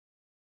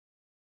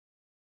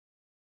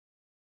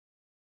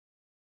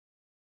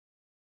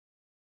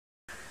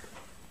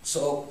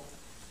So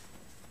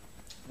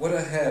what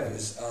I have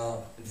is,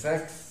 in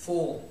fact,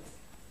 4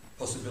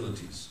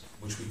 possibilities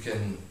which we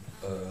can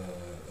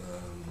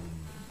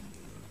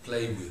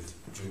play with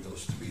during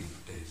those 3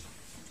 days.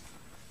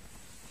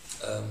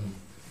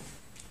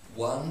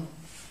 One,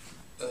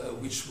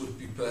 which would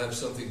be perhaps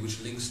something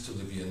which links to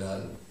the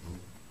Biennale,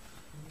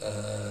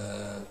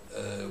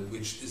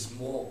 which is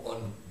more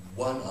on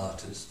one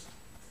artist,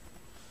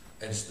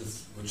 and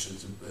which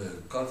is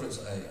a conference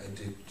I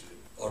did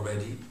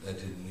already. I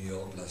did in New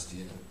York last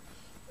year,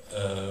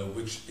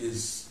 which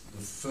is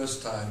the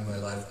first time in my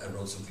life I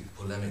wrote something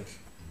polemic.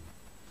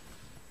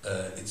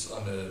 It's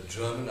on a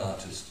German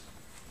artist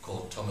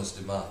called Thomas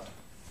de Maat.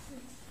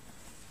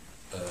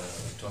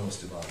 Thomas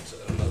de Maat.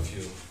 I don't know if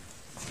you.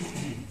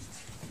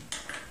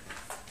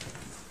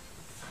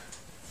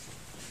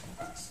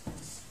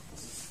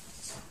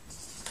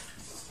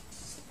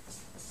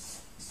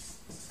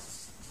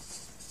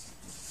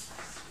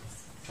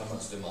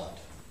 Thomas de Maat.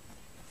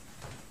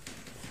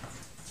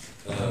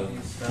 How do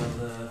you spell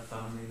the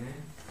family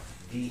name?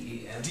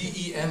 D-E-M?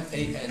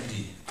 D-E-M-A-N-D.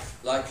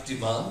 Like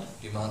demand,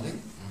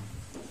 demanding.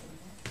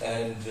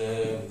 And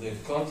the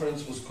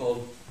conference was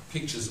called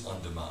Pictures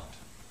on Demand.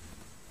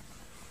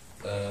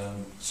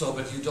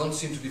 But you don't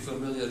seem to be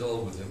familiar at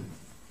all with him.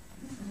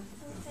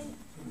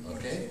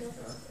 Okay?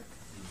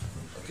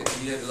 Okay,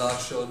 he had a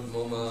large show at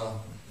MoMA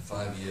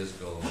 5 years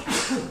ago,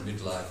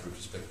 midlife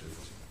retrospective.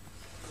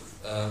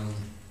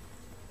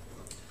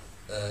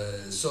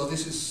 So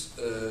this is,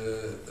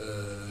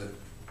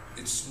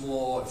 it's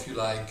more, if you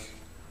like,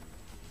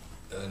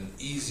 an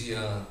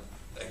easier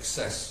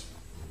access,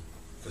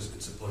 because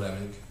it's a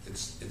polemic.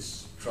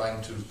 It's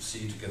trying to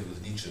see together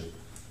with Nietzsche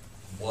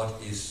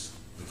what is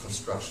the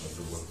construction of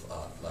the work of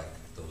art, like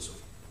those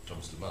of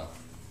Thomas de Maat,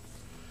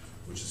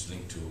 which is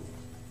linked to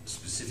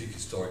specific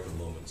historical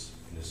moments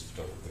in his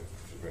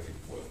photographic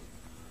work,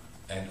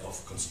 and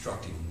of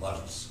constructing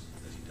models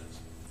that he does.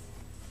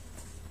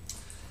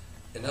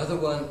 Another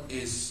one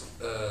is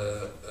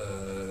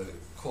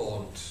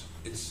called,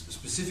 it's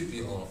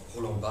specifically on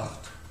Roland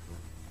Barthes,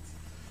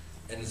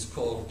 and it's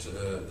called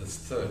The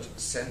Third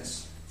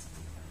Sense.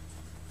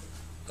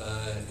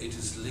 It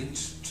is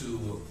linked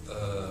to,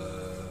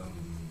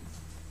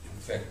 in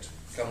fact,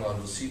 camera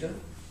lucida,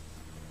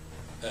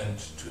 and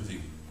to the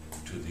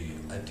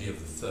idea of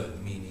the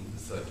third meaning,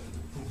 the third in the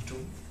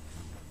punctum,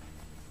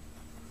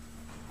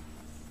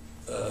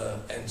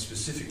 and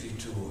specifically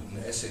to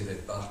an essay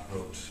that Barthes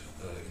wrote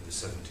in the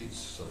 70s,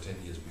 so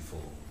 10 years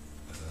before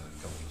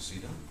camera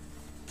lucida,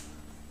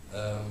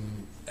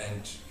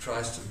 and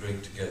tries to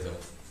bring together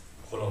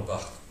Roland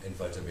Barthes and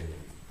Walter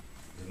Benjamin,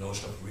 the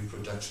notion of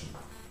reproduction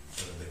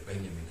that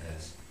Benjamin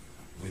has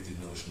with the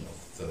notion of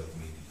third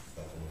meaning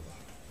by Roland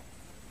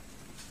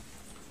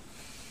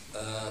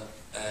Barthes.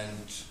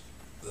 And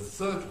the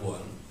third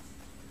one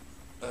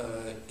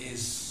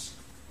is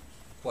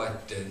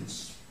quite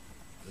dense,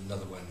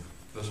 another one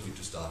personally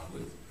to start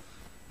with,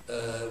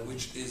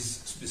 which is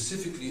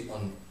specifically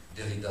on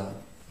Derrida,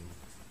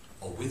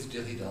 or with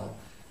Derrida,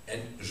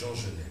 and Jean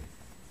Genet.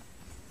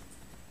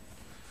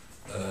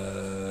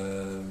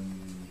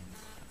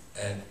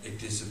 And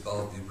it is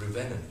about the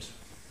revenant,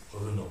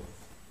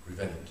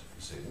 revenant,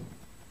 you say, no?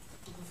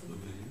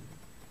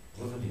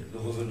 Revenir, le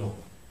revenant,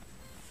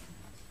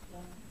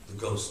 the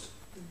ghost.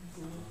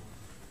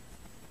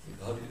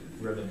 How do you?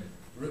 Revenant.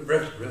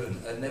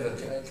 Revenant.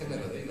 I can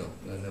never, you know,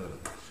 I never.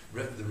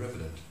 The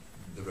revenant,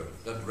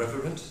 not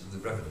reverent, the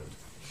revenant,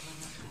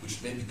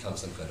 which may become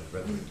some kind of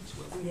reverend as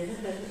well.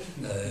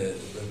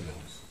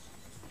 Revenant.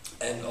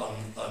 And on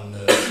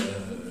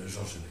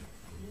Jean Genet.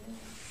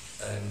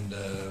 And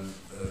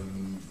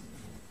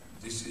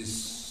this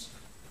is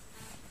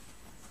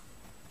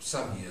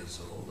some years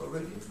old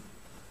already,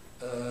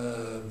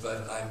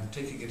 but I'm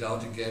taking it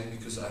out again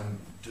because I'm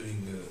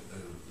doing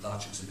a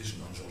large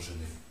exhibition on Jean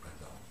Genet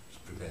right now,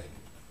 just preparing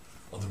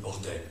it, on the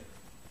bordel,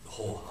 the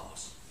whole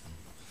house,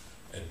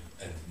 and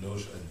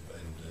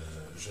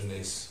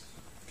Genet's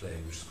play,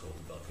 which is called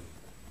The Balcony.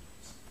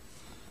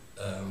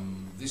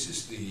 This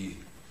is the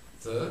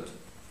third,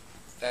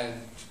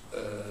 and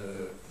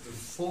the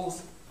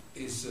fourth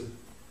is,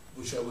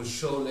 which I will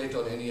show later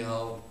on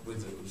anyhow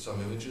with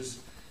some images,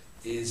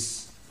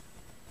 is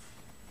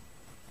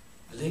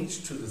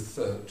linked to the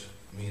third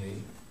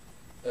meaning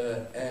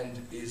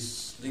and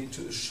is linked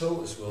to a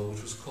show as well,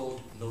 which was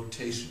called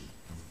Notation,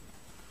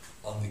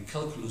 on the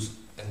calculus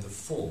and the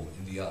form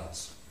in the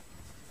arts.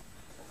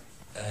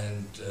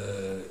 And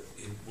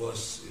it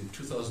was in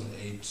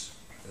 2008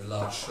 a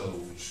large show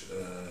which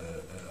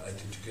I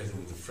did together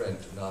with a friend,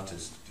 an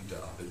artist,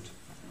 Dieter Appelt,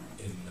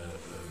 in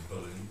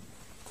Berlin,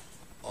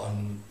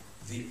 on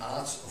the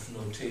arts of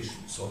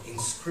notation, so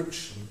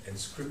inscription and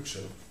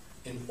scripture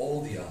in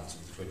all the arts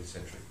of the 20th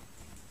century.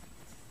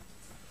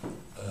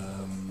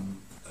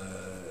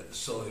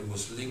 So it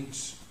was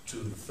linked to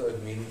the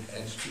third meaning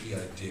and to the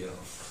idea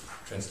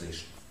of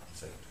translation, in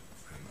fact,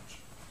 very much.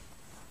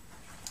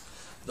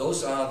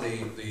 Those are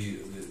the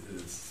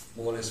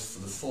more or less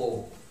for the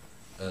four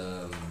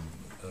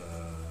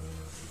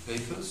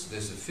papers.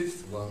 There's a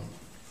fifth one,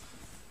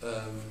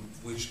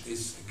 which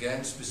is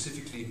again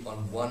specifically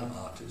on one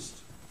artist,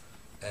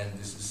 and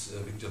this is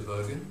Victor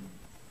Bergen.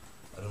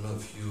 I don't know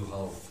if you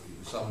have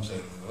some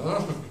saying.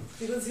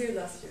 He was here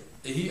last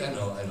year. I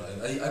know.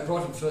 I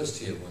brought him first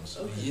here once,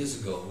 Okay. years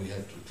ago. We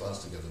had a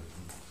class together.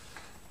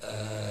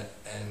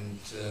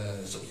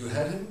 So you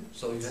had him?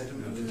 So you had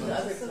him in the In the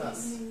class? other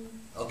class.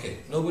 Okay,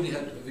 nobody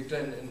had Victor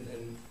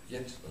in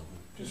yet? No.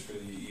 Just for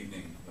the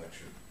evening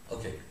lecture.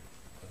 Okay.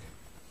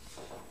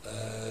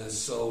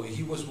 So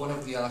he was one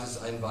of the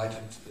artists I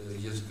invited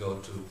years ago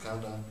to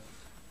Canada,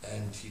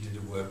 and he did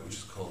a work which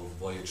is called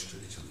Voyage to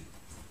Italy,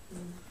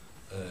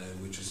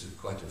 which is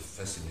quite a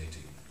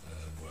fascinating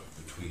work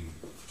between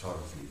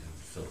photography and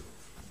film.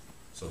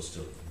 So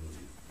still a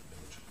movie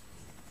image.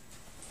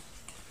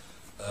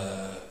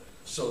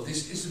 So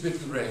this is a bit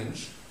the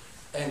range,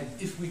 and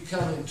if we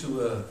come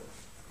into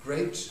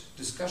great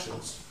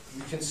discussions,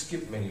 we can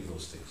skip many of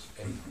those things.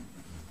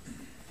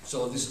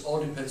 So this all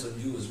depends on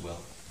you as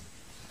well.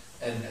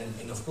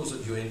 And of course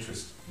on your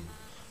interest,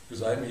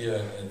 because I'm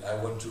here and I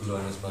want to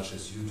learn as much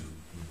as you do.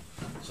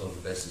 So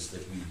the best is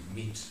that we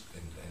meet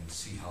and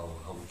see how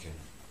we can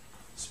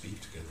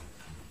speak together.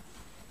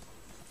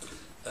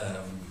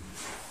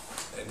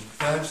 And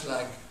perhaps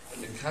like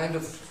in a kind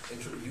of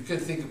you can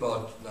think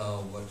about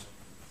now what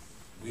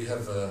we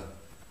have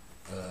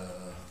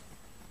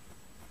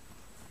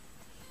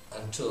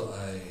until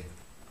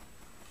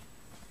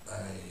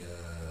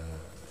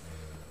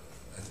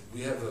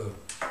we have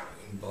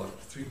in about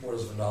 3/4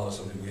 of an hour or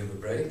something, we have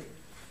a break,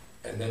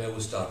 and then I will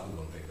start with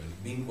one paper.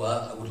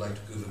 Meanwhile, I would like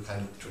to give a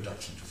kind of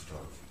introduction to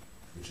photography,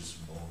 which is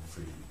more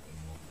free and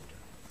more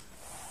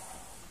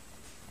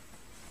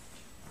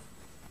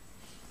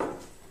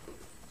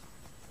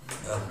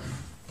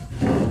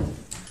modern.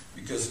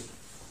 Because,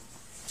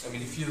 I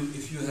mean, if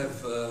you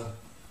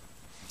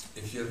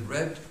have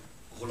read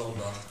Roland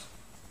Barthes,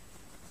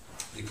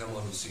 École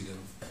Normale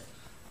Supérieure,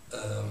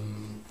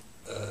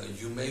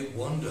 you may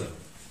wonder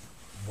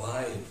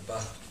why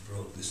Barthes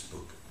wrote this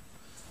book.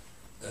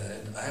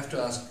 And I have to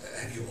ask,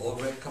 have you all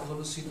read École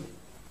Normale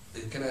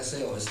Supérieure? Can I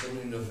say, or is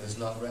someone who has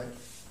not read?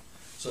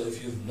 So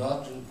if you've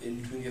not,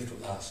 in between you have to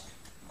ask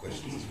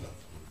questions as well.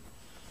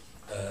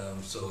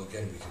 So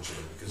again, we can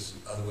share, because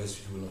otherwise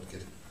you will not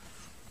get it.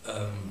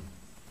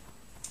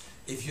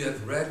 If you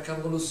have read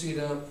École Normale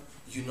Supérieure,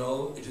 you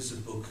know it is a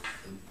book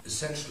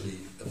essentially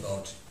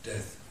about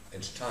death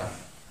and time.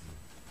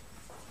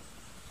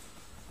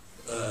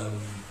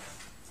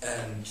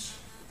 And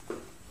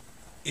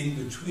in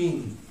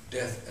between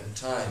death and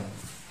time,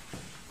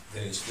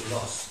 there is the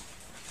loss.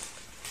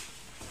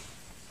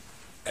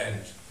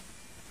 And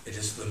it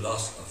is the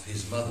loss of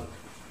his mother,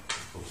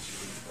 of course,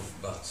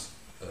 of Barthes'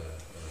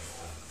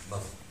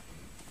 mother,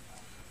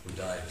 who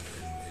died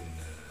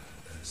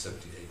in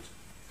 78.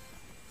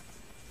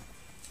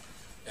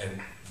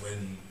 And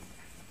when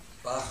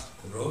Barthes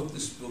wrote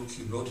this book,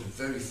 he wrote it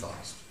very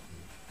fast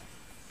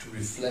to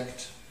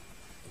reflect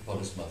upon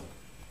his mother.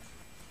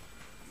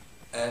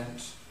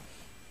 And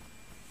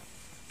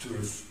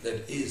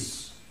that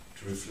is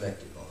to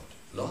reflect about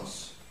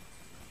loss,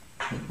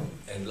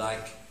 and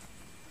like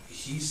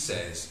he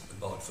says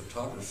about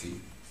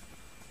photography,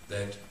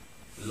 that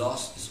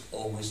loss is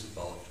always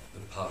about the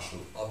partial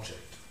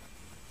object.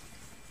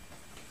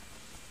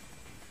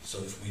 So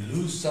if we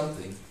lose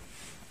something,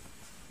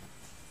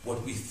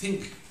 what we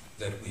think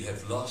that we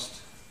have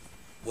lost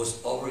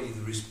was already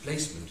the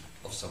replacement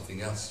of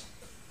something else.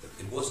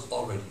 It was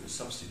already a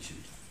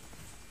substitute.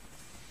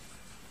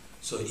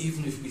 So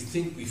even if we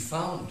think we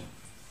found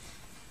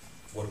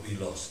what we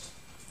lost,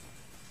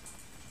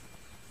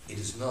 it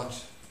is not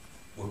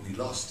what we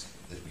lost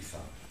that we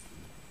found.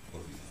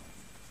 What we found.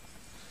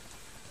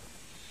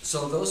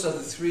 So those are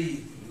the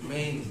three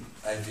main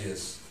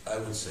ideas, I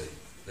would say,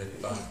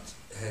 that Barthes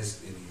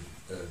has in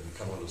the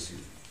École Normale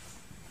Supérieure.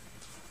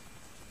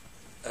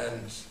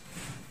 And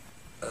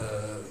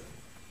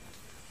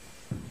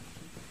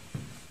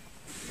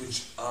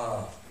which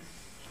are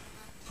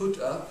put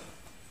up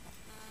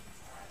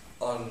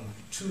on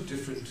two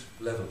different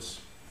levels.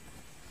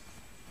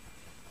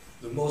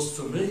 The most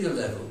familiar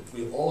level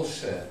we all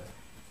share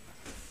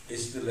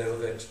is the level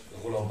that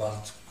Roland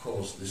Barthes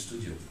calls the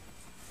studium.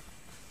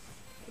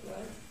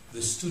 What?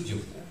 The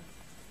studium. Yeah.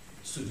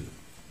 Studium.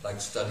 Like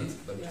study,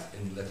 but Yeah.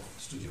 in Latin,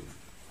 studium.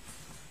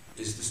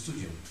 Is the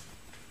studium.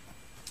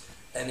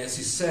 And as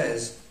he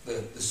says,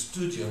 the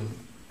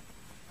studium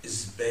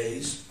is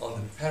based on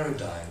the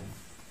paradigm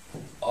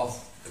of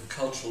the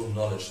cultural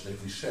knowledge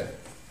that we share.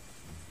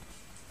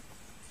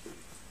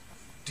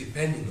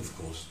 Depending, of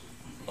course,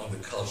 on the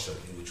culture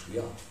in which we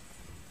are.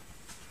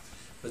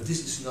 But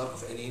this is not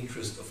of any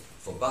interest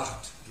for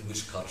Barthes in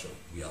which culture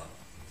we are.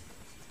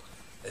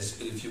 As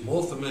if you're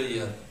more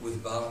familiar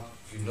with Barthes,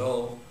 you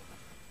know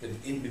that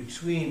in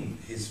between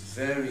his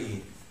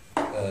very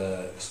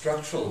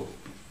structural,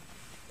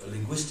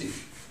 linguistic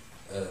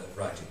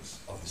writings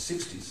of the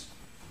 60s,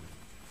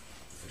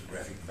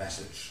 photographic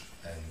message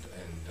and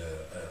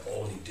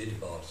all he did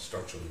about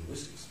structural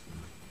linguistics,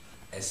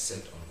 as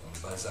said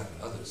on Balzac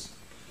and others,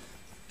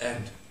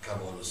 And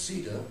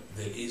Kamolosida,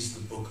 there is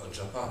the book on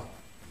Japan,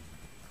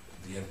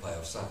 The Empire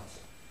of Science,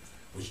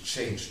 which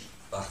changed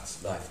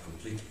Barthes' life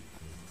completely,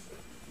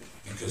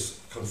 because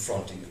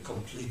confronting a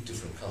complete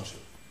different culture.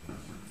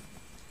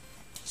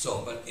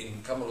 So, but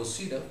in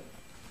Kamolosida,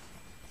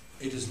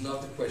 it is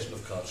not the question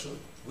of culture,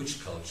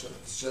 which culture,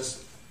 it's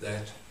just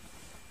that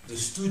the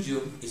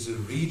studium is a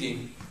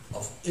reading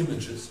of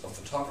images, of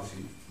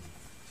photography,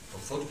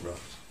 of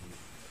photographs,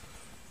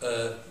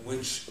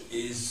 which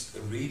is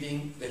a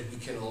reading that we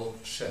can all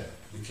share.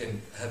 We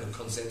can have a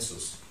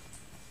consensus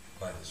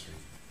by this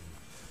reading,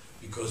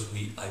 because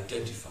we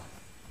identify.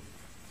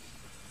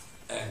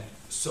 And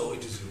so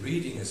it is a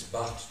reading, as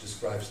Barthes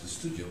describes the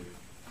studium,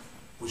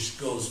 which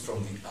goes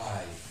from the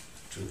eye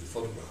to the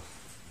photograph.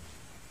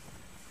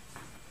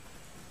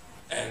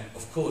 And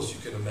of course you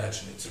can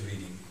imagine it's a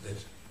reading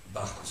that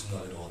Barthes is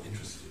not at all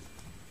interested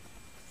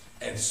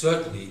in. And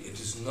certainly it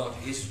is not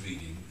his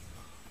reading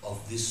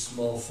of this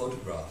small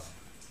photograph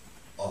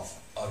out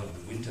of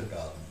the winter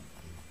garden,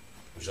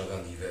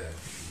 Jardin d'Hiver,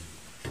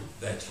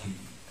 that he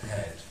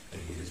had,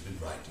 and he has been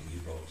writing. He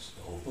wrote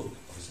the whole book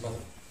of his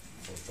mother,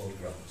 a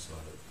photograph of his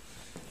mother.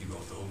 He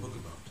wrote the whole book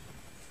about.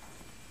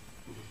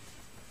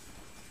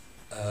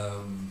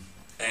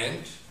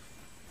 And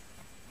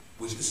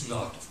which is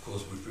not, of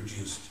course,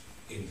 reproduced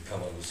in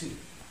Kamolosida.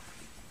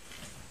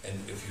 And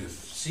if you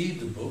see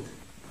the book,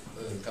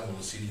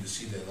 Kamolosida, you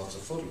see there are lots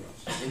of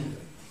photographs in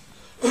there.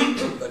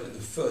 But in the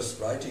first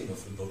writing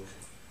of the book,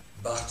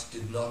 Barthes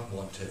did not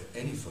want to have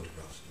any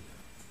photographs in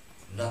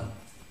there. None.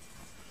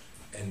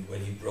 And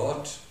when he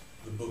brought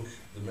the book,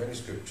 the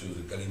manuscript, to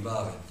the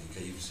Gallimard and the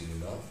Cahiers du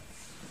Cinéma,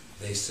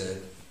 they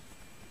said,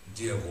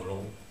 "Dear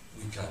Roland,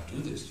 we can't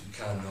do this. You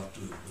cannot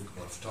do a book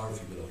about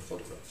photography without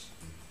photographs."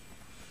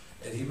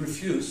 And he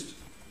refused,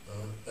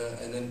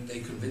 and then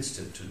they convinced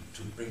him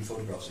to bring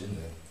photographs in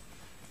there.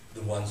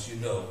 The ones you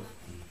know,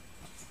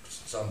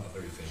 some are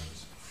very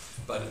famous.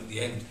 But in the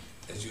end,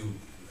 as you,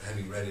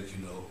 having read it,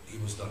 you know, he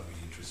was not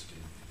really interested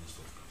in those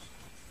photographs.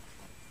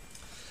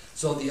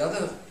 So the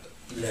other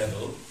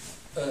level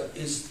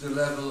is the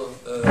level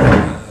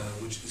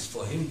which is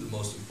for him the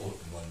most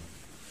important one,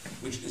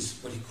 which is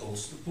what he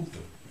calls the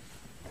punctum.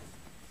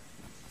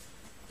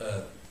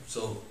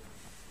 So,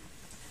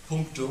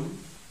 punctum,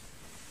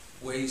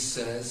 where he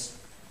says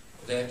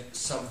that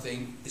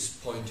something is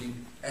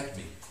pointing at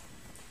me,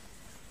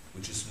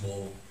 which is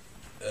more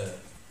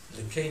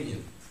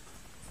Lacanian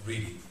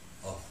reading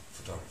of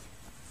photography.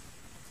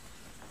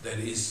 That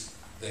is,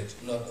 that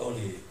not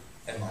only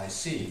am I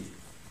seeing,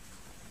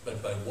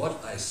 but by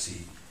what I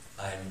see,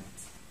 I'm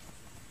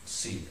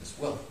seen as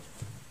well.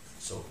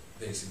 So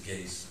there's a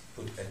gaze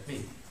put at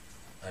me,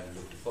 I'm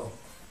looked upon.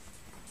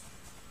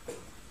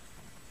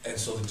 And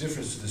so the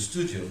difference to the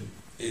studium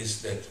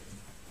is that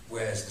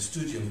whereas the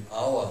studium,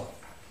 our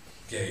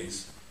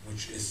gaze,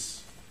 which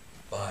is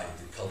by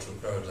the cultural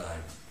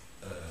paradigm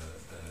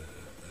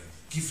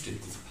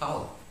gifted with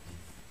power,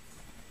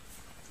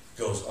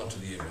 goes onto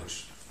the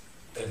image,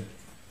 and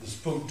this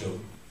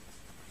punctum,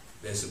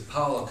 there's a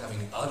power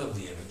coming out of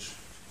the image,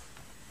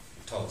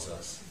 it tells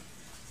us,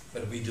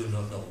 but we do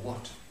not know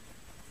what.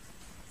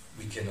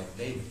 We cannot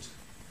name it.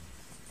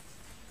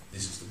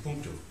 This is the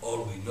punctum.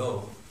 All we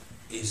know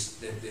is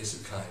that there's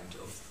a kind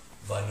of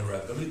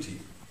vulnerability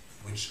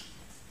which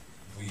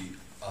we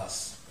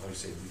us, how do you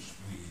say, which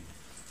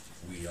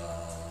we are,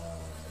 how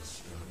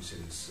do you say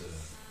this,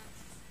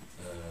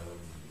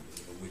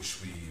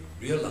 which we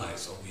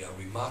realize or we are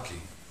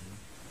remarking.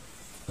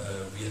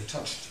 We are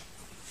touched.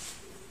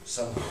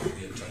 Somehow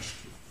we are touched.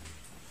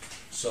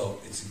 So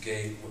it's a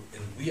game,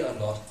 and we are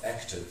not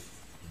active,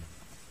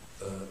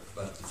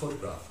 but the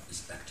photograph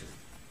is active,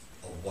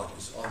 or what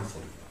is on the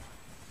photograph.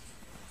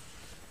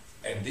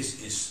 And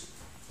this is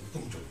the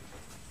punctum.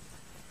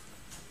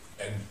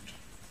 And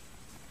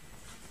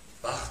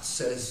Barthes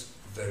says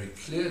very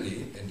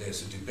clearly, and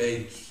there's a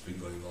debate that's been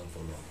going on for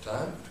a long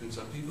time between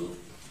some people,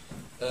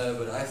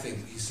 but I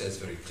think he says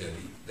very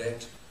clearly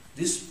that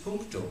this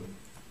punctum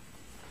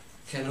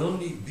can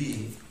only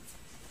be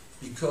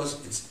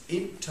because it's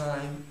in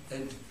time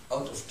and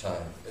out of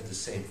time at the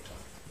same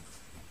time.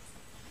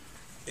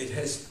 It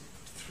has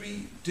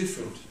three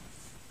different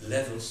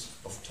levels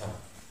of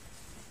time.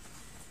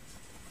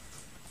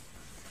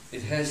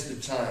 It has the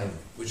time,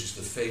 which is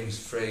the famous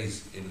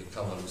phrase in the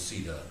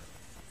Kamolosida,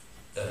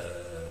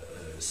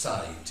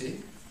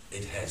 saite,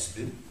 it has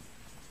been.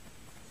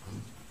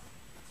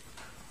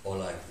 Or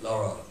like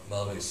Laura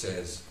Mulvey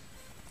says,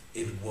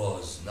 it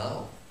was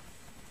now,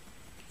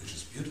 which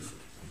is beautiful.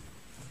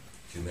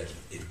 If you imagine,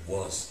 it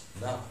was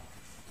now.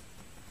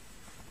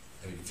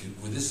 I mean, if you,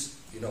 with this,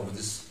 with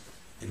this,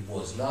 it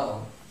was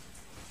now,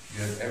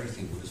 you have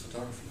everything with this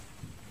photography.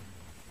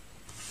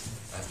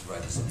 I have to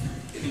write this down.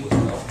 It was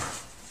now.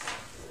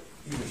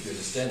 Even if you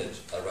understand it,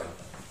 I write it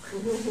down.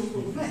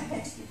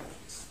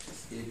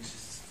 It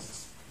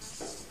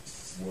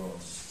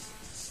was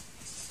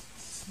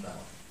now.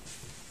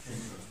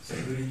 So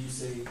who did you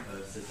say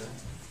said that?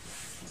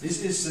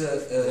 This is,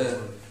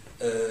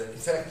 in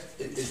fact,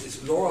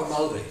 it's Laura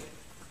Mulvey.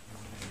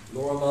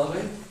 Laura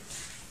Mulvey,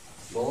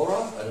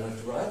 Laura, I don't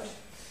have to write.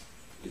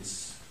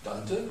 It's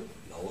Dante,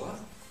 Laura,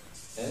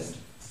 and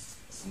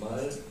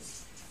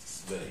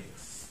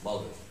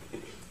Malve.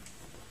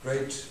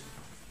 Great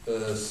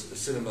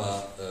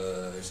cinema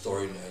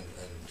historian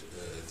and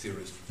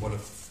theorist, one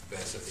of the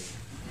best, I think,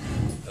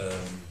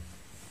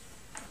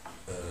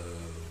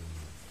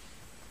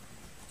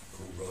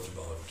 who wrote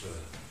about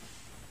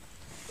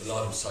a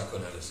lot of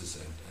psychoanalysis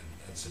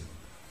and cinema.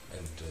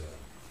 And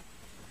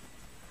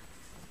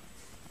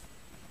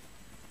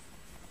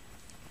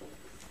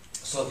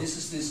so this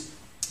is this.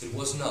 It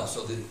was now.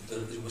 So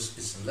it was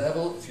this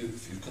level. If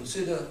you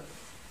consider,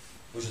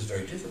 which is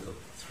very difficult,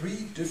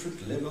 3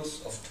 different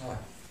levels of time.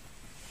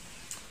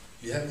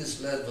 You have this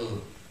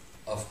level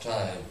of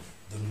time,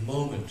 the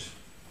moment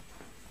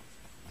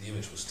the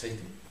image was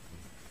taken,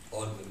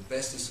 or the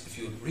best is if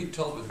you read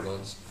Talbot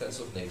once, Defense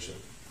of Nature.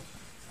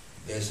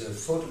 There's a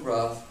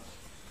photograph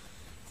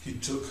he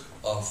took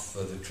of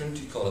the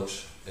Trinity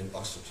College in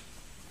Oxford,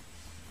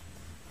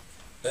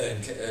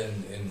 in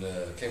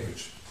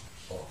Cambridge,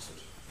 or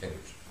Oxford,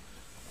 Cambridge,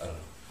 I don't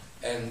know.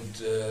 And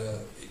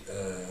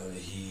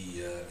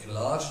he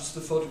enlarges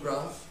the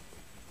photograph,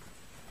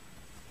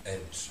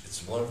 and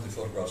it's one of the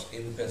photographs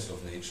in the Pencil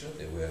of Nature.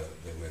 They were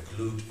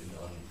glued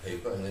on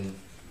paper, and then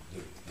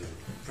the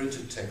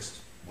printed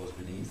text was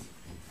beneath.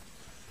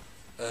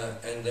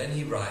 And then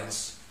he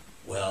writes,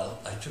 well,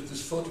 I took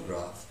this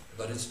photograph,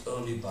 but it's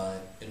only by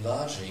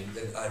enlarging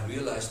that I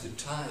realized the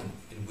time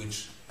in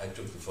which I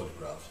took the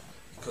photograph,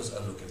 because I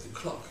look at the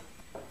clock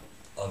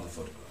on the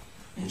photograph,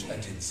 which I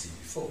didn't see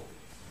before.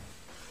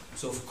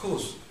 So of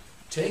course,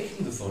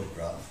 taking the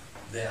photograph,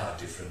 there are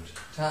different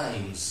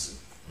times,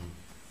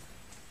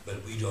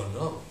 but we don't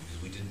know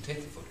because we didn't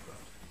take the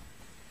photograph.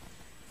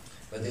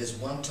 But there's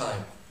one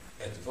time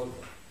at the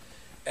photograph,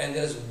 and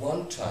there's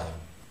one time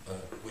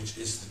which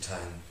is the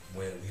time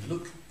where we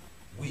look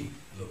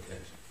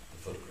at the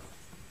photograph.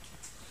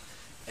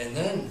 And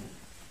then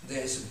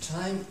there's a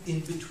time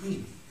in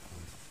between,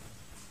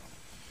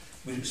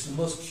 which is the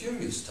most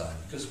curious time,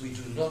 because we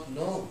do not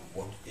know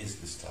what is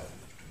this time in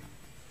between.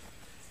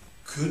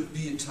 Could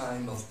be a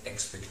time of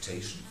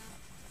expectation,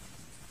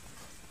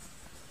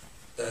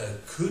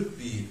 could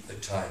be a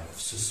time of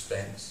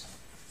suspense,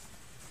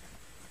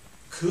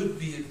 could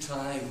be a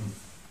time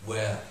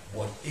where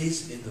what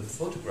is in the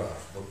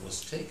photograph, what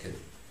was taken,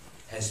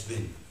 has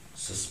been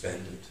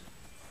suspended,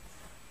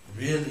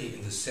 really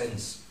in the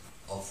sense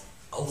of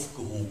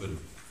aufgehoben,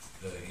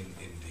 in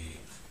the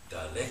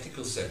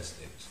dialectical sense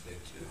that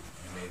you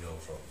may know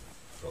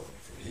from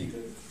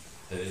Hegel.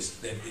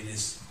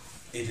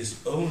 It is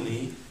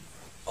only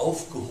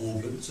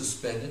aufgehoben,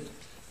 suspended,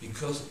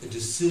 because a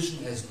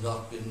decision has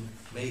not been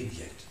made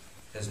yet,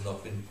 has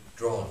not been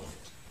drawn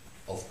yet,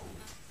 aufgehoben.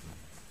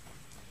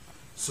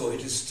 So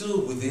it is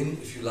still within,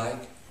 if you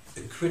like,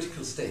 a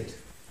critical state,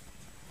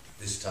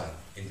 this time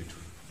in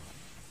between.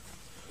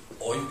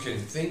 Or you can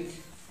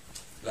think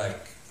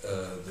like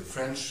the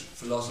French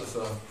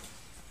philosopher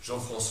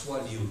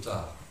Jean-François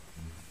Lyotard.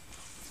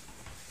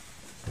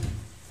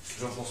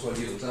 Jean-François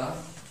Lyotard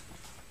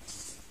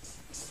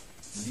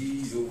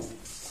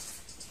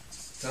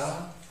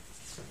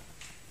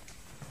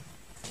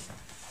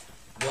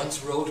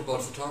once wrote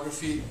about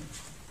photography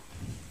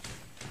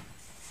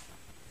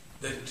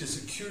that it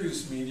is a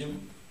curious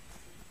medium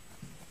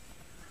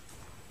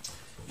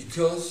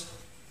because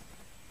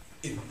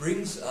it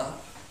brings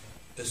up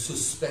a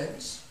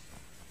suspense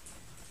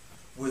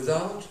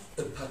without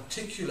a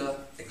particular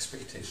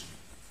expectation.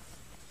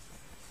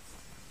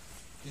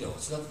 You know,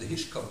 it's not the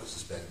Hitchcock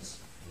suspense,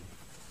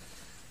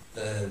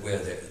 where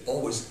there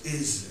always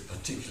is a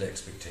particular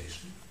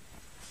expectation,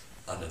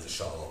 under the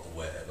shower or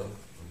wherever,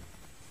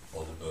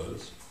 or the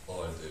birds,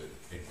 or in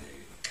the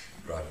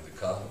driving the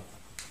car.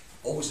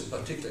 Always a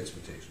particular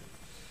expectation.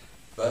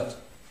 But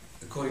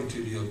according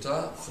to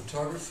Lyotard,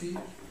 photography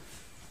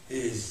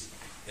is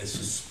a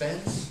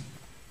suspense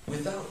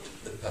without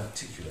a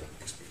particular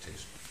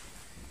expectation.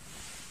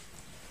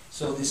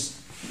 So this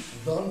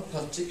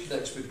non-particular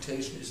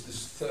expectation is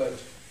this third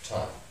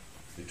time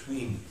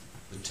between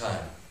the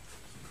time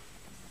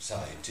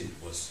the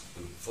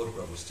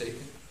photograph was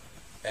taken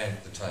and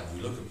the time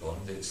we look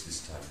upon. There's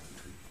this time in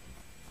between.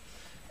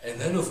 And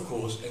then of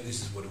course, and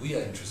this is what we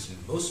are interested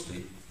in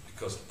mostly,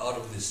 because out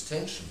of this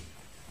tension,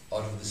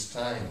 out of this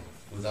time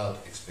without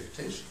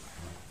expectation,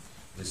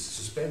 this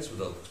suspense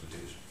without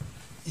expectation,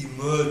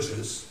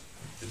 emerges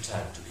the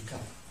time to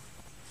become.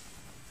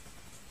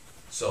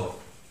 So,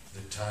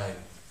 the time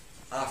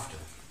after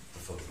the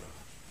photograph.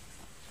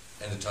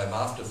 And the time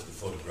after the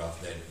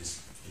photograph then is,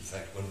 in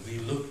fact, when we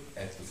look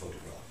at the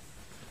photograph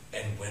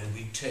and when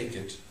we take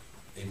it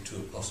into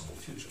a possible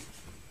future.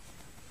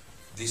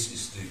 This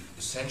is the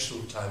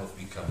essential time of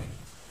becoming,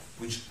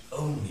 which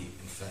only,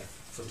 in fact,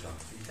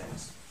 photography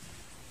has.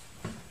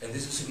 And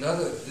this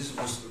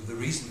was the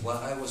reason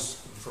why I was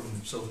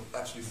so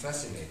absolutely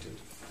fascinated,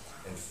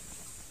 and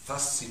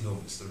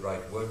fascinum is the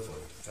right word for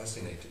it,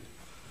 fascinated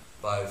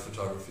by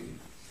photography,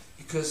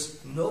 because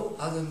no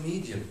other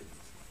medium,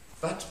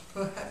 but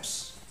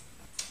perhaps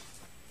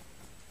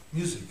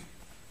music,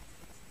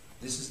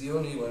 This is the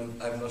only one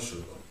I'm not sure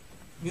of.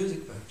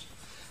 Music perhaps.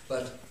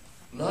 But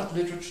not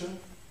literature,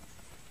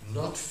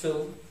 not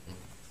film,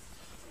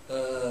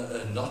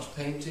 not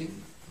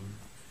painting,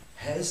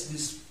 has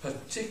this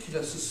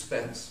particular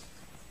suspense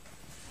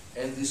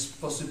and this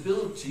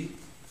possibility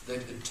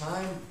that a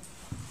time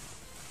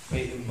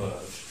may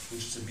emerge,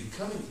 which is a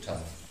becoming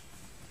time,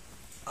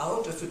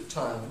 out of a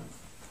time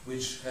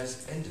which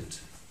has ended.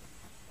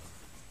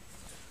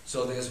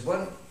 So there's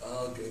one,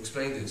 I'll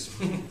explain this.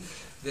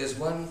 There's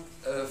one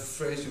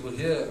phrase you will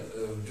hear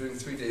during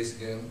 3 days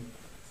again,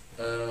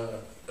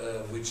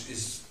 which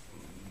is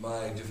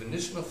my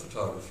definition of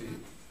photography,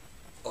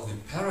 of the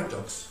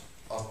paradox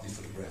of the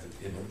photographic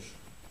image,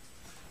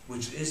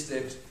 which is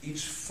that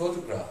each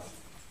photograph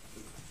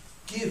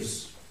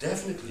gives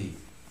definitely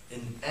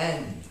an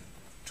end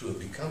to a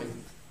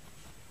becoming,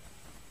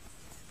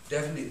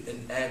 definitely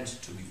an end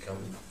to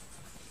becoming,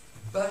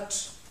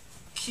 but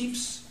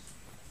keeps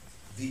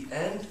the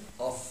end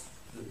of,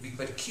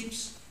 but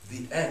keeps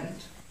the end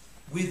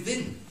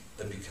within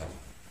a becoming.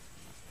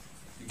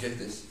 You get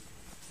this?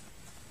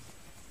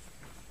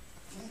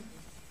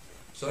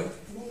 Sorry?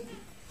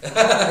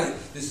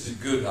 This is a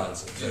good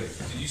answer. Sorry.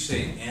 Did you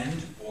say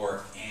end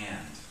or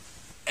and?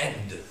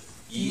 End.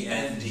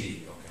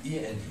 E-N-D. Okay.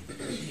 E-N-D.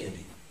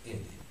 E-N-D.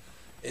 E-N-D.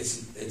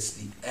 It's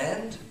the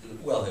end,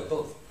 well, they're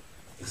both.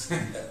 It's the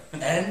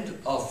end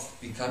of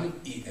becoming,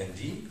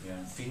 E-N-D,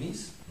 Yeah.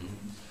 finis,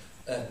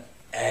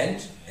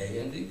 and,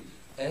 A-N-D,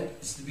 and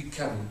it's the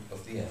becoming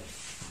of the end.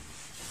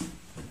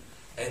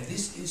 And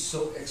this is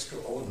so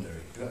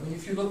extraordinary. I mean,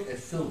 if you look at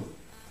film,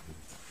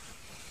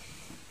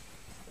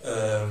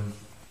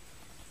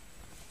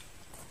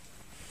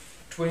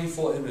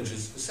 24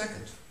 images a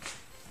second.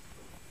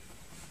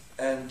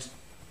 And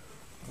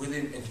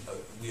within it,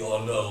 we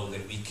all know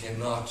that we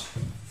cannot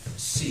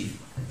see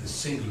the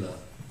singular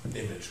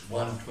image,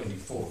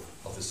 1/24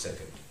 of a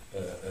second.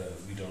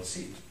 We don't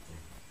see it.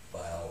 We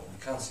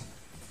can't see it.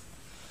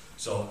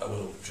 So I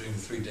will, during the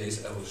 3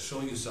 days, I will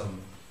show you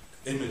some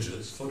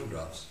images,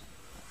 photographs,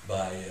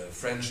 by a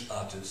French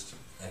artist,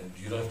 and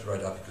you don't have to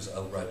write up because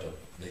I'll write up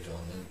later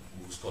on,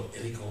 who's called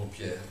Éric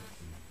Pierre,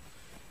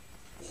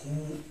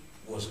 who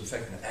was in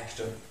fact an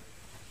actor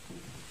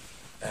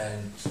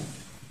and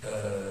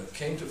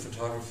came to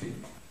photography,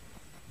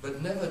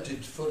 but never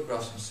did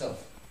photographs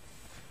himself.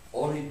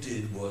 All he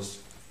did was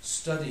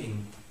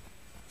studying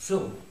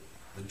film,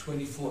 the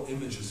 24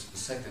 images a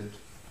second,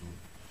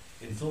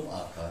 in film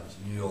archives,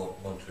 New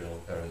York, Montreal,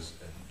 Paris,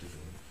 and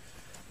different.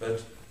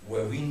 But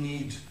where we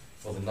need,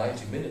 for the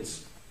 90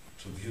 minutes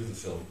to view the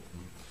film,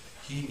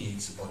 he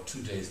needs about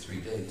 2 days,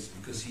 3 days,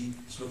 because he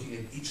is looking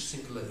at each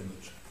singular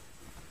image.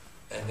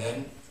 And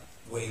then,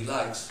 where he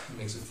likes, he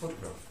makes a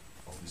photograph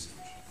of this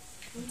image.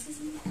 What's his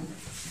name?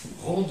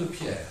 Roland de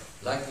Pierre,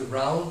 like the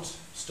round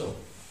stone.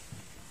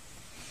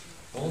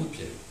 Roland de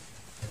Pierre.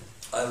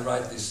 I'll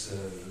write this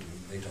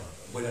later on,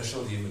 when I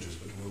show the images,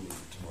 but we'll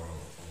tomorrow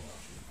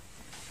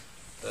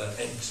or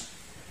after.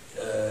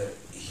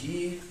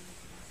 He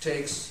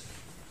takes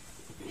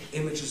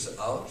images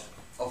out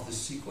of the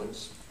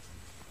sequence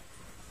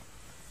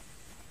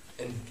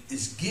and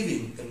is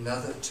giving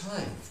another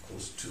time, of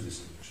course, to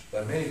this image.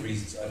 By many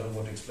reasons, I don't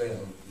want to explain,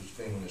 I'll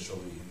explain when I show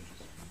the images.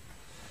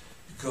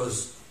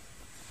 Because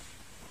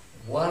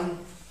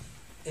one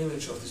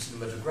image of the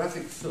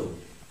cinematographic film,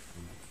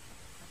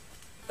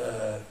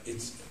 the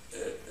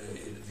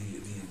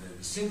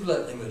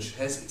singular image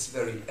has its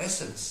very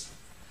essence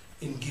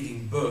in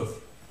giving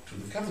birth to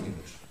the coming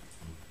image.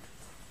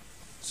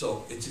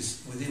 So it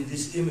is within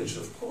this image,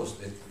 of course,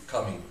 that the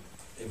coming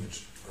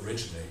image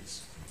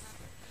originates,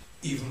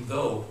 even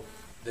though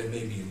there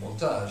may be a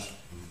montage,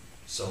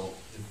 so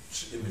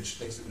the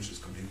next image is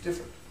completely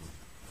different.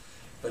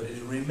 But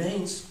it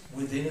remains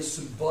within a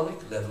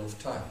symbolic level of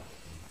time,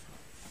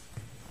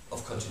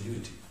 of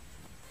continuity.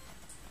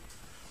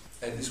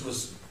 And this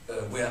was,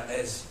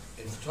 whereas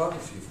in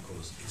photography, of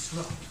course, it's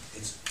not.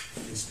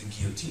 It's the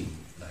guillotine,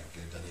 like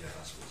Derrida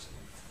was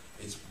saying.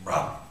 It's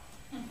ram.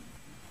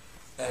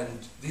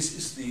 And this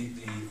is the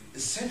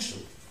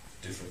essential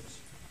difference.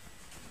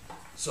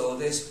 So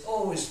there's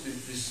always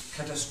this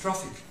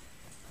catastrophic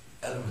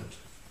element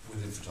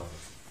within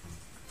photography.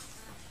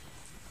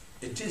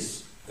 It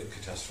is a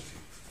catastrophe,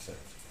 in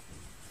fact.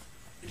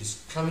 It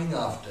is coming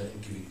after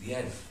and giving the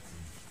end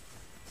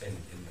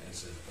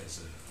as a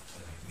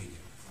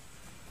medium.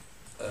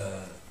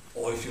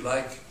 Or if you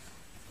like,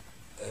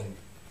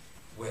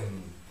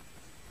 when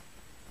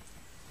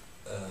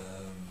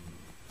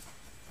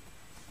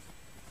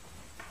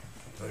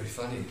very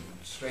funny and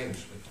strange,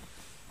 but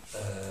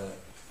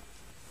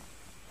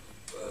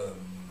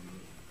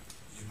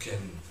you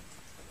can,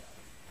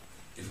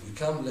 if we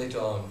come later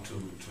on to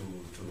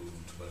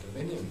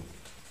Barthelmenian,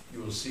 you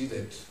will see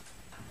that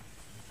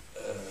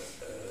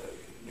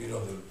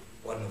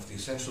one of the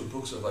essential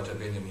books of Walter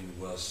Benjamin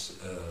was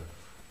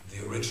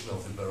the origin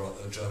of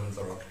the German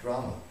Baroque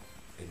drama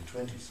in the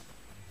 20s,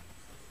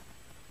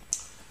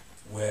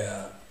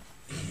 where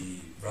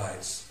he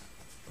writes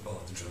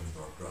about the German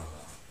Baroque drama,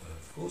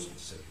 of course, in the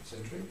 17th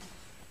century,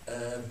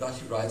 but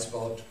he writes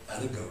about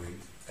allegory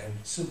and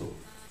symbol.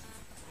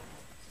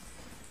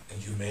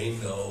 And you may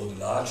know the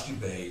large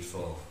debate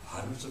for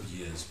hundreds of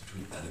years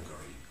between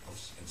allegory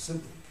and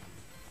symbol.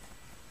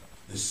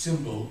 The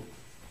symbol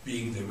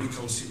being the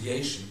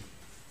reconciliation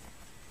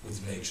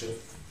with nature,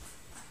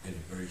 in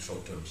very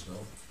short terms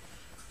now,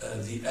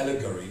 the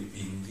allegory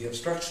being the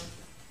abstraction,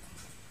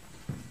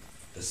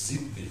 the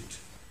Sinnbild.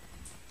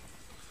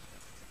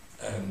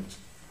 And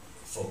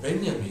for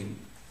Benjamin,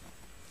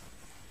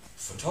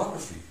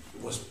 photography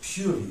was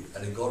purely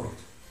allegoric,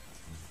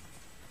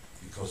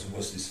 because it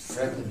was this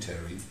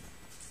fragmentary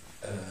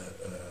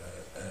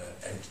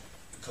and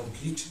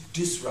complete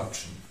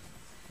disruption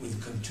with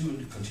a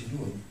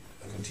continuum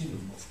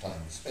of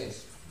time and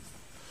space.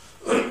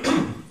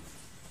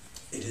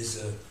 It's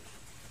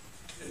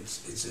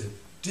a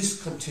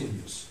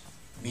discontinuous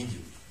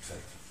medium, in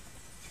fact,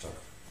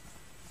 photography.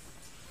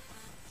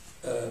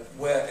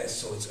 Whereas,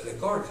 so it's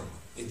allegorical.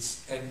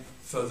 And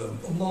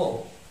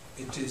furthermore,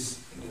 it is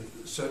in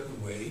a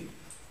certain way,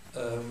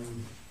 you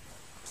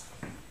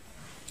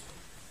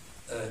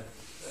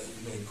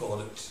may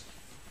call it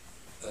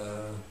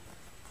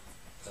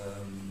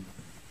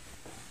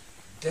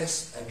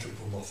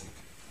des-anthropomorphic.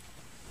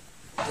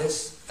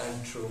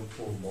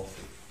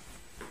 Des-anthropomorphic.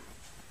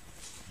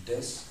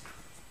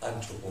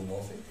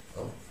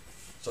 Oh.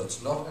 So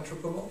it's not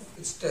anthropomorphic,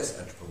 it's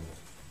des-anthropomorphic.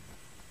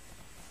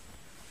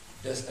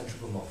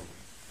 Des-anthropomorphic.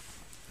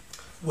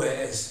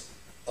 Whereas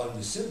on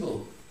the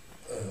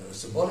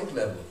symbolic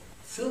level,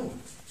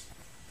 film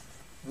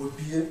would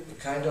be a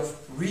kind of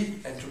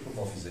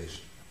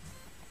re-anthropomorphization.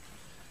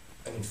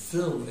 I mean,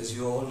 film, as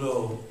you all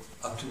know,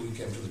 up till we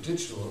came to the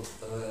digital,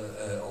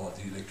 or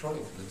the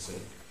electronic, let's say,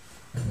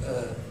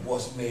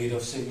 was made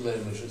of singular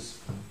images,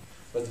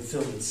 but the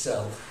film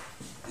itself,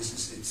 this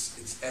is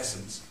its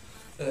essence,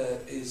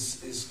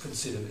 is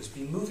considered as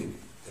being moving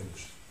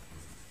image.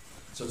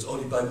 So it's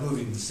only by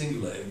moving the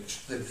singular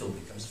image that film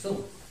becomes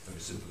film, very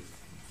simply.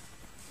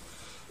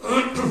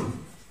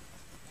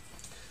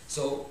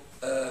 So,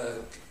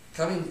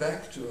 coming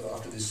back to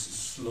after this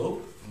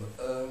slope,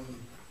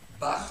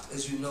 Barthes,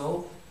 as you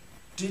know,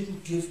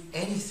 didn't give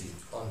anything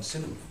on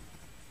cinema.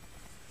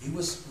 He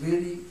was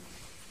really,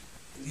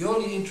 the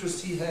only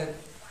interest he had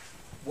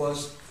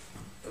was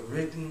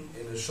written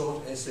in a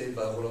short essay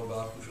by Roland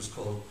Barthes, which was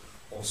called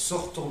En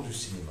sortant du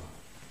cinéma,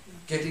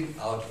 getting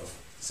out of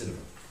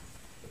cinema.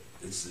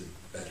 It's a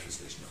bad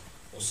translation now.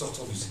 En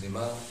sortant du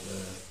cinéma,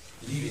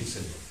 leaving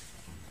cinema.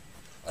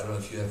 I don't know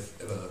if you have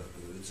ever,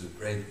 it's a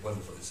great,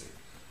 wonderful essay,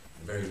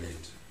 very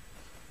late.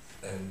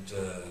 And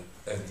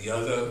the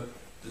other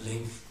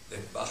link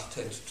that Barthes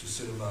had to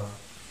cinema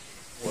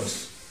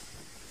was,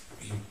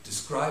 he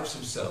describes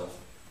himself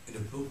in a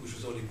book which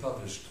was only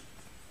published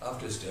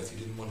after his death. He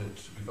didn't want it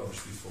to be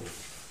published before,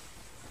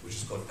 which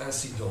is called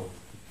Incident,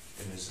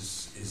 and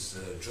his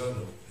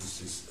journal,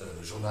 his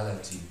journal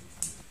intime,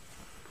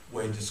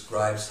 where he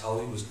describes how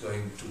he was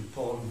going to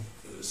pawn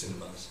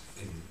cinemas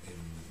in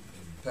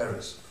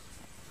Paris,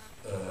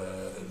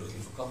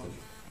 looking for company.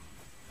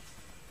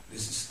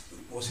 This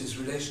was his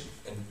relation,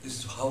 and this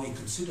is how he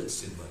considered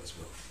cinema as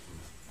well,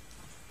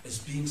 as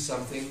being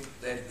something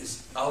that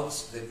is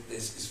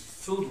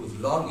filled with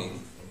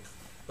longing,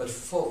 but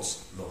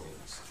false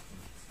longings.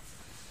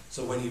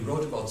 So when he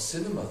wrote about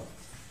cinema,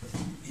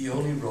 he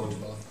only wrote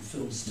about the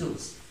film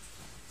stills,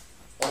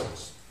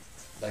 always.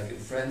 Like in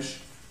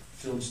French,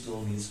 film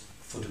still means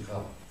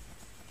photogramme.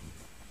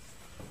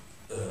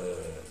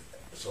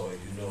 So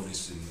you know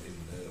this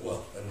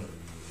well, I don't know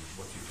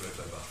what you've read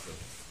about, but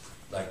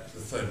like the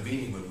third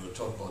meaning, when we'll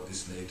talk about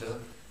this later,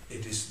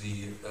 it is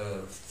the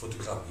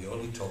photogramme. He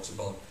only talks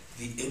about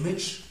the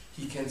image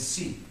he can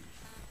see.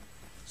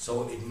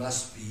 So it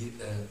must be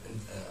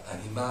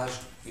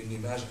une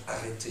image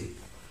arrêtée,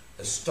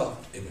 a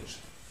stopped image.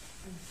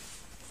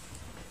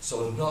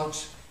 So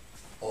not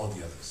all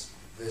the others.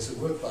 There's a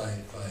work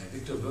by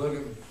Victor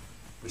Bergen,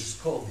 which is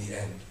called The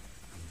End.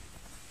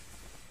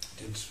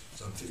 Did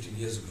some 15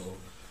 years ago.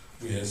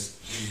 He has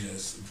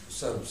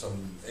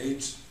some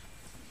 8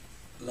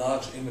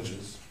 large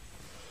images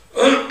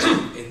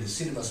in the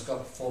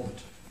CinemaScope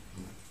format.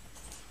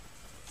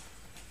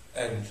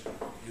 And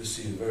you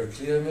see a very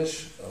clear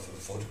image of a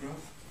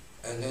photograph,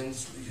 and then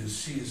you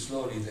see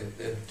slowly that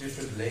there are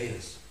different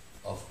layers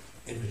of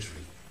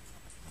imagery.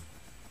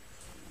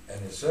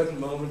 And at a certain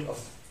moment of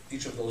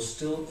each of those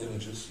still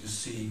images, you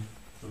see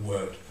the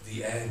word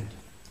 "the end"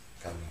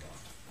 coming out.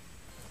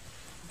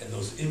 And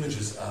those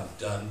images are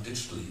done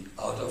digitally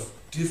out of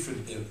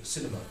different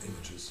cinema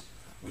images,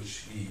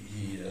 which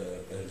he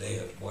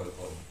layered one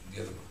upon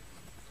the other one,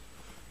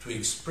 to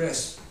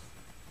express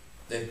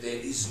that there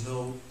is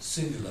no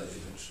singular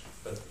image,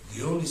 but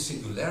the only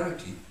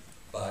singularity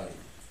by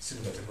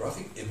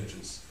cinematographic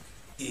images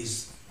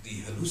is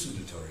the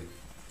hallucinatory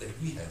that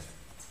we have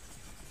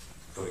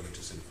going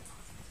into cinema.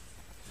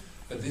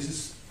 But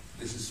this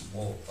is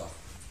more fun.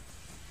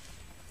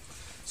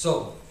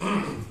 So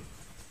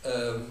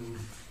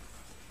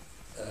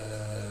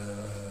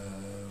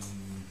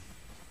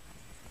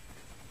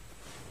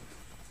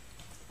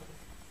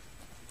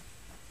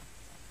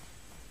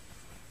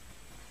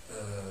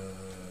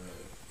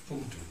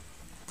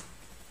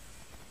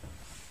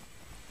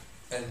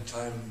and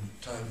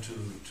time to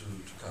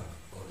come,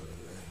 or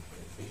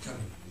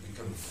becoming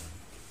time.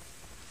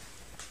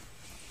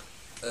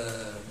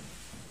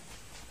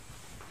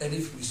 And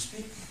if we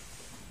speak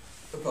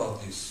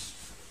about this,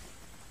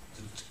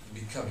 the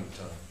becoming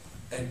time,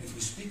 and if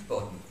we speak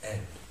about an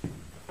end,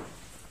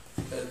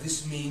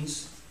 this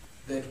means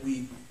that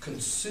we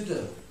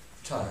consider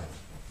time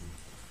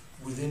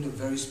within a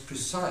very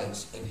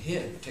precise and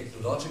here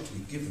technologically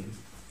given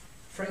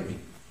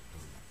framing,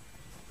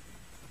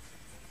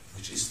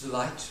 which is the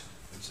light.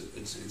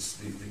 It's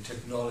the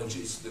technology.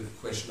 It's the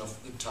question of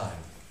the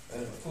time,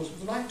 and of course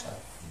the light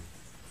time.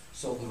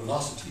 So the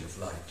velocity of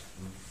light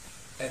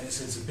and the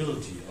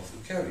sensibility of the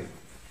carrier.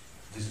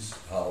 This is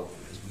how,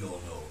 as we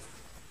all know,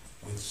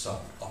 with some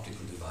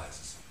optical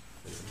devices,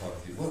 that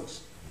photography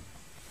works.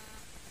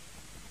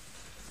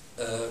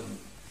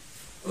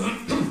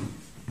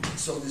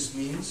 So this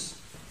means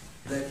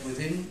that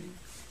within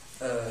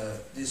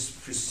this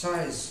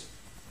precise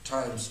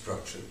time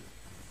structure,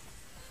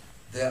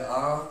 there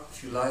are,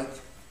 if you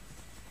like,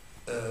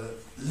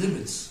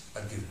 limits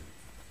are given.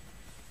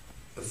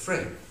 A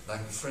frame, like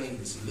a frame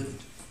is a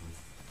limit.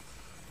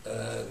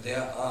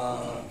 There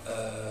are,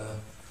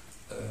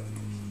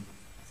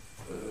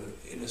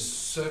 in a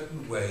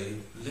certain way,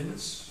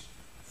 limits,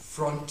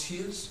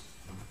 frontiers,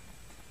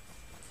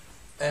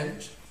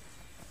 and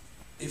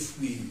if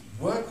we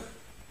work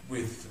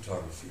with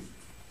photography,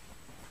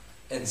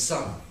 and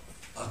some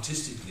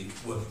artistically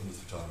working with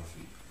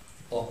photography,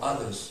 or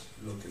others,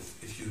 look,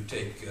 if you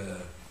take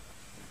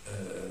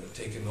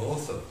an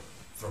author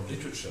from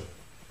literature,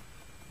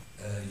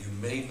 you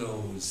may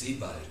know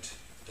Sebald.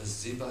 Does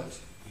Sebald?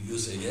 You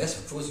say yes,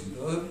 of course you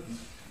know him.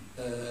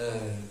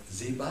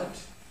 Sebald.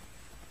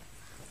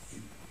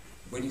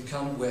 When you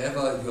come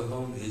wherever your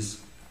home is,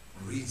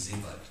 read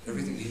Sebald.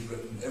 Everything he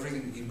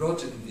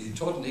wrote, he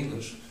taught in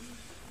English,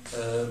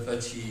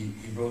 but he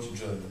wrote in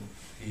German.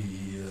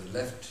 He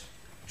left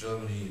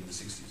Germany in the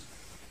 60s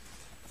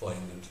for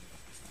England,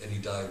 and he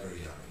died very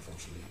young,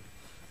 unfortunately.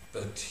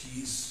 But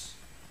he's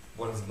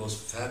one of the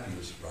most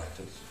fabulous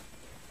writers,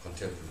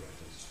 contemporary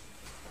writers.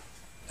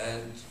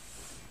 And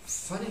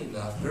funny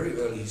enough, very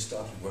early he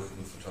started working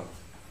with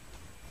photography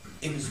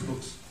in his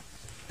books.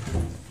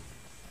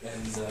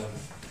 And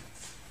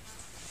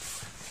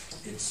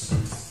it's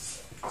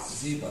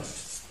Sebald.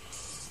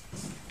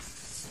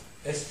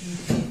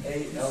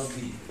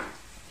 S-E-B-A-L-D.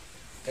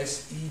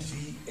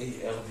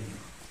 S-E-B-A-L-D.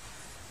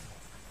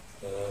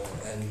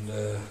 And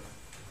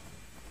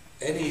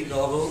any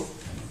novel,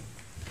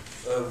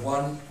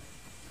 one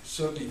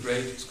certainly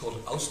great, it's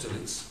called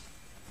Austerlitz,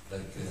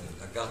 like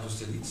La Gare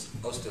d'Austerlitz,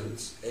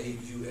 Austerlitz,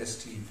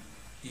 Austerlitz,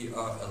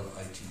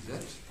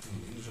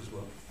 in English as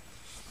well.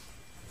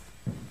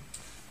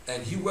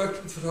 And he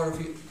worked in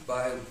photography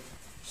by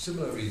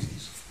similar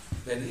reasons.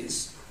 That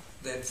is,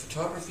 that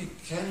photography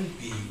can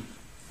be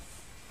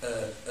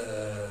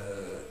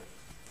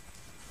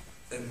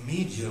a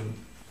medium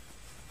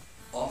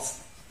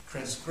of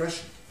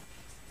transgression.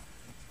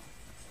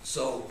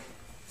 So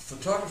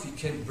photography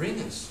can bring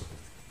us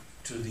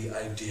to the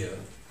idea,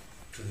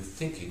 to the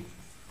thinking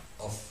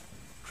of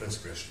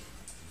transgression.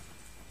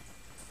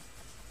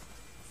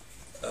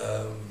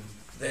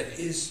 That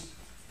is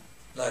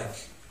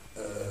like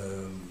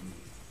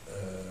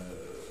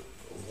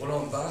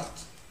Roland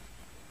Barthes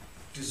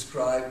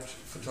described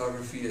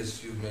photography,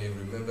 as you may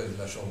remember in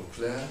La Chambre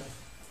Claire,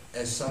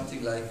 as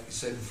something like, he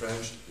said in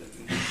French,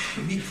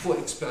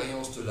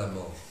 micro-expérience de la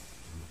mort.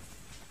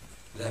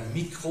 La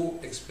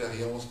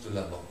micro-expérience de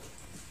la mort.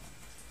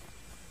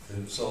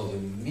 So the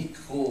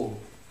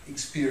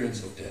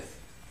micro-experience of death.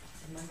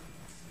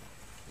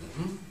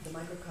 The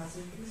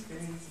microcosmic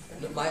experience of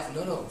death.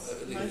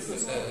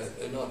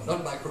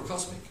 Not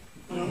microcosmic.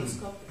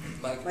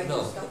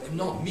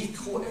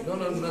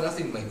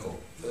 Nothing micro.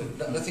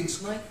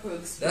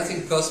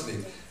 Nothing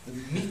cosmic. The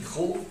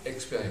micro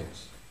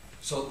experience.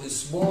 So the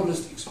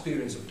smallest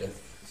experience of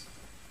death.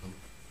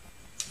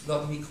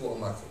 Not micro or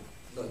macro.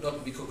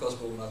 Not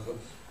microcosm or macro.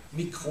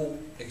 Micro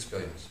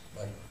experience.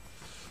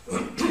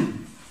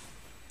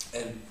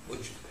 And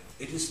which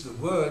it is the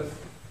word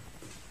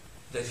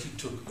that he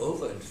took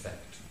over, in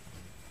fact,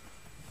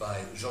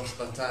 by Georges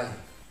Bataille.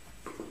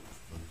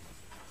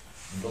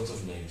 Lots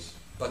of names.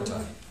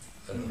 Bataille.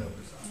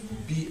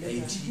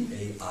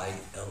 B-A-T-A-I-L-L-E.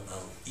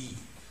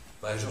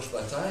 By Georges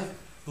Bataille,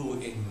 who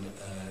in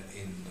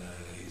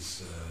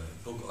his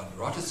book on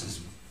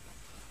eroticism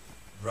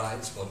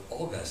writes about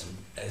orgasm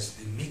as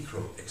the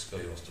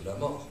micro-expérience de la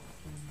mort.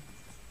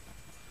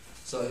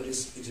 So it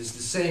is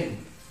the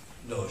same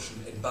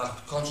notion, and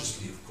Barthes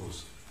consciously, of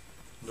course,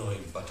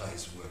 knowing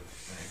Bataille's work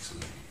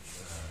excellently,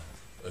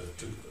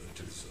 took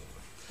this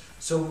over.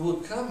 So we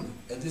will come,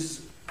 and this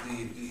is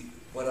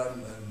what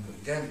I'm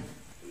again,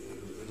 a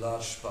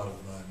large part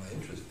of my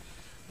interest,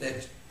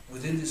 that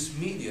within this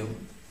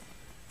medium,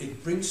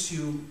 it brings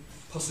you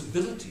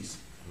possibilities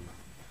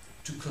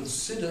to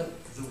consider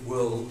the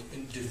world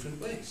in different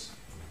ways.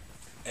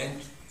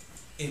 And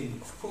in,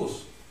 of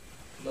course,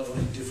 not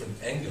only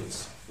different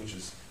angles, which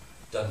is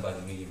done by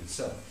the medium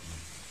itself,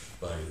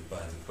 by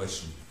the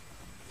question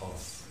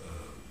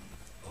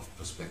of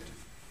perspective.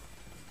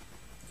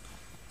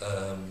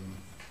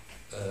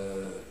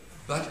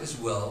 But as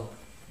well,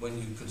 when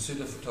you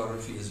consider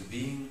photography as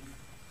being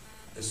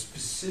a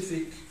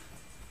specific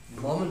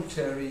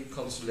momentary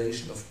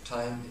constellation of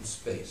time and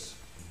space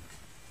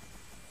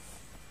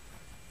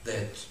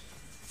that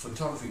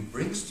photography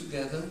brings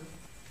together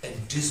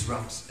and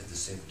disrupts at the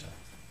same time.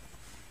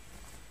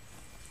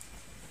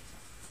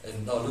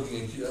 And now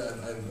looking at you,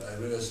 I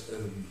realized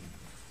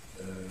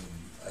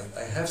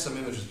I have some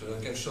images, but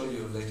I can show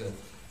you later.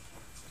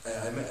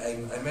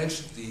 I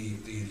mentioned the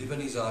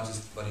Lebanese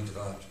artist Walid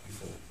Raad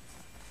before.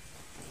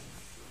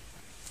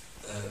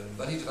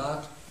 Walid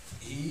Raad,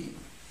 he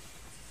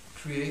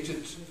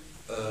created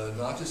an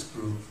artist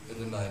group in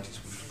the 90s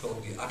which was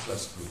called the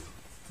Atlas Group.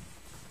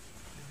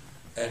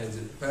 And it's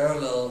a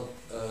parallel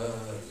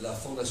La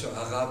Fondation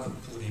Arabe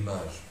pour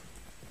l'Image.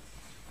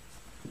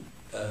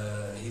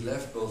 He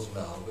left both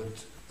now,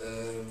 but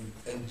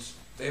and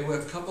there were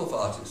a couple of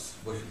artists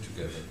working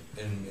together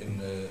mainly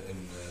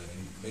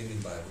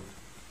in Beirut,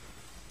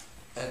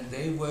 and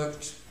they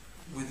worked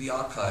with the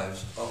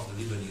archives of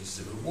the Lebanese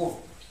Civil War.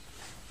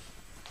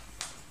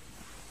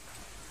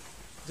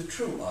 The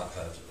true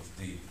archives of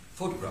the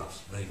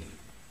photographs, mainly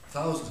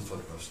thousands of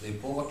photographs. They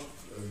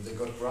they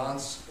got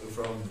grants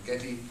from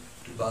Getty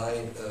to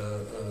buy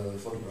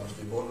photographs.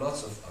 They bought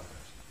lots of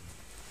archives,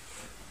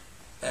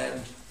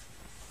 and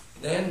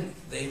then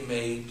they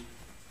made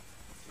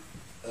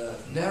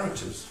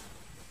narratives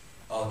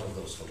out of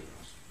those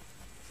photographs.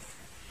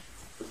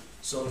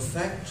 So in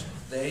fact,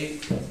 they,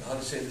 how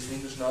to say this in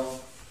English now,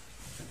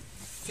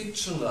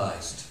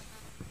 fictionalized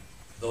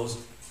those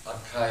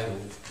archival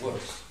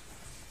works.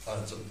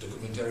 It's a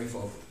documentary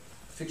for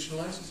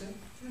fictionalized, is it?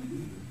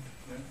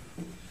 Yeah.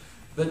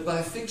 But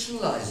by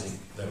fictionalizing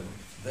them,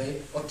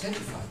 they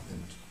authentified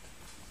them.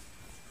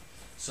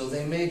 So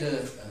they made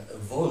a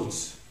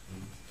vault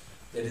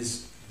that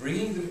is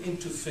bringing them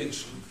into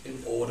fiction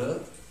in order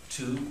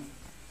to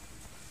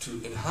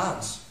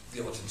enhance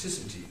the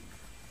authenticity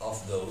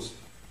of those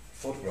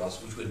photographs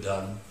which were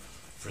done,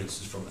 for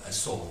instance, from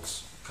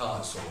assaults,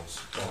 car assaults,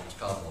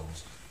 car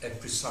bombs, at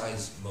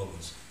precise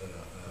moments in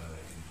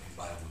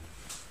Beirut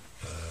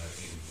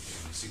in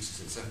the 60s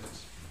and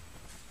 70s.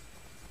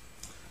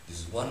 This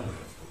is one way,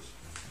 of course.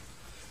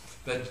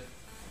 But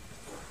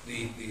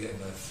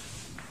and I've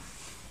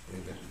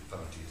bring back to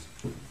parties.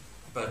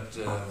 But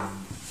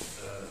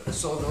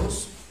so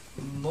those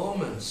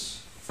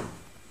moments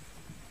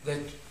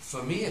that,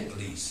 for me at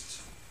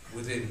least,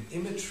 within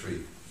imagery,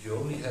 you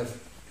only have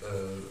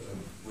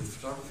with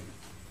photography,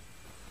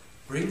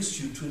 brings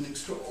you to an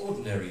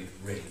extraordinary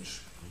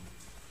range.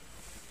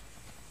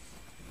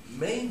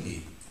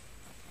 Mainly,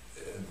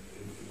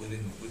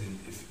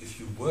 if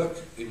you work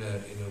in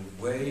a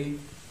way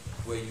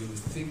where you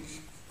think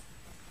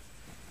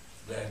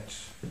that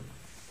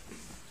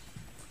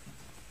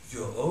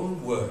your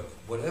own work,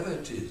 whatever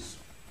it is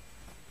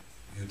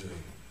you're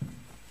doing,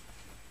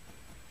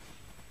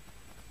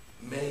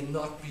 may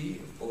not be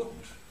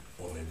important,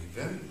 or may be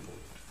very important.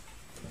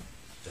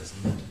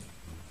 Doesn't matter.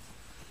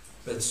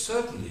 But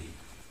certainly,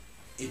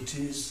 it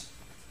is,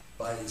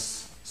 by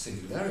its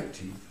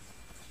singularity,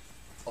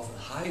 of a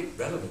high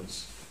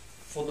relevance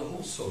for the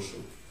whole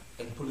social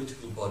and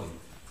political body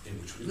in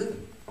which we live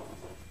in.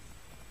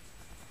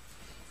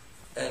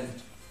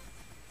 And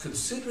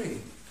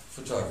considering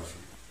photography,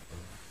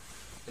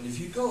 and if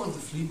you go on the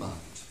flea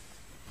market,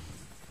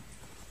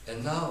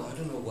 and now, I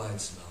don't know why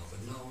it's now,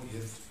 but now you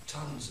have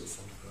tons of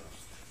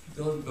photographs.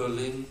 You go in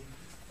Berlin,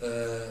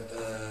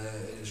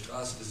 in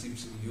Straße des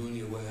 17.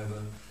 Juni or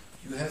wherever,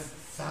 you have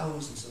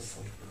thousands of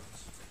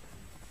photographs.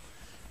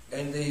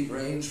 And they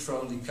range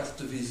from the carte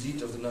de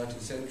visite of the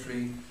 19th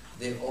century.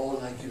 They're all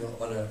like, you know,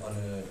 on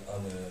a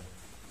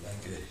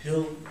like a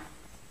hill.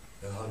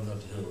 Not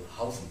a hill,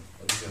 Haufen.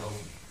 What is a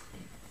Haufen?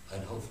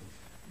 Ein Haufen.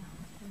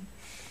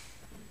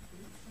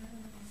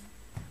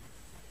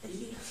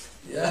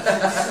 Yeah.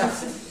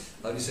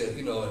 How do you say it?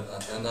 You know,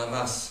 an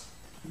amas.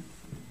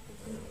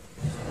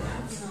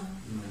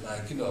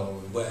 Like, you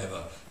know,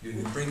 wherever.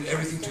 You bring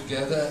everything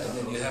together and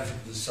then you have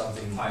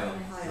something. Pile.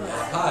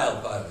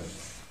 Pile.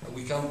 And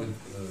we come with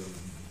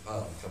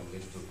pile, we come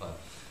later to pile.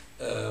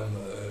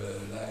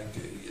 Like,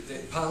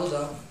 they're piled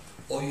up,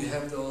 or you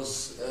have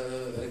those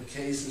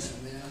cases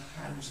and there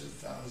are hundreds of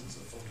thousands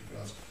of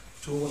photographs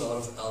torn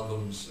out of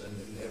albums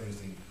and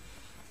everything.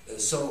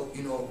 So,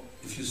 you know,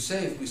 if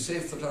we say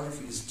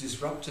photography is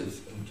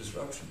disruptive and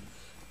disruption,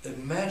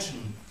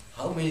 imagine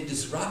how many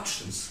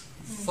disruptions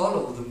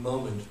follow the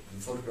moment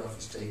the photograph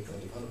is taken or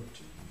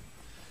developed.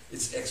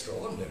 It's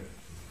extraordinary.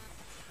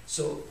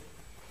 So,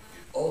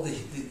 all the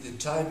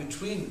time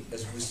between,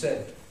 as we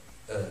said,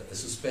 a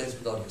suspense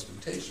without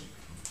expectation,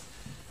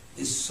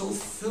 is so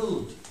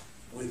filled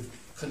with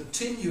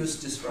continuous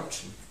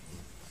disruption.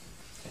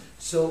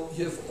 So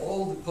you have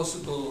all the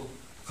possible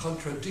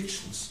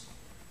contradictions,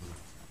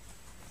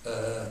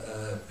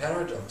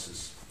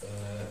 paradoxes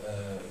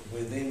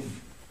within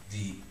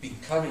the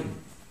becoming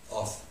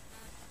of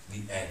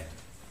the end,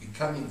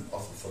 becoming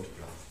of the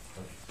photograph.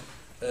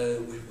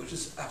 which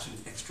is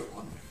absolutely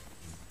extraordinary.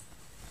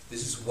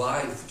 This is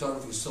why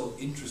photography is so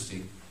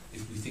interesting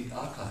if we think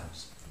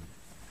archives.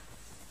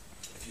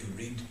 If you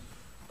read,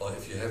 or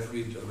if you have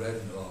read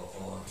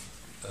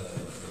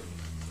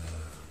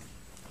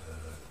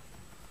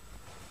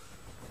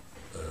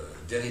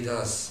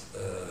Derrida's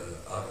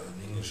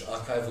in English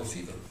archival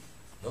fever,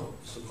 no?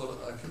 So-called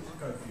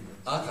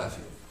archive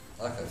fever.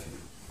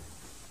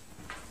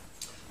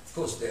 Of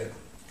course, there,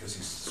 because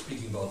he's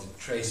speaking about the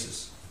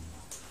traces,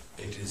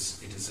 it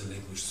is a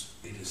link which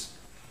it is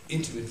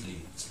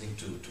intimately linked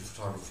to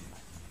photography,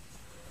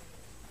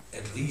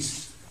 at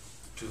least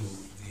to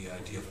the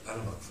idea of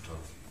analog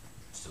photography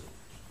still.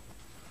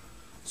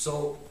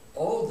 So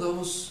all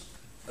those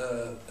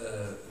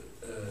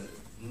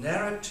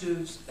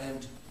narratives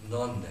and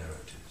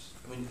non-narratives.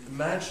 I mean,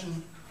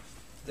 imagine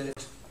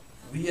that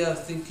we are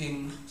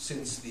thinking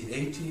since the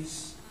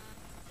 80s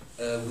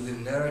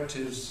within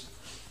narratives,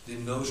 the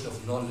notion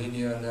of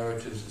non-linear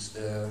narratives is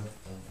there,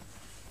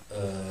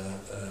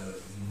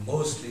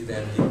 mostly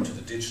then linked to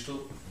the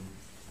digital,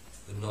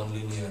 the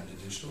non-linear and the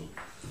digital.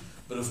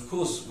 But of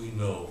course we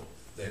know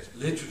that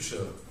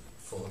literature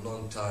for a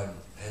long time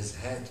has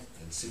had,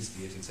 and since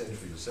the 18th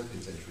century or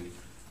 17th century,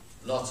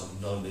 lots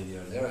of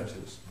non-linear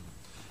narratives.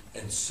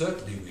 And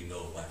certainly we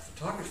know by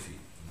photography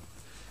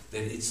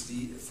that it's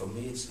the, for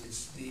me,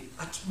 it's the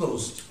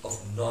utmost of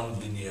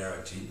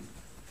non-linearity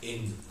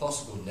in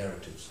possible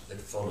narratives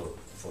that follow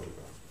a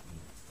photograph.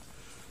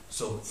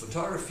 So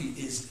photography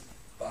is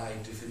by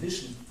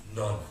definition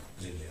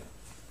non-linear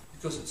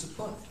because it's a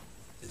point.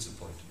 It's a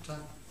point in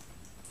time.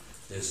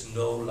 There's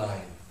no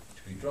line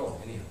to be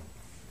drawn anyhow.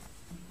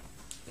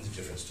 And the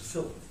difference to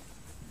film.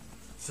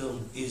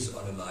 Film is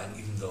on a line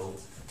even though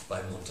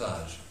by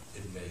montage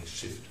it may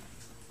shift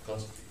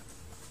constantly.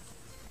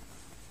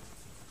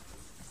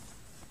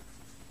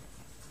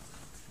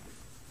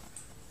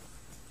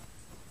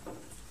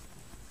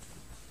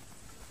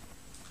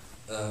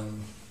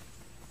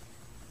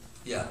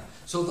 Yeah,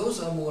 so those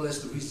are more or less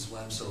the reasons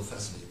why I'm so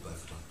fascinated by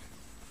photography.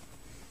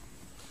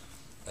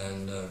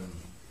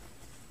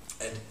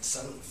 And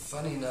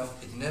funny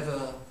enough, it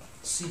never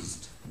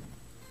ceased.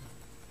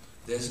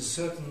 There's a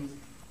certain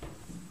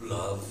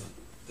love,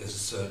 there's a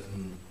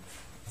certain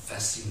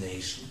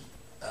fascination,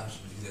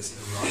 absolutely. There's an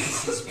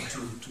eroticism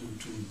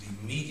to the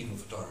medium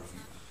of photography,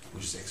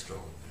 which is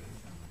extraordinary.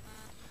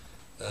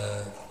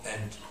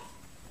 And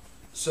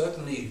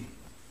certainly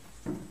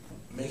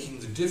making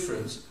the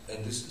difference,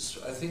 and this is,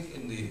 I think,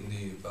 in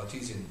the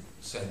Barthesian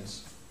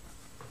sense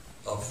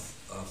of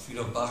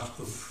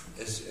Barthes,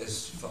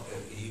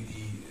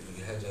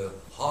 he had a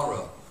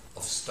horror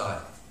of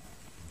style.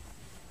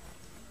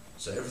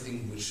 So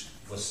everything which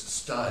was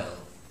style,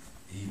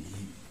 he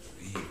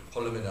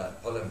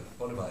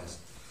polemized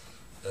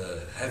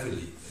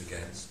heavily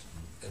against,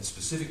 and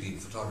specifically in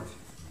photography.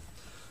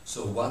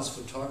 So once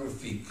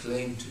photography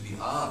claimed to be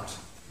art,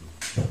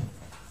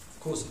 of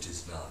course it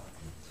is now,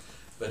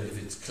 but if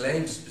it's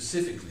claimed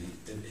specifically,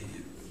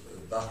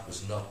 Barthes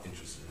was not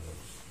interested in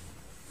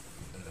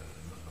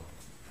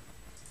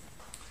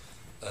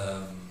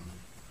it.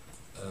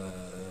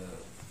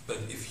 But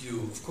if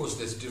you, of course,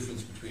 there's a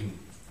difference between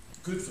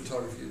good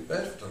photography and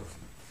bad photography.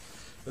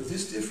 But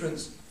this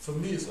difference, for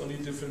me, is only a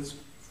difference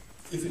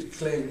if it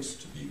claims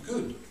to be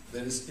good.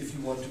 That is, if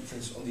you want to, for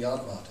instance, on the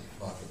art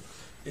market,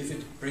 if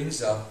it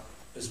brings up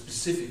a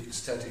specific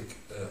aesthetic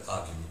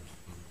argument.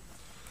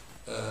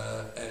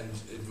 And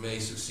it may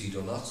succeed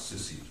or not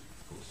succeed,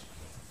 of course.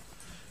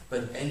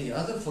 But any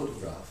other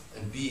photograph,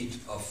 and be it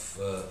of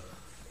the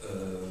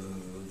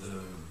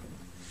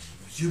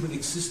human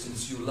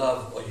existence you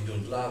love or you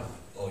don't love,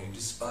 or you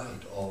despise,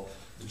 or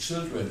the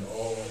children,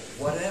 or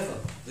whatever,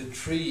 the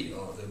tree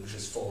or which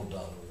has fallen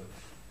down over,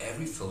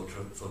 every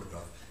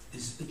photograph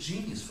is a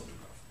genius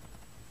photograph.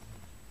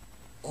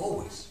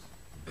 Always.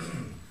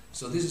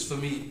 So this is for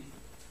me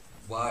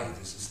why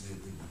this is the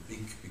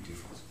big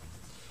difference.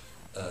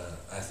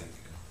 I think.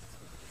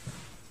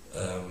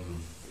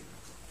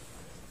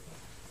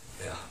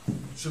 Yeah.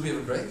 Should we have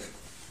a break?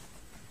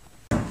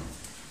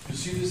 You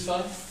see this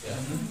fine? Yeah.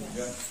 Mm-hmm.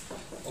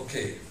 Yeah.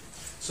 Okay.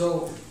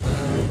 So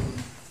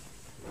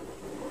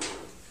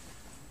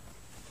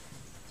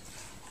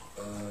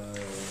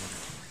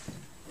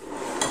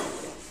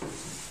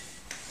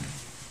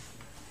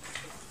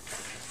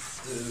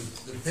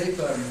the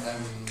paper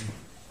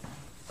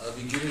I'll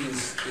be giving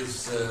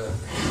is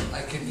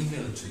I can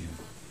email it to you.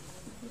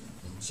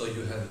 So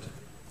you have it.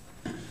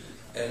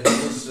 And it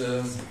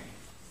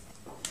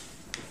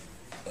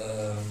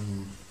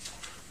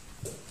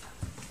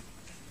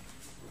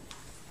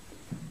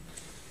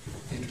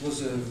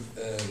was a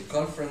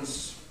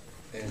conference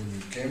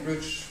in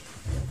Cambridge.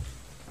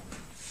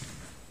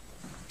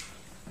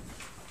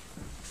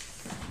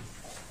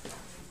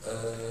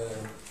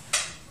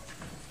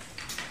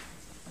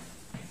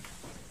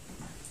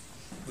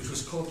 Which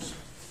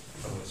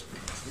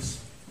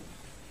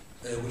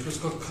was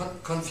called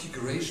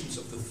Configurations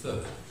of the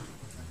Third.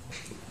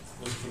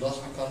 It was a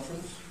philosophy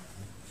conference,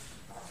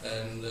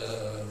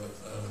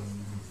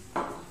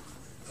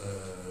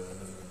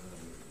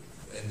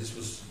 and this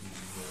was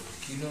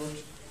the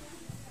keynote,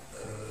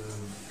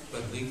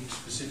 but linked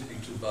specifically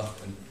to Bach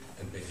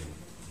and Beethoven.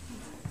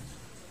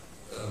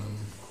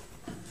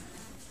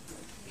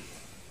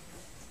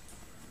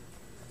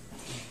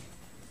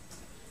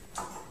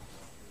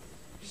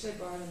 You say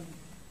Barn and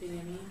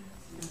Benjamin?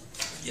 No.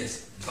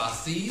 Yes,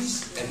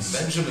 Barthes and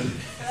Benjamin.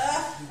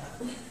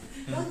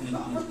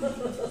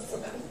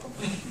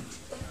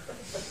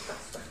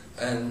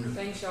 And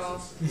Thanks,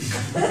 Charles.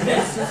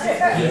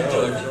 yeah,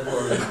 don't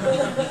worry.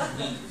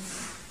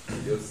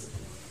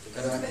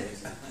 And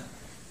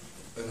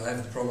I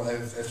have the problem. I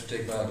have to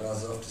take my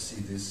glasses off to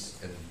see this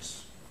and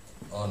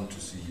on to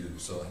see you.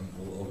 So I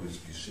will always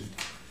be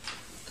shifted.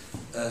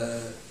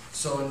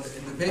 So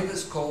in the paper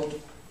is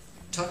called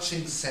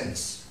 "Touching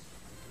Sense."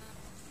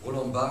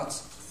 Roland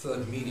Barthes'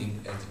 third meaning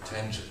and the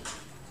tangent.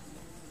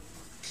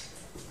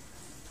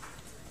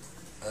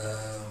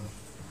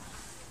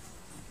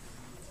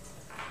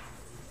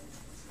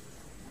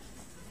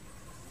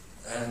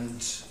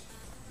 And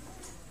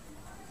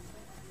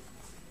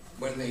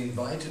when they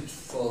invited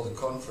for the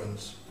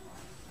conference,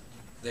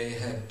 they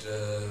had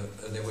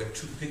there were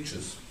two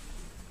pictures,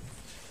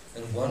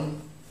 and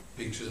one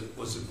picture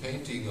was a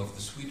painting of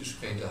the Swedish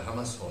painter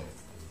Hammershøi,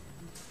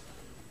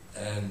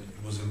 and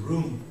it was a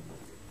room,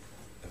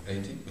 a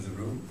painting with a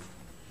room,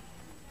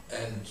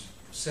 and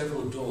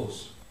several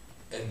doors,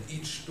 and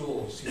each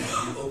door seemed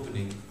to be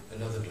opening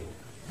another door.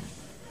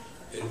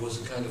 It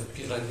was a kind of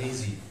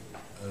Piranesi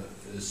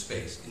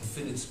space,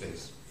 infinite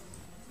space.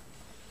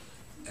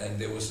 And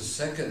there was a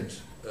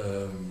second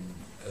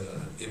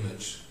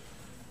image,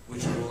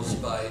 which was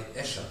by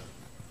Escher.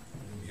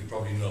 You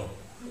probably know,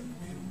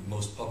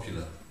 most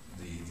popular,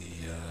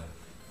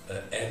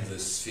 the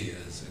endless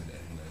spheres and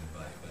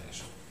by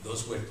Escher.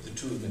 Those were the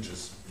two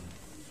images.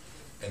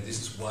 And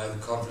this is why the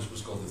conference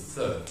was called the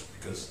third,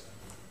 because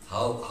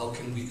how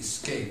can we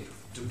escape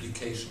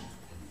duplication?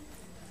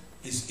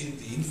 Is in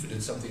the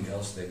infinite something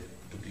else than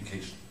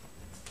duplication?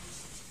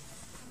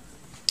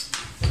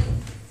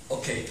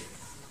 Okay,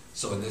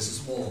 so there's a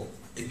small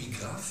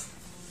epigraph,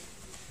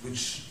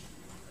 which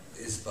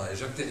is by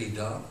Jacques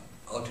Derrida,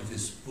 out of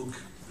his book,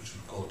 which is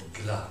called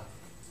Klee.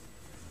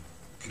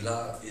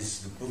 Klee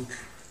is the book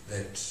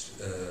that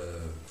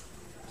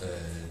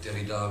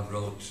Derrida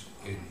wrote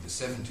in the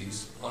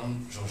 70s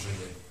on Jean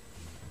Genet.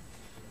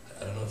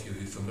 I don't know if you're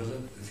familiar.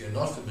 If you're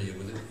not familiar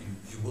with it,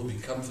 you will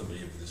become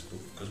familiar with this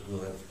book, because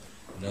we'll have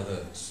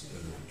another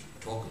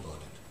talk about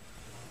it.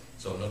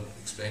 So I'm not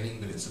explaining,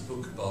 but it's a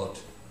book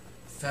about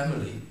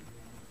family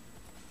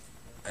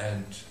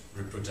and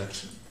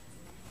reproduction,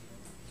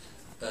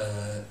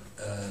 and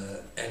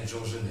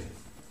Jean Genet,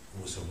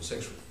 who was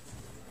homosexual.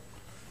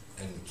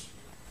 And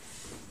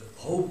the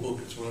whole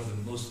book is one of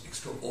the most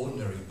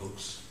extraordinary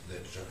books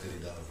that Jacques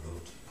Derrida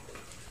wrote.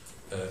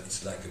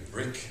 It's like a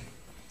brick,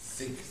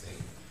 thick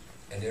thing,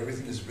 and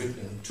everything is written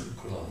in two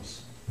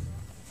columns.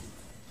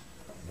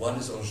 One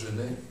is on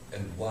Genet,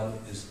 and one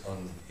is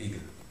on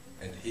Hegel,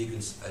 and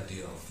Hegel's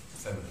idea of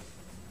family.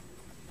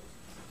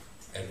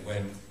 And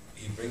when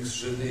he brings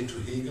Genet to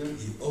Hegel,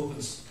 he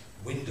opens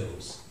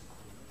windows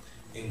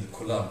in the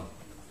column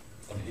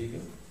on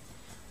Hegel.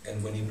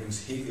 And when he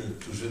brings Hegel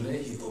to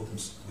Genet, he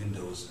opens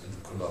windows in the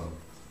column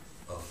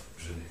of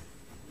Genet.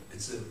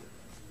 It's an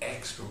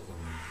extraordinary.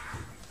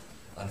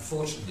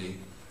 Unfortunately,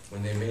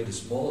 when they made a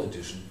small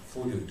edition,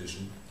 folio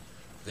edition,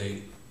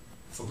 they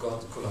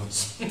forgot the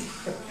columns.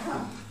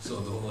 So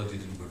the whole idea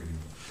didn't work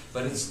anymore.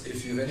 But it's,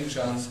 if you have any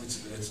chance,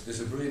 it's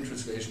a brilliant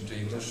translation to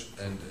English,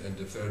 and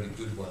a fairly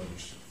good one,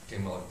 which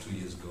came out 2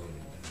 years ago.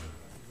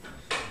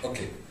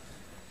 Okay.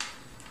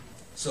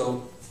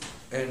 So,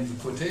 and the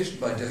quotation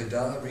by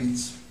Derrida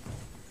reads,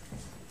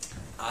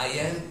 "I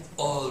am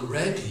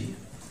already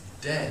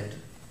dead"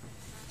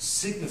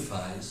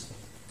 signifies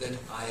that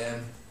I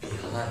am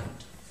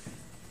behind.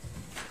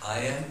 I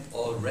am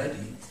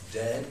already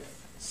dead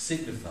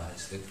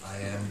signifies that I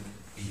am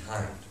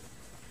behind.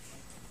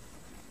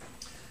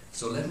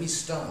 So let me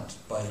start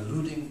by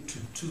alluding to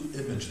two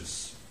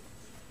images.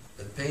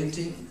 A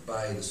painting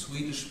by the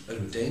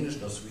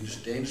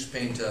Danish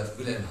painter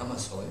Wilhelm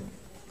Hammershøi,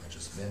 I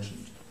just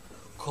mentioned,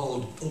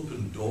 called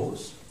Open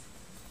Doors,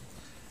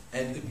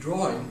 and a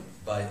drawing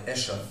by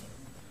Escher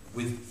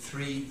with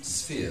 3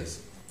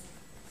 spheres.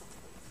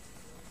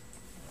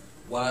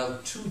 While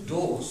 2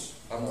 doors,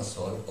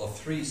 Hammershøi, or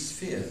 3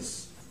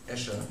 spheres,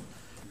 Escher,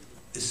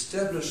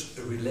 established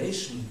a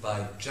relation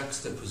by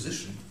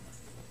juxtaposition,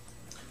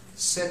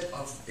 set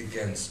off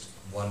against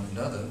one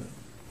another,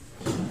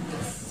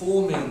 and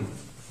forming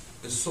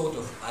a sort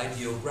of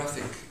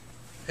ideographic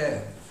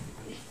pair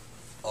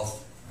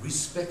of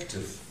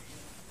respective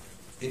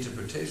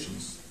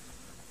interpretations.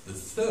 The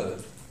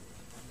third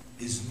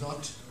is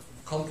not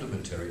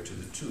complementary to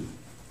the two,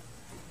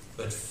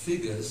 but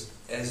figures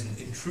as an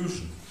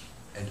intrusion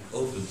and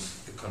opens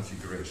the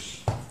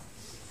configuration.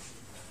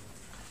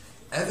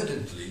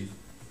 Evidently,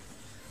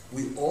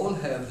 we all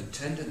have the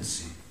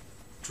tendency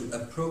to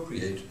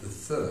appropriate the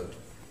third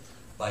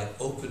by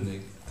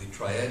opening the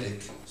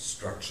triadic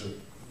structure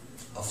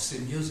of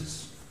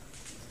symbiosis.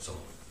 So,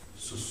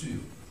 Saussure,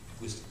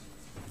 linguistic.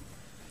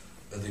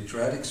 The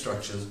triadic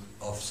structures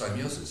of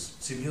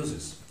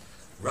semiosis,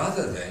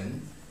 rather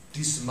than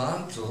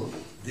dismantle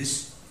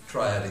this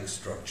triadic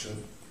structure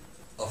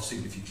of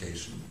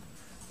signification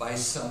by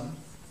some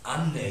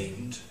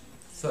unnamed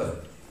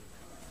third,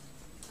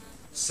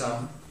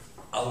 some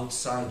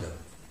outsider,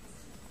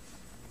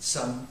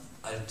 some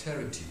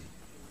alterity,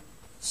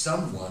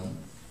 someone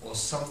or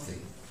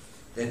something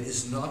that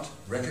is not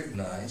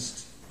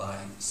recognized by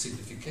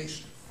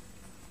signification,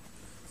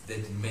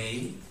 that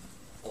may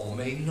or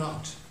may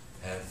not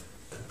have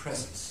a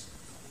presence.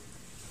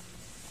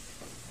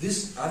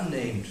 This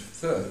unnamed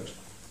third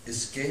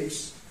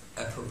escapes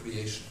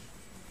appropriation.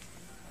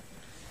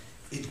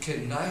 It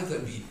can neither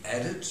be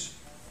added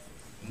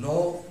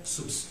nor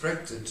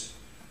subtracted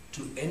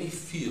to any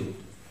field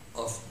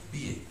of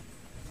being.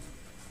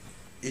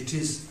 It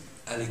is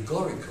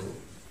allegorical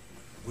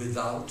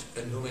without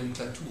a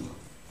nomenclatura.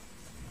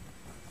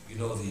 You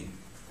know,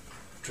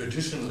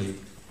 traditionally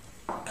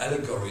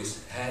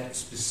allegories had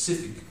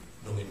specific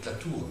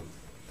nomenclatura.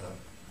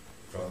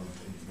 From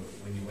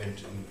when you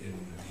went in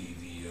the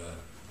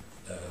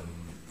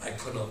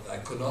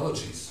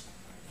iconologies,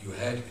 you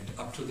had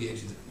up to the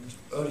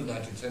early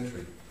 19th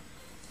century,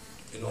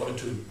 in order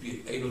to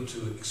be able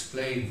to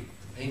explain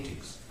the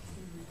paintings.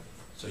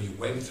 So you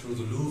went through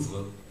the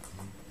Louvre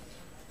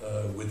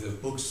with the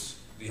books,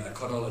 the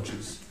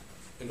iconologies,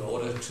 in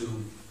order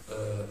to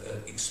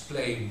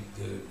explain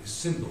the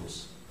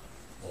symbols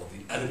or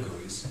the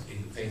allegories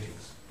in the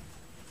paintings.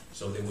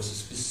 So there was a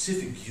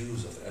specific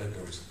use of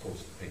allegories, of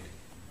course, in painting.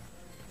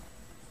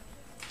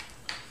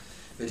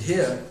 But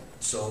here,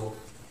 so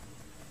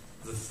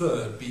the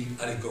third being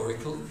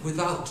allegorical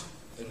without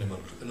a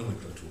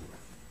nomenclature.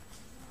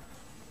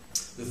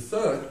 The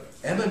third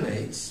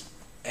emanates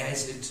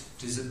as it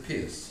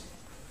disappears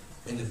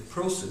in the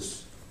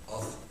process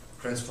of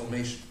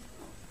transformation,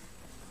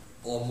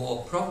 or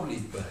more probably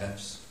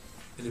perhaps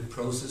in the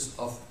process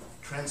of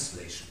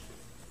translation.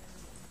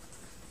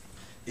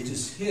 It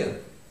is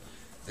here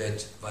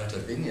that Walter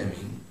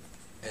Benjamin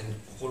and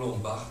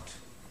Roland Barthes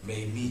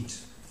may meet,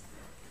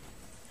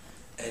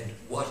 and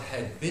what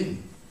had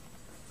been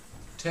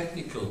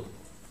technical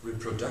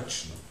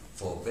reproduction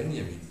for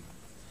Benjamin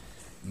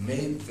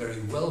may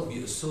very well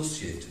be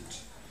associated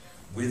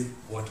with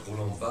what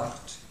Roland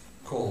Barthes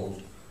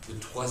called the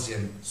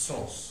troisième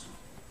sens,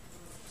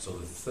 so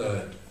the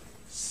third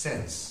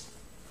sense.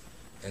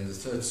 And the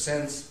third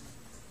sense,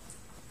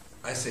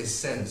 I say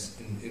sense,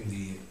 in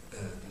the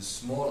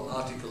small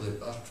article that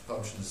Barthes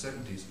published in the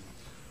 70s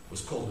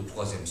was called the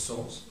troisième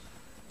sens,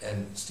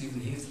 and Stephen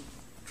Heath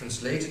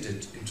translated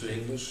it into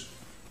English,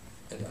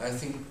 and I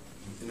think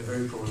in a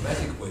very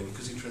problematic way,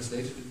 because he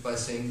translated it by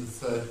saying the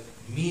third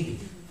meaning.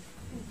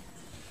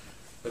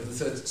 But the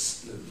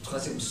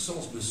troisième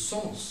sens, le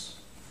sens,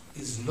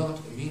 is not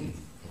a meaning.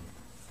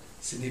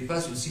 Ce n'est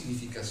pas une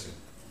signification.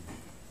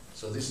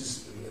 So this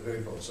is very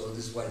important. So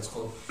this is why it's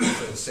called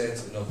third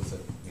sense and not the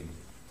third meaning.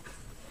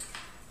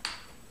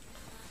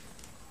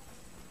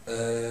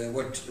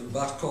 What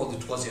Barthes called the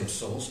troisième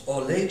sens,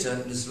 or later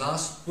in his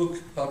last book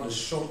published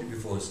shortly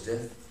before his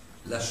death,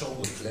 La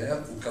Chambre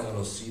Claire, ou comme on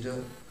aussi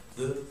dit,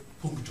 the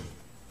punctum.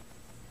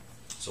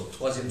 So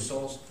troisième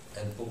sens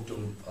and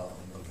punctum are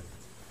on one.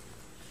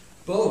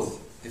 Both,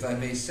 if I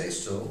may say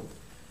so,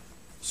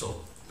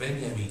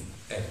 Benjamin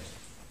and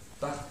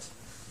Barthes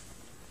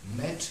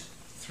met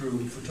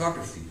through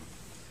photography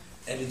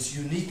and its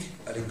unique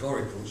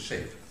allegorical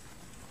shape.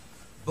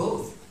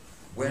 Both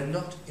were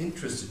not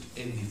interested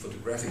in the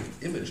photographic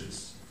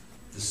images,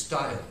 the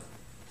style,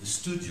 the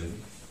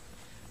studium,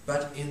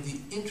 but in the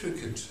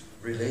intricate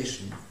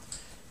relation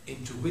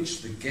into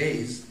which the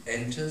gaze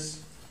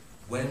enters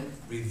when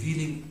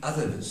revealing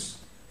otherness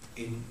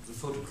in the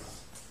photograph.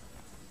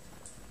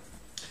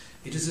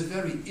 It is a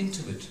very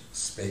intimate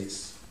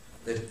space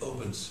that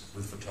opens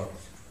with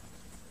photography.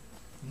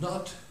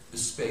 Not a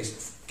space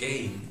of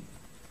gain,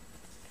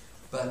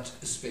 but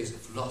a space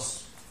of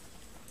loss,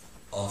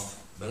 of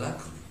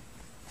melancholy,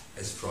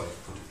 as Freud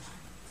put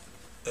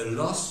it. A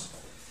loss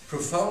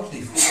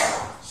profoundly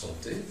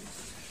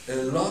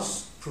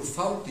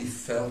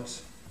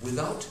felt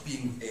without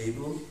being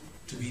able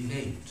to be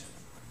named.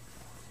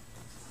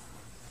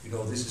 You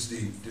know, this is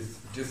the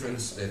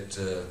difference that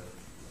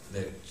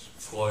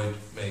Freud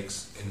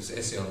makes in his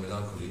essay on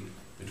melancholy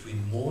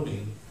between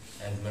mourning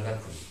and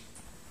melancholy.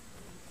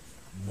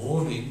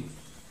 Mourning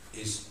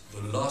is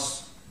the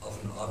loss of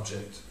an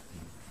object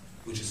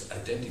which is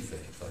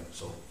identified,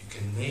 so you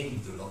can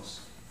name the loss,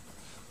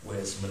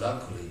 whereas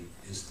melancholy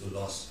is the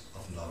loss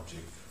of an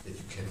object that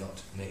you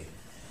cannot name.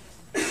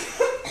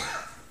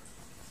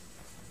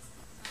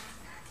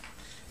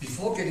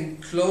 Before getting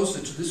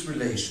closer to this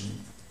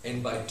relation,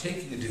 and by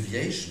taking a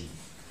deviation,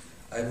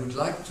 I would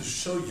like to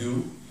show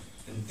you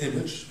an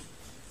image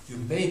you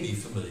may be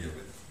familiar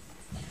with.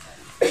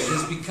 It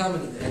has become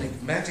an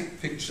enigmatic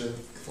picture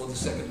for the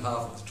second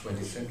half of the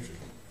 20th century.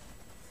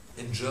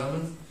 In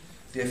German,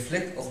 der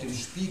Fleck auf dem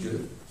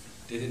Spiegel,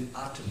 der den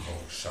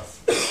Atemhauch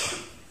schafft.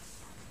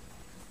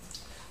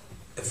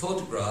 A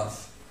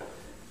photograph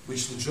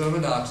which the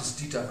German artist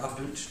Dieter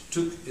Appelt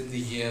took in the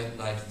year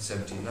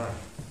 1979.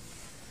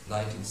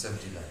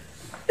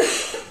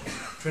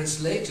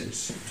 Translated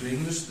to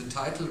English, the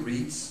title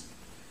reads,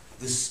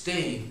 "The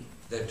Stain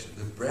That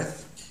the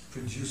Breath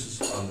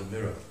Produces on the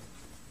Mirror."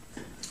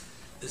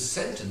 A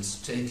sentence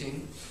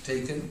taken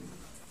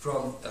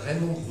from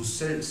Raymond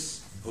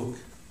Roussel's book,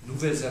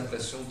 Nouvelles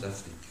Impressions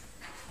d'Afrique.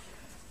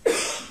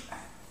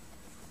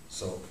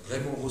 So,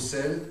 Raymond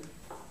Roussel,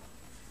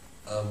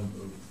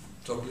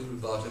 talk a little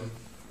about him,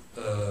 a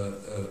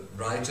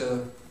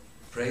writer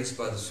praised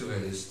by the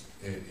Surrealists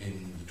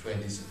in the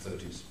 20s and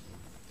 30s.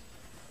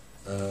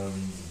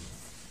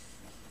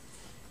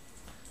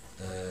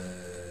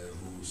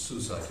 Who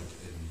suicided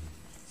in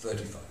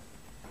 35.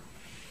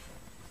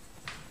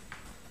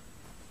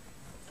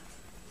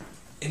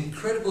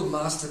 Incredible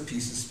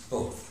masterpieces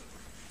both.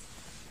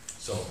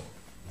 So,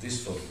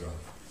 this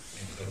photograph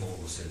in Raymond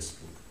Roussel's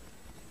book.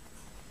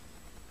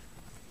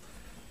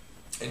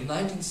 In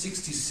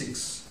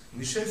 1966,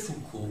 Michel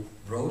Foucault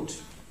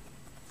wrote,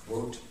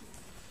 quote,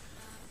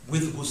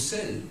 "With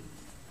Roussel,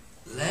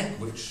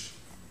 language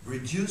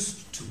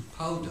reduced to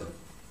powder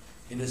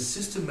in a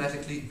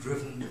systematically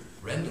driven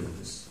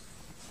randomness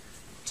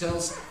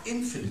tells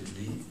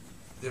infinitely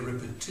the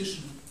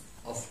repetition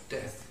of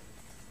death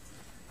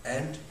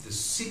and the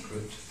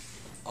secret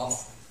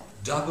of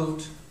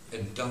doubled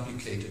and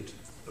duplicated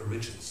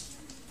origins."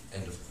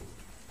 End of quote.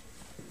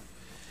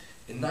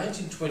 In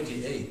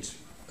 1928,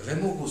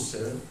 Raymond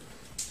Roussel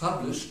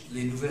published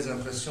Les Nouvelles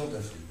Impressions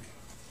d'Afrique,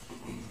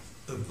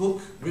 a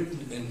book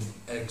written in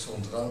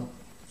alexandrin,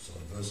 so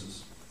in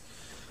verses,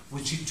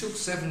 which he took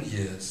 7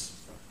 years,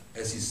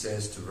 as he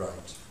says, to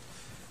write,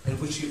 and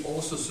which he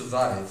also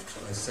survived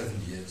by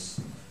 7 years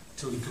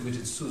till he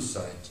committed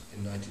suicide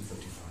in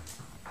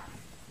 1935.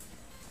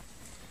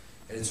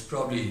 And it's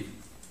probably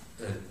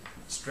a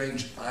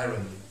strange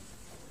irony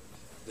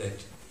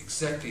that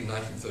exactly in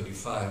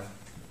 1935,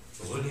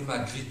 René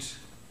Magritte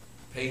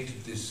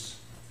painted this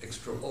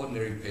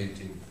extraordinary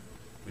painting,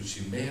 which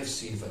you may have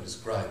seen if I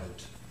describe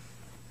it,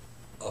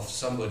 of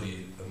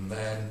somebody, a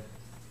man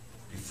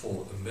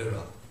before a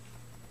mirror,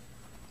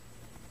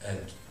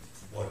 and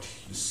what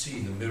you see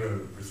in the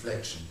mirror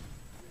reflection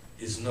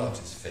is not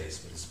his face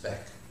but his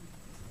back.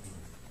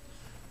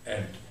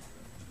 And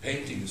the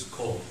painting is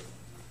called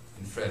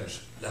in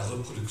French La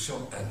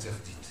Reproduction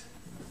Interdite,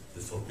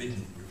 the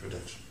forbidden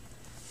reproduction.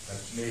 I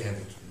may have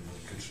it in the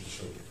kitchen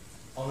show you.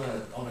 On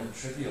a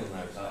trivial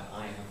note,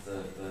 I have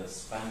the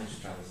Spanish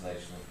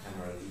translation of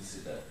Camera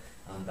Lucida,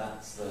 and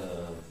that's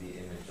the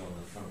image on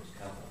the front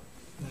cover.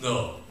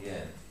 No.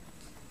 Yeah.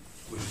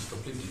 Which is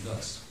completely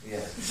nuts.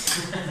 Yeah.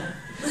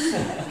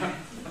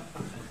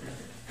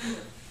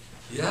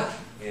 Yeah?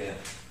 Yeah.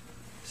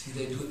 See,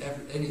 they do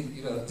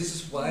this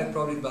is why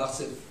probably Barthes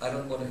said, I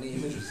don't want any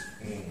images.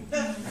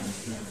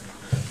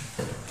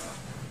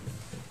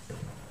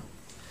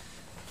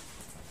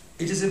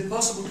 It is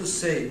impossible to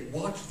say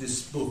what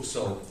this book,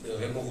 so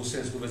Raymond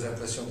Roussel's Nouvelles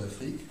Impressions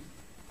d'Afrique,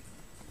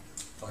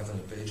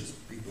 500 pages,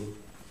 big book.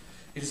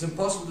 It is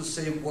impossible to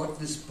say what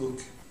this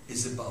book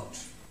is about.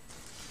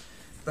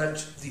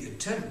 But the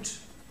attempt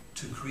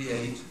to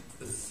create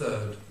a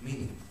third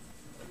meaning.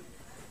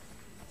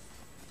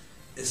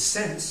 A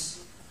sense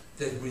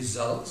that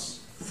results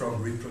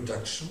from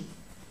reproduction,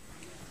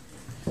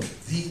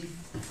 the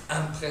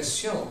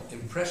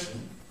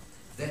impression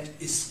that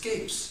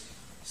escapes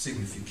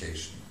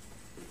signification,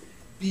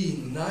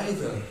 being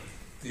neither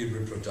the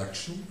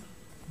reproduction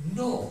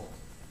nor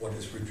what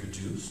is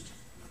reproduced,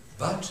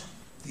 but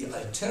the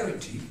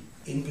alterity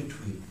in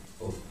between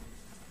both.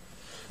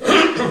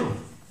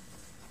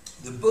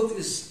 The book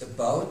is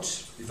about,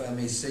 if I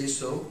may say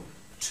so,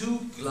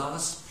 2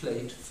 glass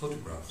plate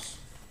photographs.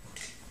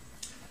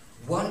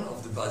 One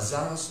of the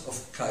bazaars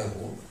of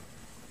Cairo,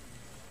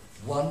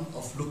 one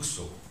of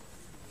Luxor,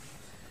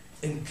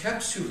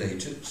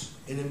 encapsulated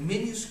in a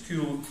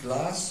minuscule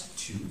glass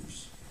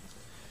tubes,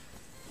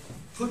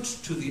 put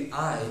to the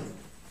eye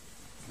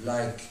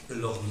like a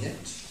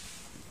lorgnette,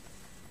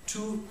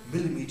 2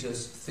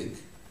 millimeters thick.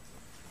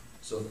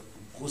 So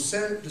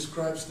Roussel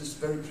describes this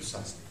very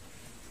precisely.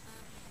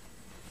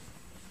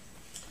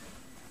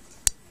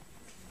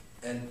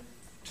 And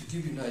to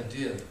give you an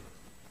idea,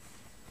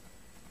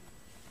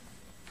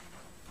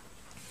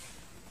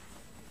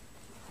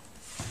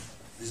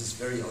 this is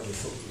very out of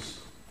focus.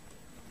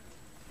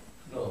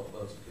 No,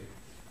 that's okay.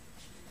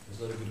 It's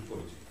not a good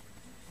quality.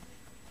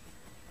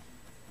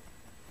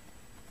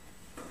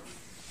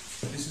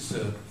 This is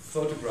a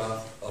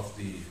photograph of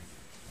the,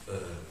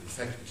 in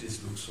fact it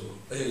is Luxor,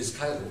 it's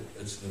Cairo,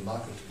 it's the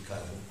market in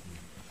Cairo,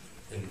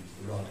 in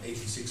around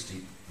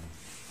 1860.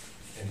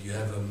 And you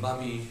have a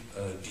mummy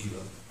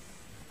dealer,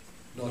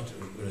 not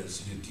a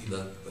city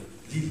dealer, but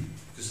Lille,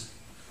 because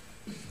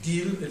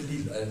deal and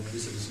Lille, I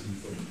misunderstood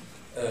before.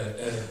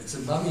 It's a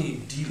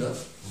mummy dealer,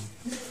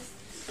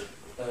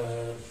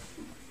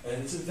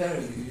 and it's a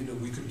very,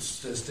 we could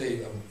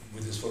stay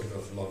with this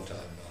photograph a long time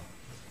now.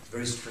 It's a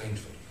very strange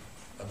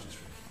photograph, absolutely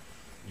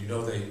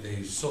strange.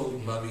 They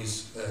sold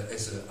mummies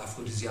as an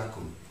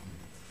aphrodisiacum.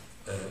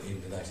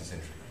 in the 19th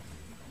century.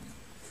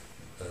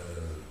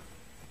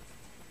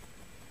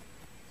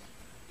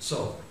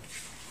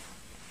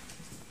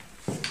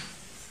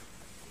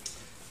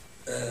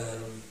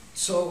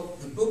 So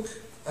the book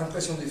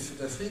Impression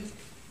d'Afrique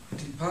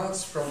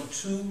departs from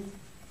two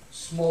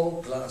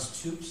small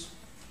glass tubes,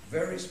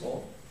 very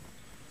small,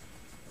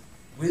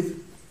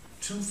 with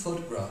two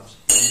photographs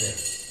in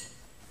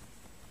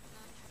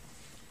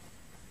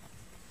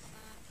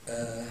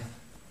there.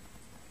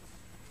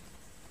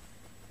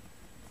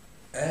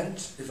 And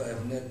if I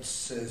have not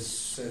said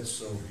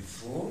so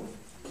before,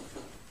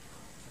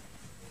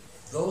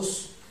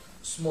 those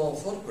small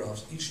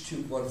photographs, each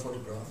tube one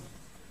photograph,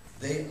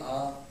 they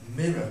are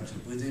mirrored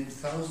within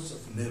thousands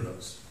of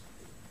mirrors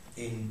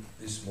in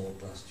this small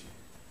glass tube.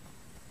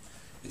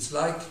 It's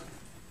like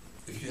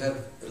if you have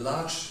a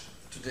large,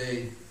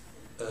 today,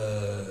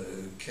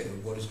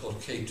 what is called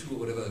K2 or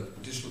whatever,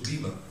 digital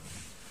beamer,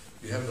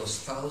 you have those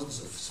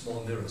thousands of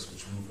small mirrors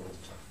which move all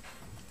the time.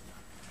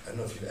 I don't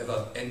know if you've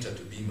ever entered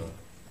a beamer.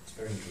 It's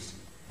very interesting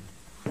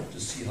to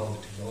see how the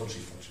technology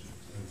functions.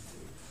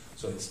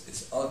 So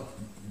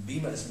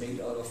beamer is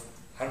made out of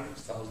hundreds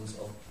of thousands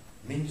of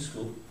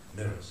minuscule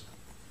mirrors.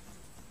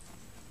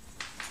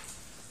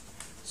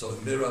 So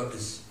a mirror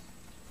is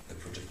a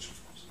projection.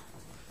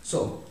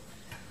 So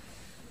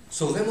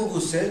Raymond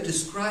Roussel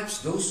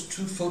describes those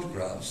two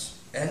photographs,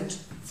 and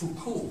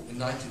Foucault in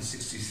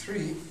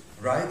 1963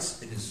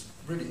 writes in his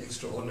really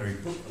extraordinary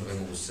book on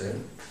Raymond Roussel,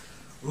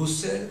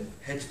 Roussel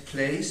had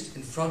placed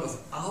in front of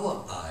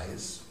our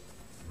eyes,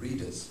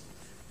 readers,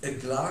 a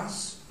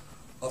glass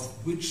of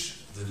which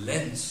the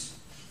lens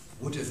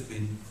would have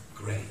been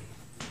grey.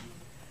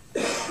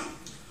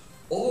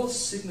 All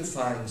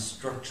signifying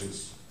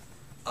structures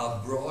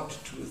are brought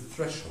to a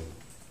threshold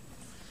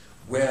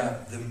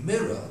where the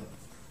mirror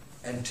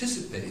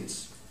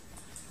anticipates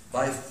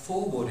by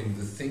forwarding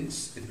the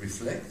things it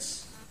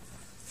reflects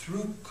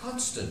through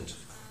constant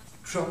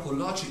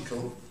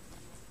topological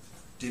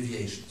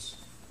deviations.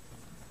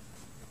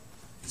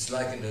 It's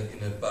like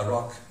in a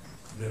Baroque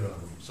mirror,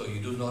 so you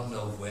do not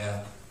know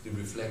where the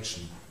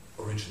reflection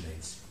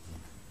originates.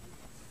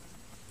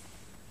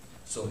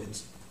 So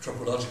it's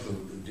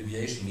topological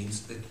deviation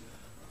means that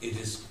it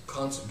is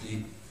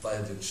constantly, by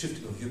the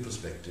shifting of your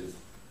perspective,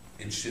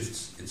 it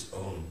shifts its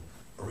own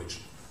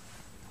origin.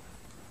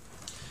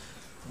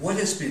 What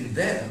has been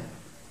there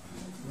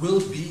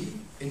will be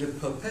in a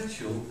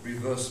perpetual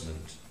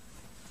reversement,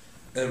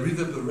 a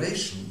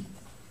reverberation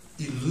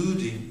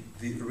eluding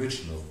the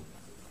original,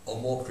 or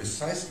more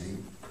precisely,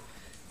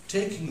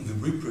 taking the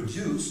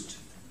reproduced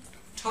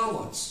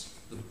towards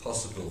the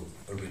possible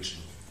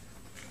original.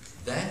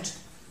 That,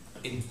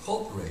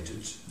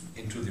 incorporated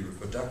into the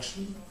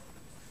reproduction,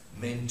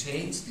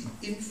 maintains the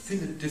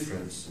infinite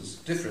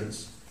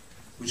difference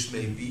which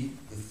may be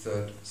the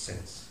third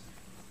sense.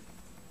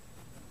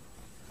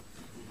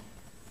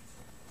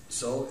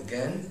 So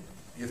again,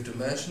 you have to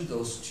imagine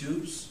those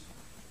tubes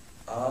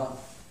are,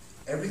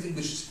 everything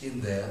which is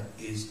in there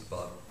is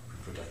about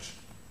reproduction.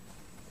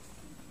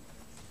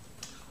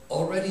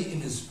 Already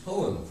in his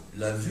poem,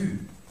 La Vue,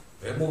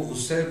 Raymond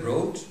Roussel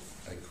wrote,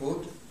 I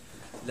quote,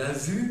 La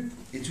vue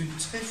est une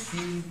très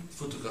fine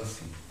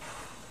photographie,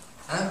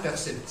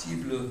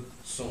 imperceptible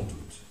sans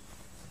doute.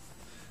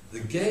 The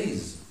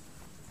gaze,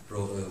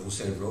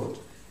 Roussel wrote,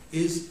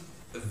 is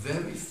a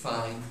very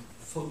fine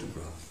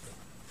photograph,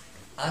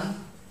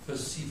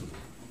 unperceivable,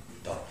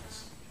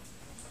 doubtless.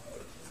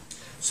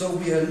 So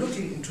we are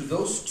looking into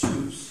those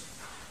tubes,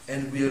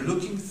 and we are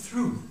looking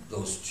through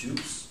those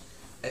tubes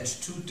at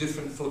two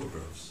different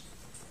photographs.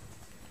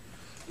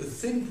 The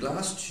thin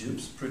glass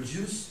tubes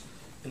produce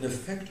an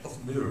effect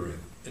of mirroring,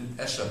 an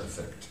Escher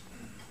effect,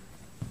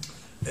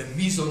 a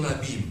mise en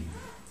abîme,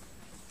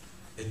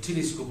 a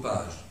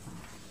télescopage.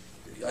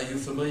 Are you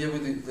familiar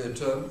with the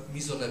term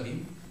mise en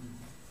abîme?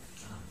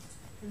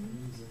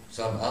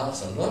 Some are,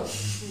 some not.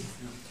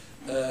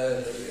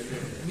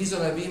 Mise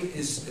en abîme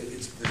is,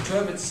 the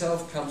term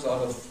itself comes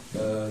out of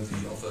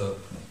a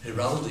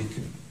heraldic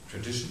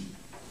tradition,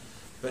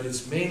 but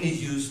it's mainly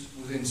used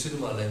within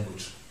cinema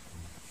language.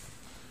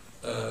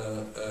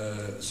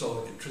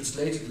 So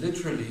translated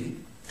literally,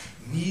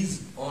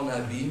 mise en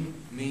abîme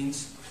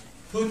means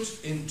put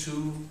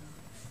into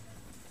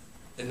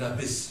an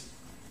abyss.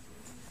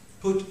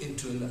 Put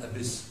into an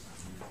abyss.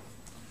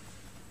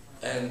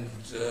 And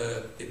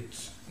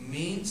it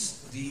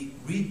means the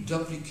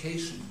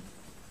reduplication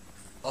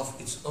of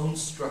its own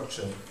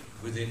structure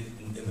within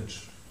an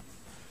image.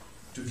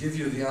 To give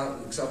you the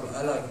example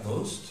I like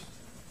most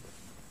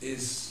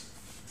is,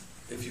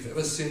 if you've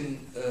ever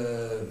seen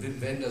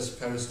Wim Wenders'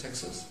 Paris,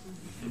 Texas,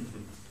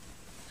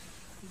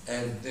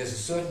 and there's a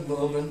certain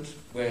moment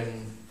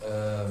when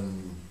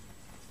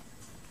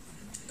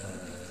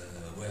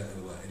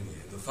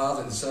anyway, the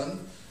father and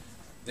son,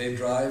 he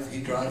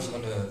drives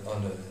on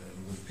a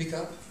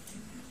pickup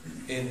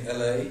in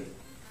LA,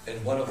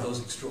 and one of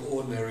those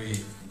extraordinary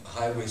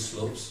highway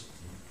slopes,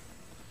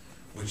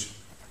 which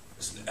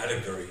is an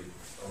allegory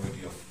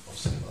already of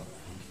cinema.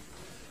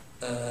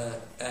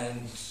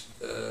 And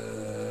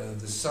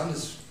the son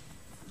is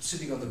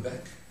sitting on the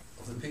back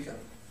of the pickup.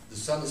 The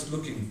son is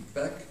looking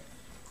back,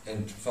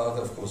 and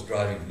father, of course,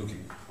 driving,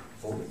 looking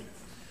forward.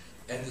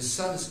 And the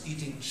son is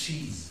eating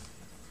cheese.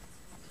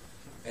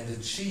 And the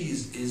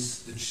cheese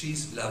is the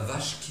cheese la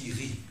vache qui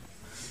rit.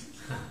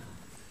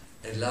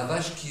 And la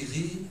vache qui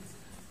rit,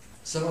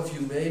 some of you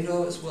may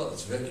know as well.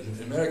 It's very,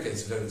 in America,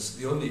 it's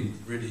the only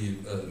really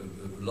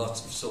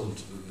lots of sold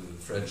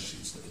French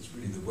cheese. It's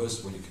really the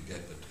worst one you can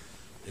get, but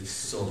it's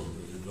sold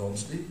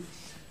enormously.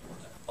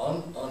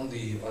 On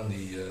the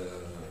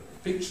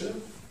picture,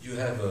 you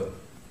have a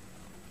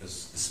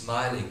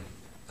smiling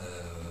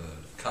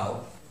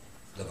cow,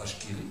 la vache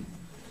qui rit,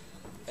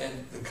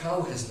 and the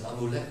cow has an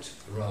amulet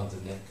around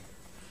the neck,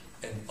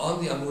 and on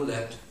the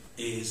amulet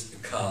is a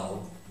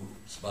cow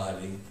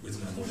smiling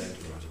with an amulet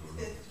around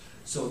the neck.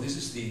 So this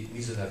is the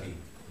mise en abîme,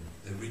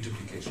 the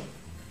reduplication.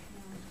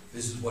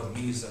 This is what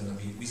mise en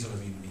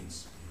abîme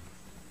means.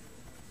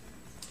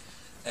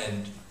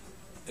 And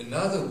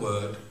another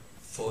word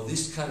for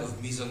this kind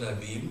of mise en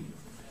abîme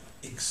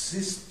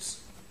exists,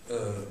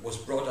 was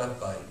brought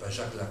up by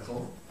Jacques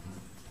Lacan,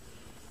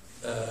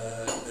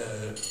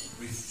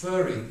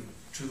 referring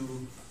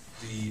to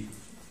the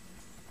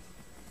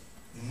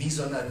mise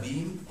en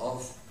abîme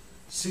of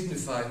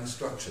signifying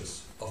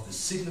structures, of the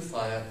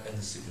signifier and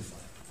the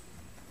signifier.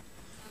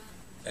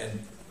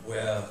 And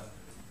where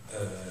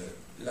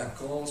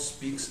Lacan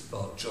speaks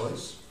about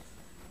Joyce,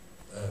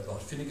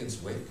 about Finnegan's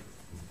Wake,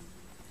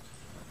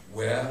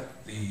 where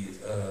the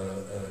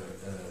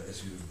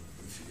if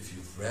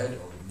you've read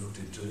or looked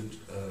into it,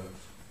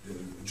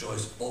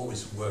 Joyce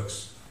always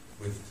works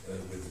with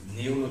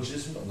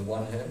neologism on the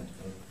one hand,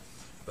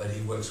 but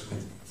he works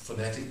with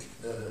phonetic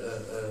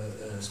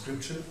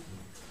scripture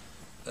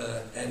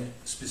and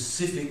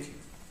specific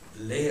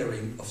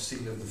layering of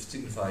the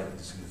signified and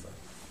the signified.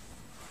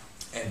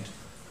 And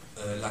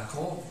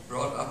Lacan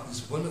brought up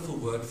this wonderful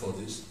word for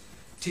this,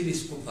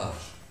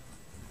 télescopage.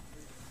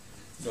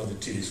 You know, the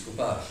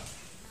télescopage.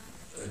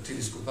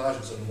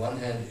 Telescopage is on one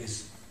hand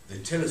is the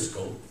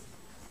telescope,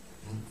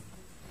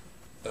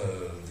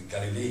 the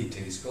Galilei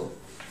telescope.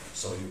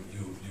 So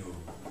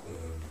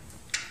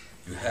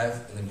you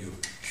have, and then you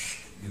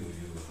how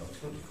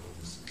do you call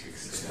this?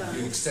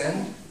 You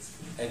extend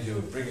and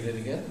you bring it in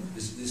again.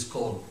 This is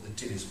called the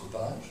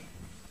telescopage.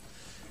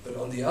 But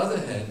on the other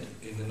hand,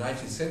 in the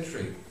 19th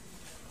century,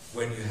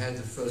 when you had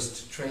the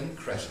first train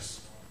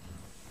crashes,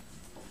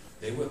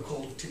 they were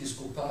called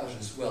telescopage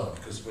as well,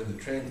 because when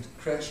the train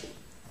crashed,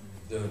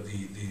 the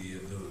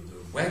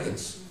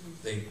wagons,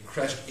 they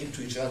crashed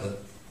into each other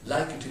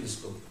like a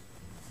telescope,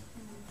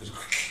 just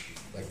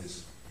like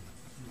this.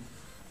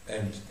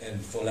 And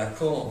for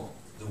Lacan,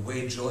 the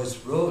way Joyce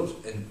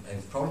wrote and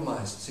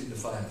problematized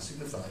signifier and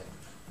signifier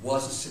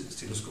was a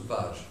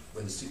telescopage,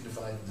 where the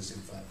signifier and the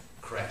signifier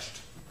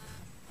crashed.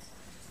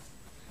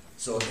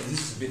 So, and this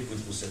is a bit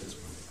with Rousset's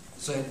book.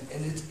 So,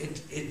 and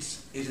it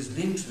is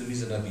linked to the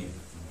mise en abîme.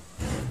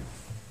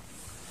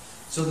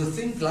 So the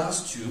thin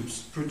glass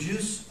tubes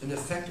produce an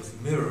effect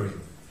of mirroring,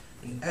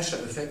 an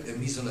Escher effect, a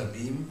mise en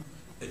abîme,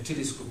 a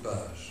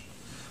télescopage,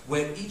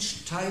 where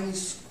each tiny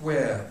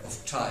square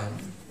of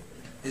time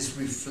is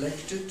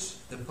reflected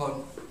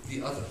upon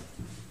the other,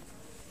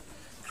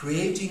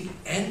 creating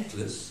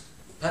endless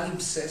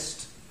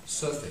palimpsest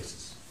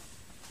surfaces.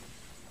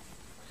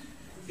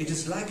 It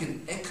is like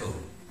an echo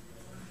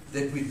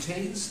that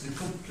retains the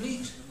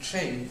complete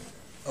chain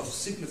of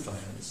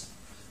signifiers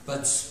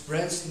but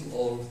spreads them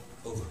all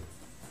over,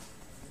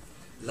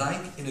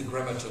 like in a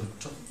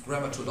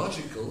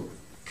grammatological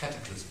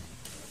cataclysm.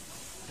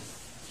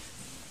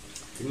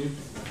 Can you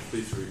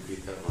please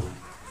repeat that one?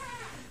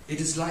 It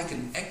is like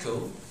an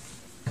echo.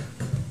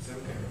 Is that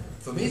okay?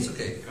 For me, it's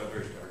okay. It got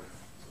very dark.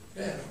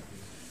 Yeah.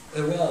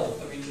 Well,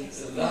 I mean,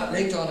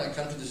 later on I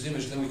come to this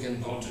image, then we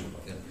can go to.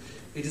 Yeah.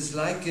 It is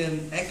like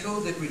an echo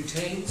that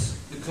retains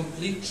the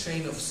complete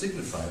chain of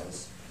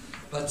signifiers,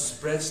 but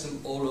spreads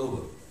them all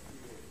over,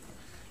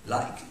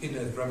 like in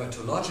a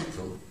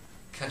grammatological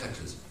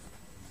cataclysm.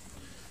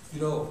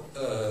 You know,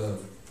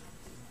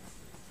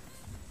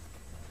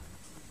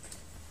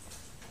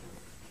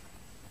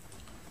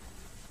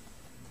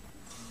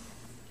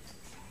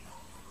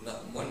 now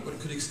one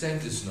could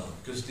extend this now,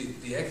 because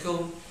the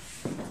echo,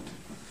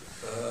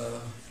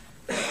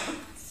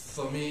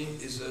 for me,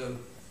 is a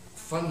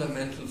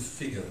fundamental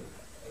figure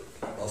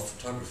of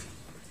photography.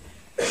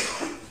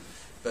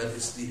 But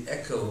it's the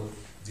echo,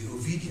 the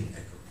Ovidian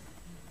echo,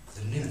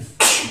 the nymph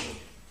echo.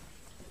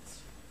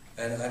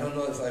 And I don't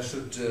know if I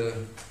should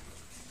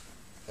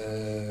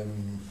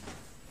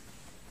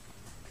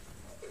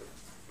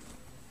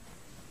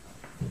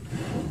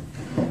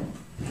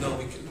no,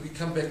 we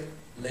come back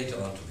later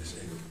on to this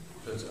echo,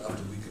 but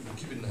after we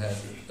keep it in hand.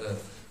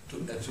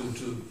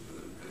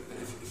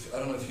 I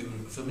don't know if you're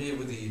familiar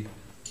with the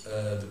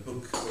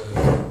book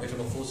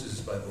Metamorphosis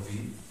by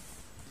Ovid,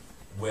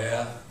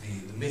 where the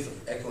myth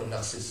of Echo and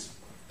Narcissus,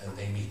 and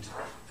they meet,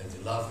 and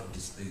the love and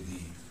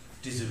the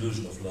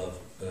disillusion of love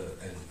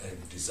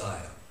and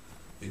desire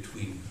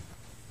between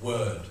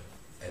word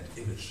and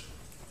image,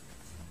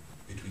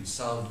 between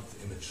sound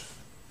and image.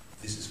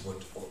 this is what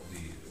the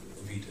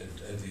Ovid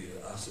and the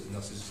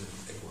Narcissus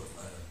and Echo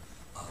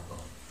are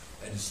about.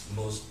 And it's the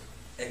most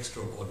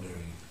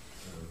extraordinary,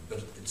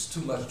 but it's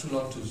too long to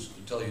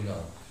tell you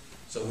now,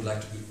 so I would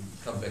like to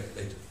come back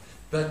later.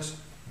 But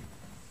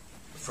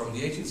from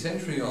the 18th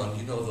century on,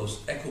 you know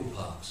those echo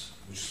parks,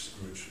 which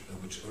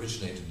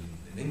originated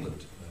in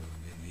England,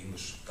 in the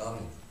English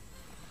garden.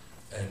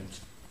 And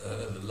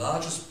the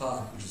largest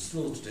park, which is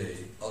still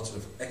today outside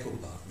of Echo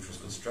Park, which was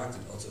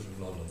constructed outside of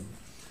London,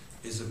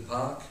 is a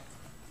park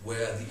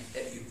where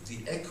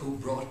the echo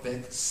brought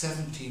back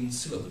 17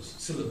 syllables.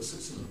 Syllables.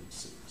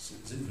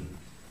 17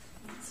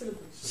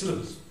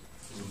 syllables.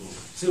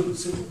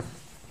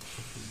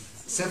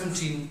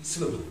 17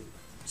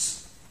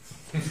 syllables,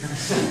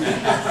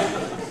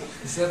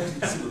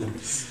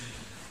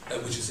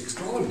 which is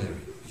extraordinary.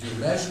 You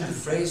imagine the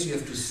phrase you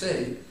have to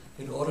say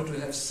in order to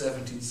have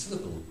 17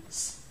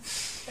 syllables.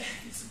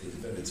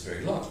 It's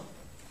very long.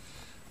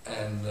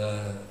 And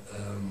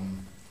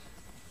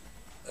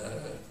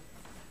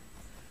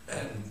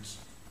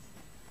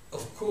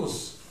of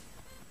course,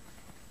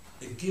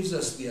 it gives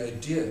us the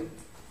idea,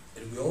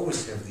 and we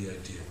always have the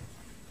idea,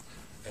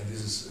 and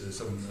this is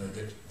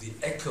that the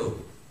echo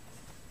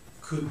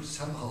could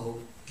somehow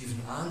give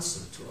an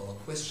answer to our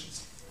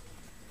questions.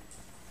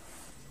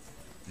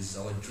 This is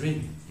our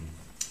dream,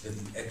 that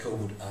the echo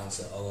would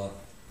answer our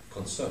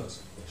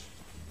concerns.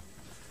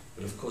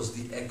 But of course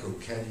the echo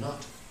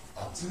cannot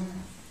answer.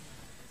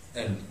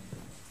 And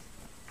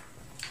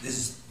this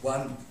is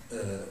one,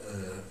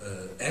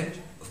 and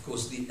of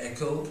course the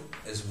echo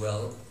as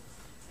well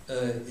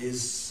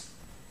is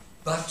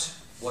but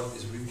what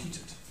is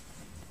repeated.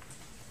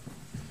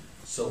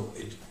 So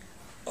it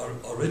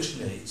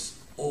originates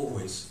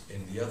always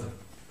in the other,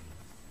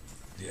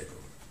 the echo.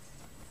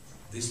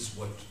 This is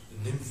what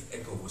the nymph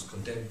echo was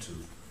condemned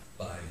to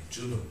by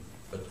Juno,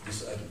 but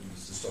this, I don't know,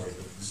 this is the story,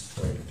 but this is the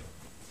story later.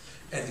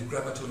 And the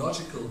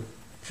grammatological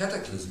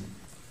cataclysm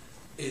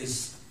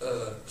is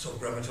so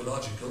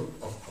grammatological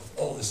of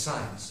all the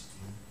signs,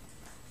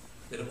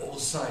 that all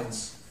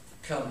signs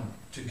come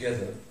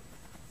together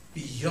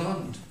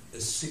beyond a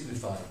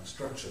signifying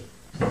structure.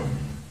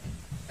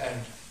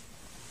 And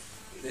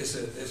I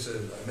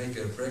make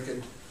a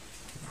bracket,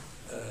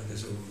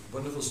 there's a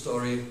wonderful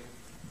story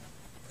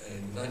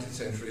in the 19th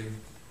century,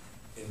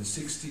 in the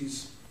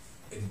 60s,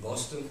 in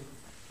Boston,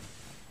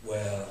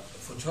 where a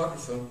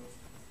photographer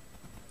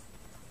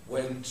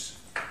went,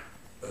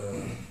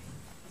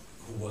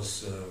 who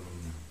was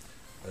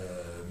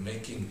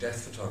making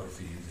death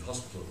photography in the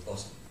hospital of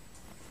Boston,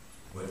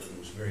 where it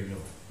was very the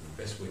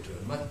best way to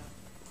earn money.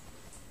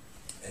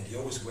 And he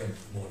always went in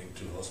the morning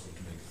to the hospital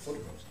to make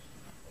photographs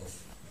of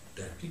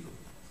dead people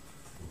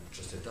who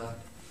just had died.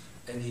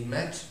 And he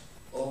met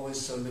always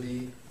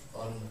somebody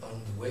on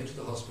the way to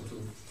the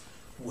hospital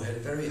who had a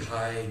very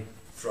high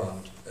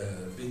front,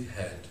 big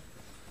head,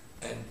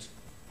 and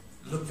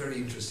looked very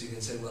interesting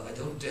and said, well, I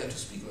don't dare to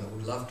speak, I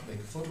would love to make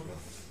a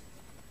photograph of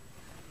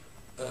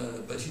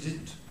him. But he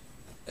didn't.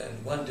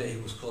 And one day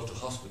he was called to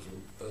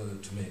hospital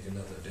to make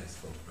another death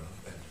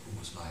photograph, and who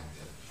was lying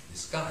there?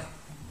 This guy,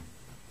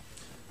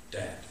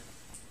 dead.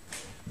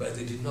 But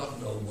they did not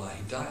know why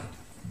he died.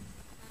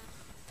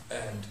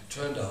 And it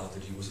turned out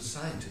that he was a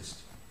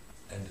scientist.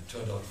 And it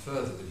turned out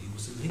further that he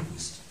was a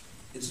linguist.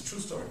 It's a true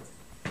story.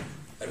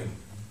 I mean,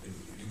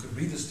 you could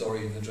read the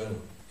story in the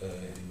journal, in the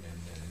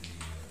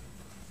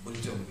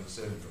Bulletin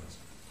Universel France.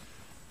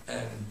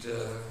 And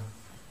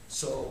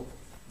so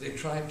they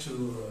tried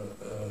to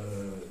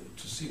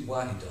see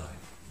why he died.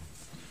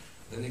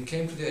 Then they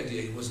came to the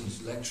idea he was an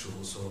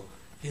intellectual, so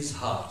his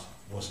heart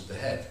was in the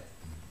head.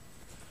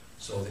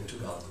 So they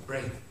took out the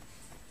brain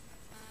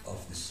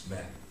of this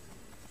man.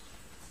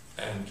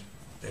 And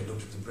they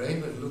looked at the brain,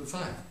 but it looked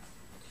fine.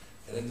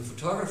 And then the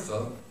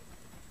photographer,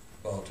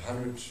 about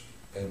 100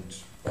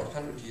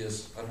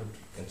 years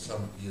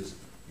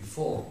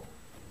before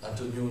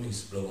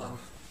Antonioni's blow up,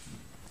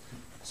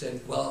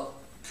 said, well,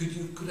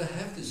 could I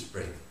have this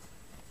brain?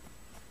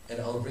 And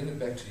I'll bring it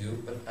back to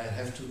you, but I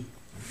have to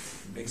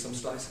make some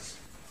slices.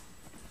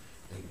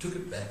 And he took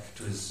it back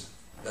to his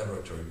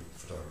laboratory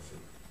photography.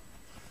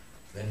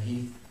 Then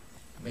he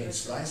made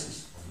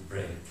slices of the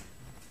brain,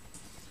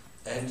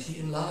 and he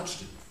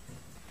enlarged it.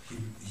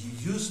 He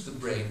used the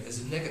brain as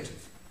a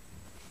negative,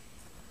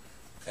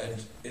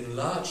 and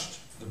enlarged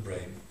the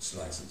brain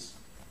slices.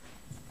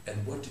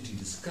 And what did he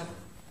discover?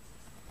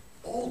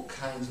 All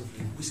kinds of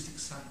linguistic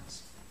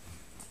signs.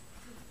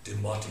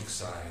 Demotic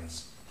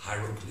signs,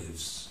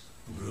 hieroglyphs,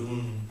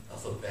 rune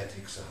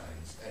alphabetic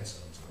signs, and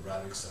so on, so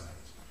Arabic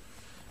signs.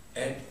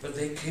 But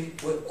they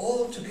were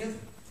all together.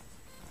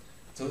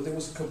 So there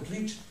was a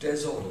complete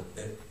disorder,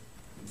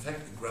 in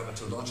fact a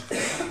grammatological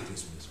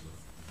cataclysm as well,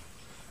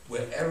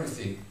 where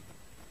everything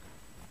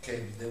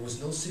came, there was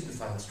no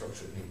signifying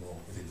structure anymore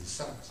within the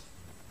sounds.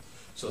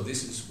 So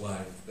this is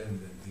why then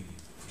the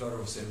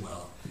photographer said,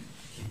 well,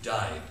 he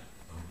died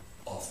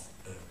of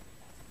a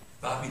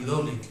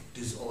Babylonic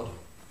disorder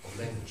of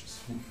languages.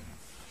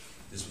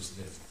 This was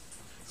it.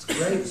 It's a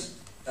great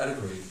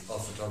allegory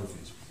of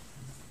photography.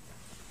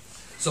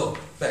 So,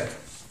 back.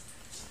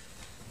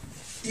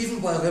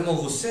 Even while Raymond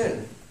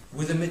Roussel,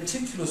 with a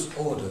meticulous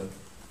order,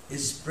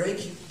 is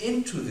breaking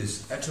into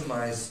this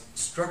atomized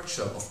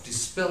structure of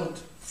dispelled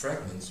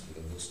fragments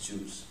within those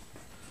tubes,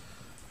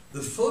 the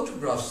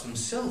photographs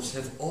themselves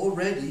have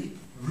already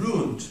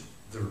ruined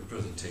the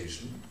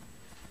representation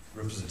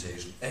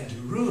and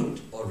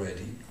ruined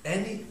already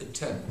any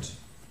attempt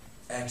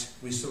at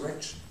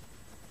resurrection,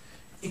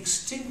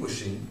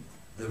 extinguishing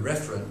the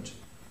referent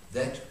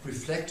that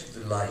reflected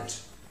the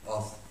light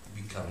of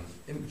the becoming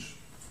image.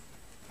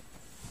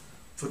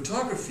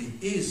 Photography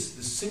is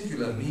the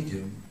singular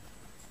medium,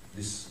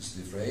 this is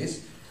the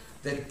phrase,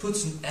 that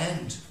puts an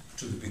end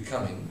to the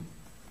becoming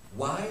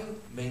while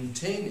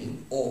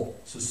maintaining or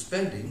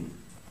suspending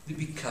the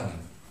becoming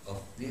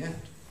of the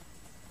end.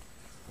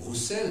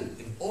 Roussel,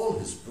 in all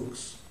his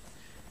books,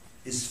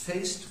 is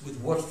faced with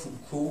what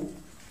Foucault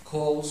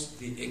calls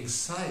the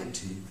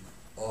anxiety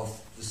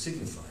of the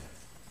signifier,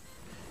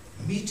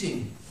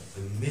 meeting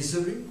the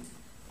misery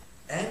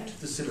and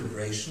the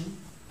celebration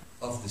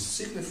of the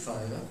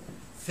signifier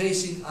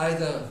facing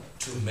either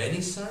too many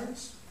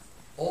signs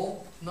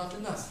or not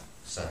enough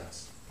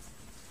signs.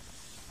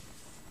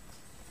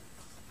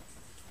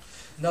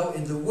 Now,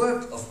 in the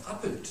work of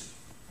Appelt,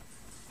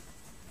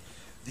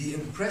 the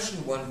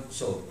impression one,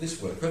 so this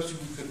work, perhaps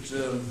we could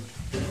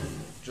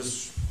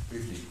just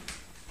briefly.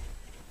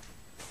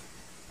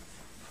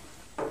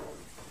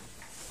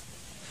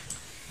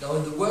 Now,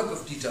 in the work of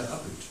Dieter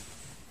Appelt,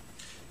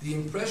 the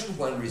impression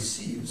one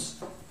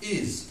receives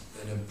is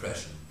an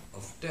impression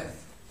of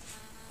death.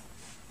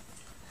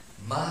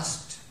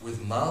 Masked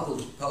with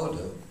marbled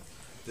powder,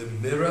 the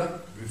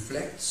mirror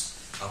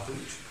reflects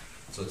Appelt,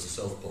 so it's a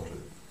self-portrait,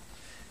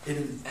 in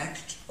an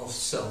act of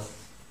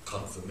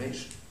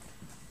self-confirmation.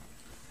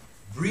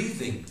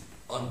 Breathing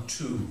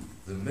onto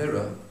the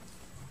mirror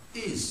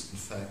is, in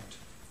fact,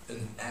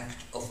 an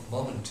act of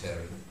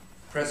momentary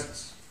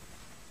presence.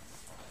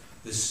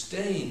 The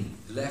stain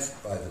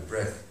left by the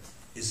breath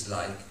is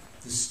like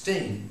the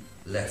stain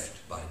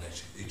left by an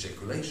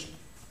ejaculation.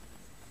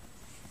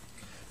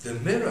 The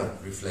mirror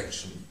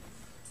reflection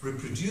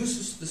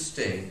reproduces the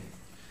stain,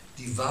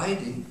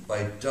 dividing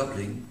by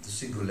doubling the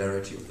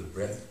singularity of the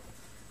breath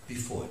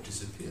before it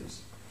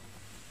disappears.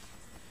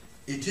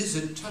 It is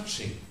a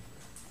touching,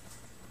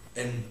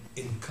 an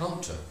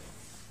encounter,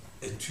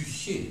 a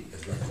toucher,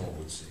 as Lacan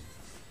would say,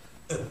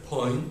 a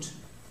point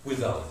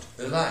without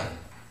a line.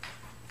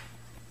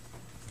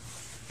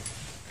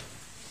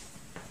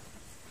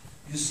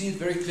 You see it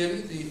very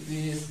clearly,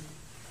 the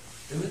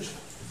image?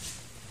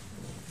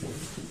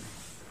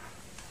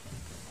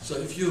 So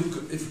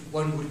if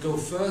one would go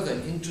further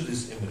into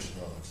this image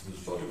now, to this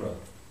photograph,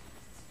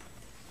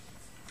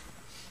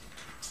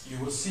 you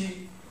will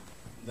see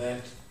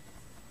that,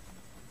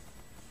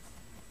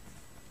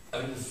 I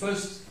mean, the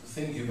first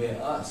thing you may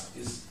ask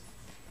is,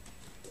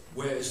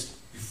 where is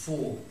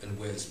before and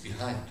where is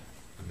behind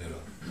the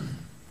mirror?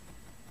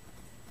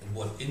 And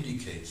what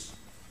indicates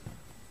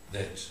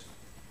that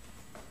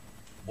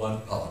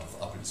one part of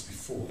Appelt is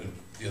before and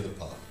the other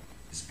part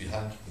is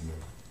behind the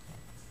mirror?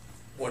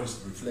 What is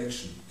the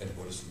reflection and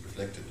what is the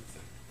reflected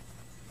thing?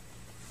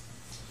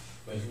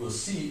 But you will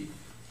see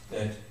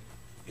that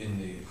in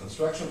the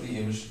construction of the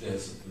image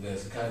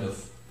there's a kind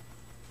of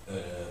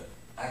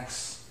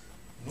axe,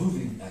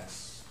 moving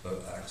axe, how do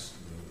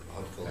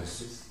you call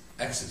this?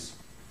 Axis,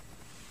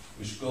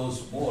 which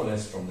goes more or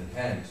less from the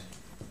hand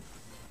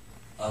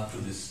up to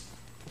this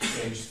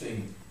strange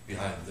thing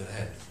behind the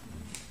head,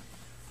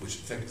 which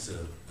affects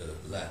a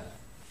lamp.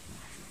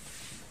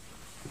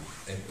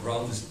 And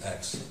around this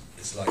axe,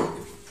 it's like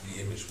if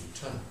the image would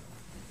turn.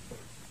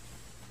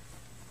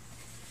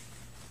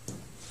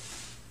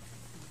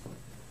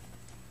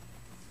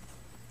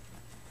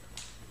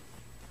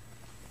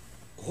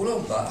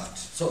 Roland Barthes,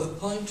 so a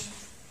point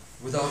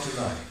without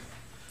a line.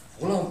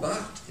 Roland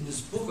Barthes, in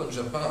his book on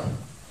Japan,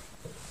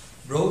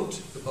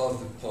 wrote about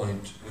the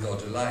point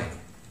without a line,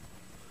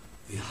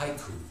 the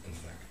haiku, in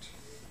fact.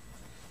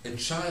 A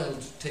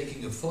child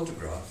taking a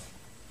photograph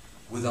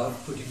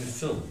without putting a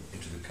film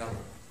into the camera.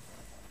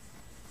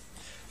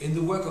 In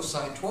the work of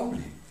Cy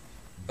Twombly,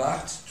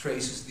 Barthes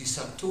traces the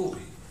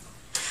satori,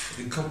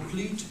 the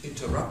complete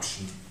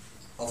interruption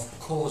of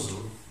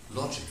causal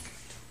logic,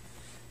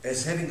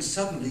 as having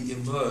suddenly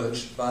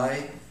emerged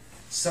by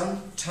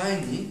some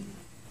tiny,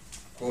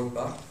 quote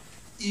Barthes,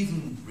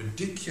 even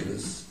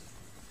ridiculous,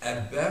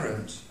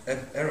 aberrant,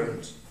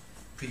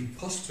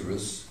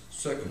 preposterous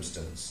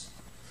circumstance.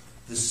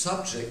 The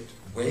subject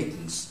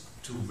wakens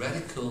to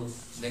radical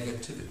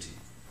negativity.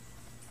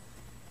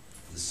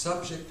 The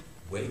subject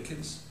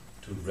wakens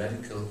to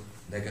radical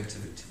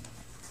negativity,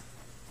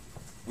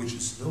 which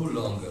is no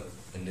longer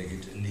a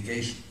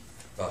negation,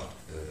 but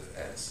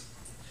adds.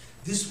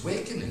 This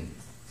wakening,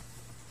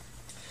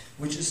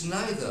 which is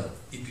neither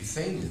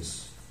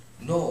epiphanious,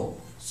 nor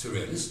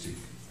surrealistic,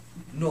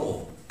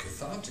 nor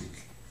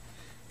cathartic,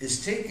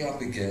 is taken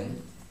up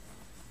again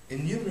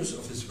in numerous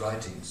of his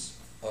writings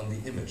on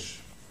the image,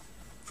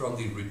 from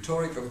the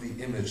Rhetoric of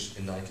the Image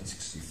in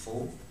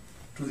 1964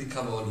 to the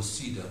Camera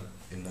Lucida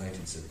in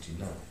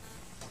 1979.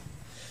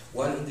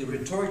 While in the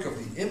Rhetoric of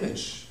the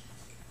Image,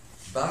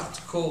 Barthes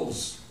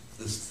calls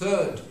the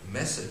third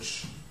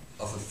message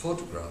of a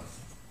photograph.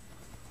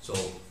 So,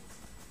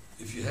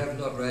 if you have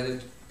not read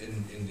it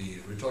in the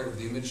Rhetoric of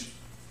the Image,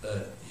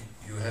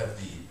 you have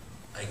the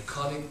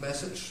iconic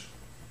message,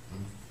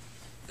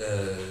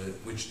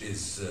 which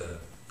is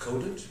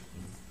coded,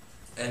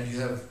 and you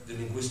have the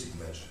linguistic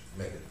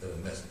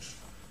message.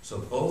 So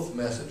both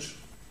messages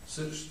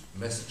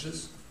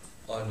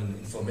on an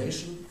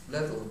information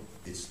level,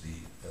 it's the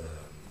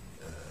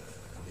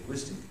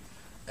linguistic,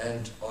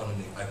 and on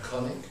an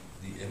iconic,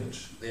 the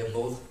image, they are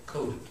both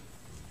coded.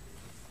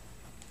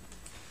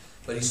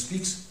 But he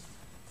speaks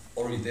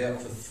already there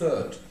of a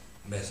third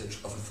message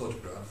of a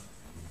photograph,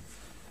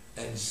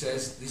 and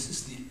says this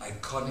is the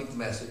iconic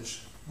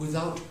message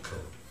without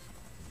code.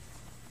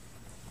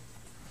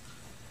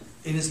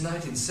 In his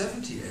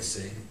 1970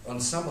 essay on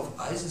some of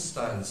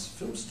Eisenstein's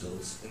film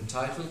stills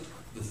entitled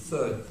The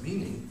Third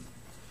Meaning,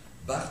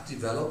 Barthes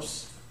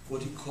develops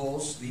what he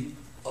calls the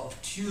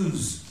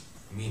obtuse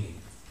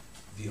meaning.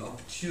 The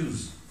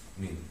obtuse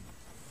meaning.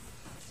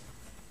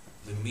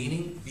 The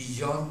meaning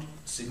beyond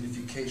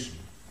signification.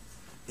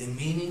 A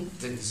meaning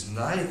that is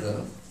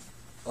neither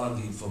on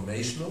the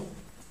informational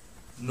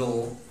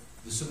nor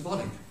the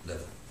symbolic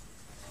level.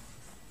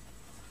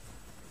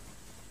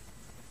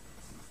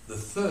 The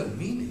third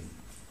meaning,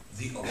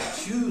 the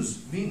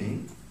obtuse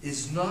meaning,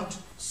 is not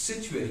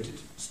situated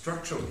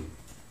structurally.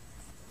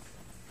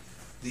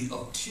 The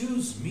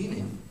obtuse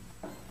meaning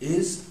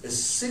is a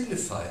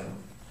signifier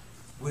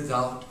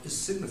without a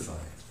signifier.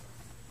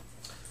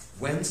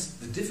 Whence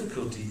the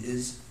difficulty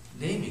is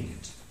naming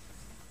it.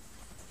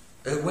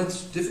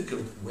 Whence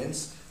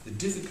the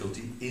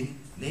difficulty in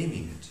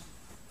naming it.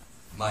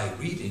 My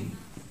reading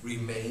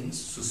remains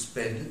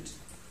suspended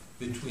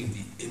between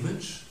the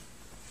image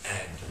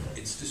and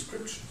its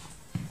description,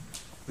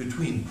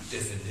 between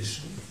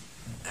definition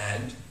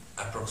and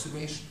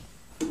approximation.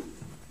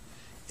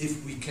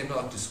 If we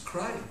cannot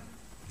describe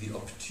the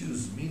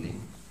obtuse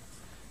meaning,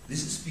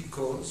 this is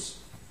because,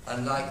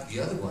 unlike the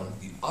other one,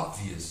 the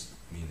obvious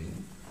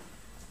meaning,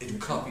 it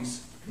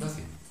copies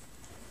nothing.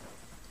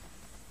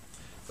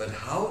 But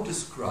how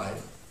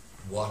describe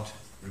what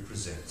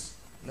represents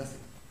nothing?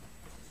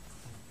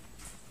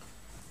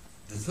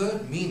 The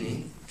third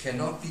meaning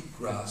cannot be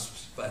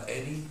grasped by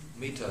any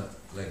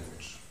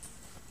meta-language,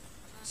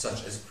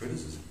 such as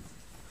criticism.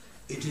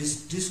 It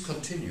is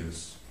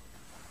discontinuous.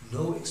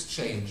 No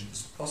exchange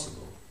is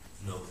possible,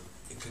 no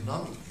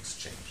economic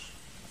exchange.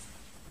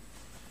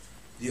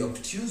 The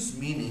obtuse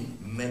meaning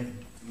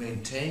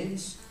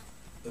maintains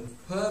a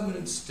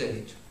permanent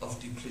state of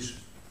depletion.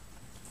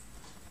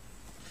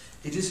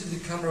 It is in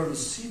the Camera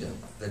Lucida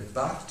that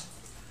Barthes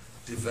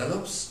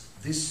develops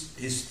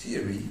his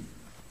theory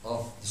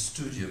of the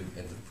studium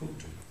and the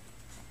punctum,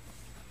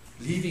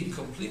 leaving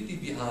completely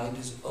behind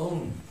his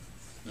own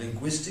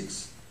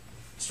linguistics,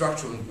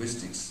 structural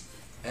linguistics,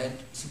 and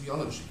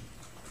semiology,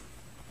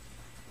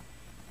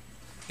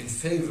 in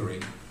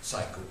favoring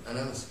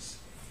psychoanalysis.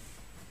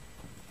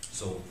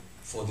 So,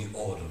 for the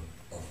order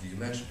of the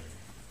imaginary.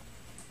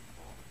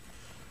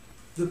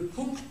 The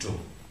punctum,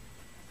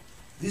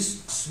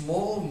 this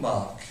small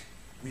mark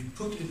we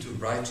put into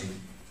writing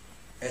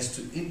as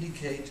to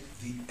indicate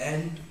the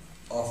end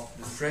of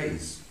the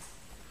phrase.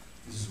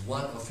 This is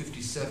one of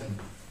 57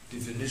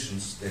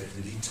 definitions that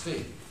the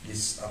Littré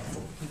lists up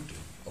for punctum.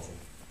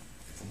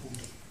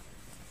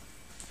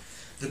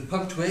 The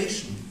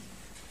punctuation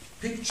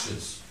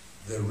pictures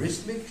the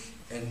rhythmic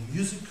and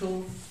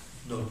musical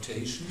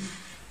notation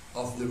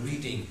of the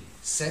reading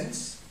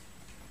sense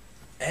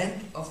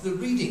and of the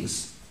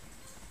reading's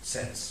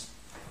sense.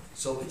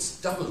 So it's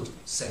doubled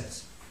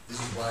sense. This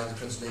is why the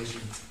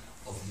translation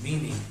of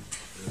meaning,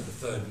 the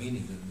third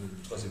meaning,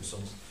 the troisième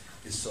sens,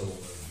 is so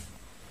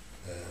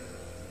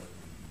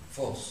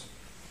false.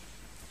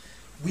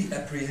 We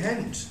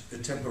apprehend the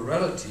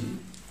temporality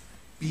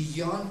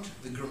beyond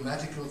the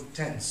grammatical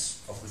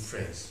tense of the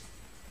phrase.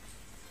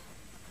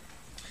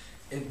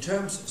 In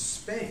terms of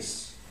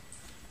space,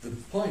 the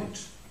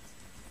point,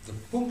 the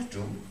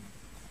punctum,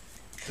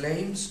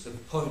 claims a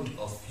point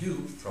of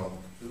view from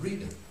the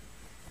reader,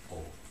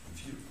 or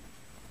the view.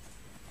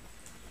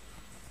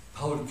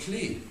 Paul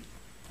Klee,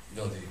 you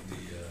know, the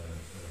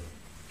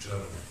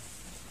German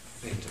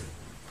painter,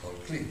 Paul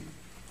Klee,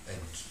 and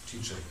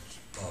teacher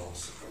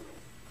Bauhaus.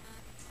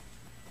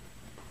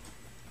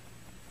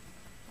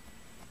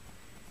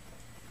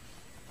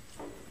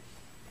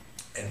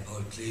 And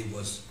Paul Klee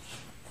was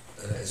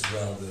as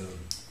well the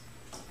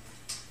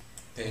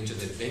painter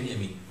that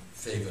Benjamin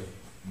favored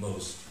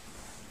most.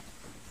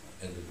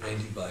 And the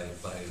painting by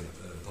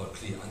Paul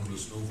Klee,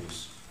 Angulus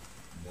Novus,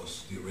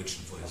 was the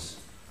origin for his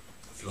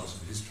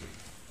philosophy of history,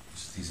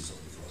 his thesis on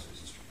the philosophy of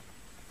history.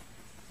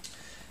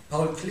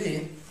 Paul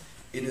Klee,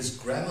 in his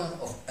Grammar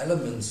of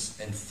Elements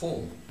and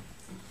Form,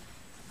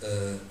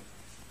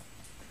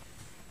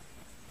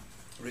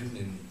 written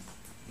in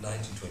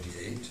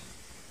 1928,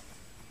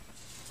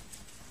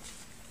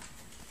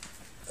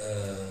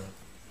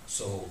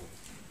 so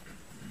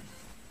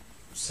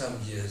some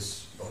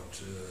years, about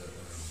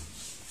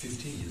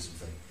 15 years in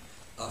fact,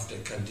 after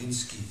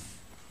Kandinsky,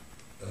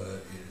 in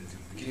the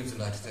beginning of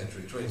the 19th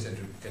century, 20th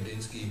century,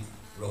 Kandinsky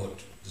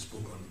wrote this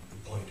book on the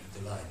point and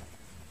the line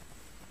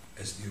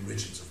as the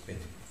origins of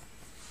painting.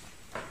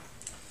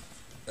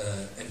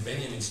 And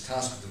Benjamin's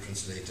task of the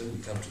translator, we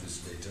come to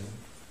this later,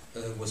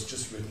 was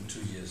just written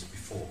 2 years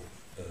before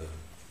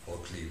Paul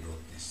Klee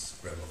wrote this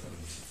grammar of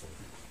elements and form.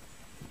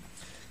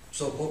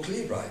 So Paul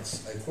Klee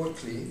writes, I quote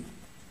Klee,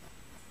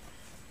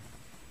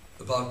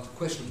 about the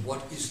question of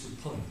what is the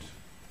point.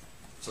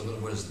 So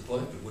not what is the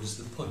point, but what is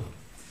the point?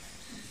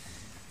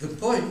 The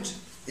point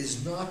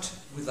is not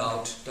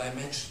without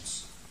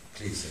dimensions,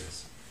 Klee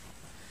says.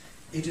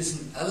 It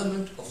is an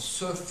element of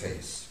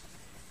surface,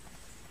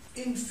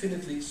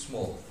 infinitely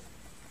small,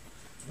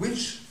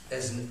 which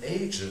as an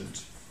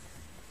agent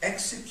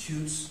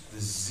executes the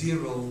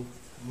zero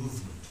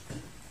movement.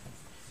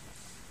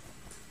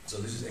 So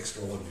this is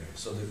extraordinary.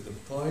 So the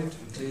point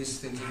in Klee's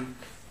thinking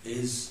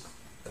is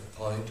a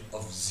point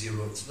of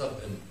zero. It's not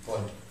a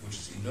point which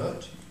is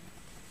inert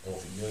or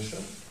of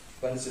inertia,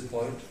 but it's a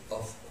point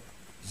of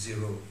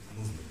zero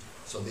movement.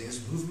 So there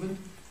is movement,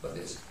 but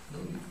there's no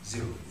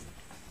zero movement.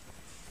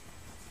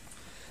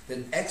 That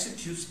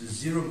executes the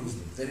zero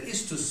movement. That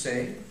is to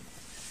say,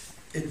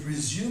 it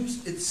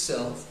resumes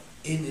itself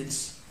in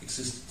its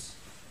existence.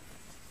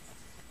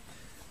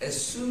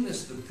 As soon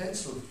as the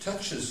pencil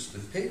touches the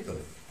paper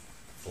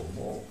for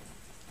more,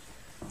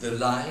 the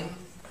line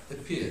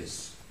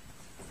appears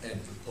and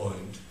the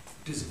point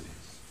disappears.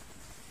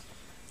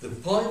 The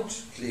point,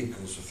 Klee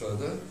goes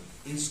further,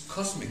 is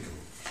cosmical.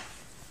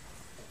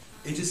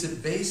 It is a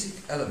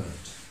basic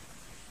element.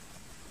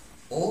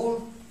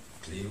 All,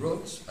 Klee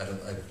wrote,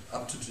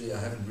 up to today I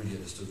haven't really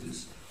understood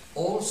this,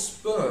 all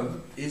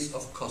sperm is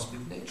of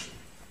cosmic nature.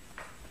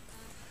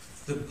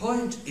 The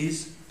point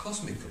is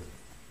cosmical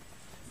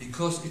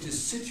because it is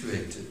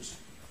situated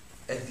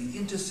at the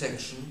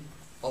intersection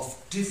of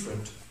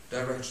different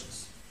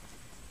directions.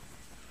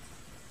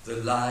 The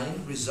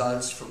line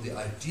results from the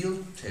ideal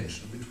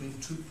tension between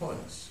 2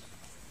 points.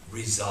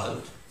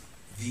 Result,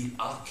 the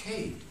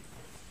arcade.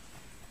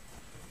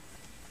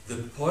 The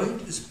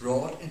point is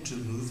brought into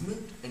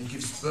movement and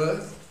gives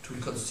birth to a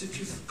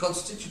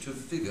constitutive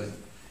figure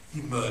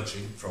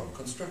emerging from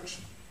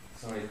construction.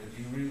 Sorry, could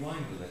you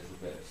rewind a little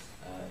bit?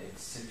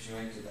 It's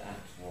situated at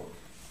what?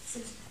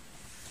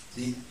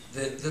 The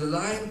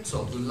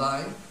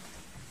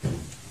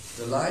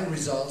line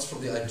results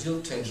from the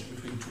ideal tension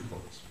between 2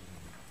 points.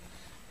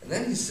 And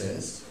then he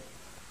says,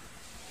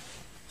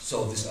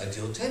 so this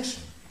ideal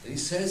tension. Then he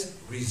says,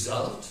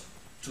 result,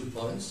 2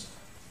 points,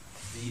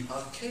 the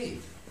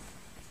arcade,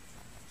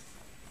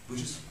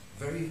 which is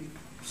very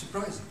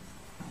surprising.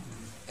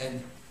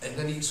 And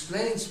then he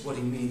explains what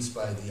he means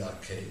by the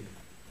arcade.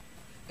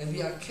 And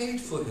the arcade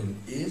for him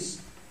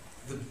is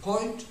the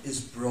point is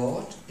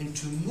brought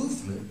into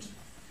movement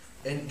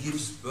and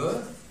gives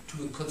birth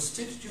to a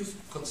constitutive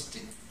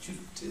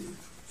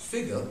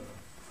figure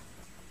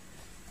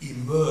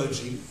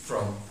emerging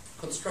from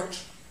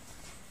construction.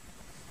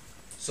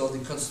 So the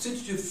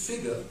constitutive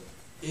figure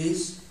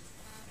is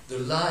the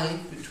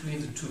line between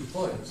the 2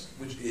 points,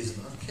 which is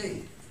an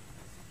arcade.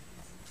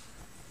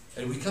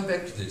 And we come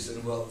back to this,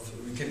 and well,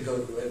 we can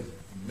go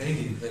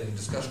mainly in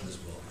discussion as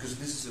well, because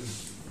this is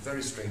a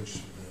very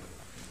strange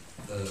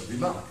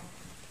remark.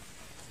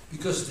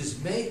 Because this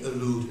may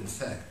allude, in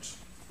fact,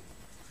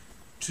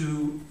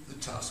 to the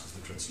task of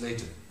the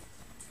translator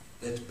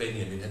that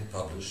Benjamin had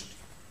published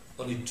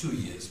only 2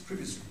 years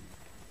previously.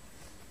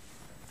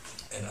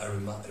 And I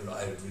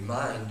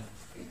remind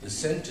the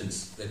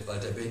sentence that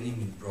Walter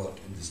Benjamin brought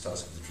in this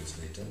task of the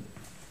translator,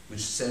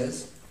 which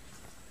says,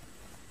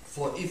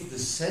 for if the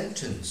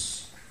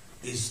sentence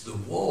is the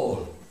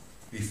wall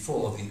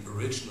before the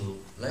original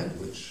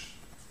language,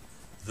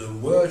 the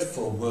word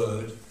for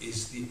word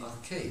is the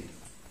arcade.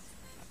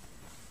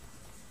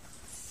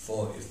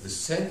 For if the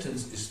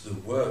sentence is the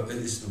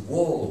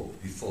wall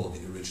before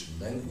the original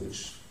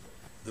language,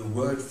 the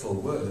word for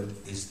word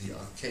is the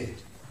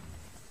arcade.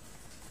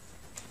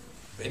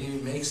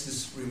 Benjamin makes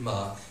this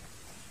remark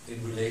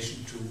in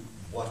relation to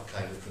what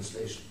kind of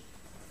translation?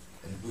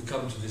 And we'll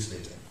come to this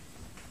later.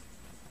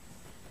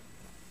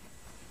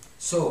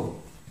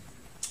 So,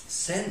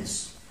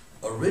 sense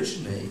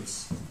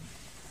originates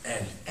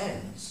and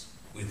ends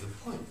with the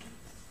point.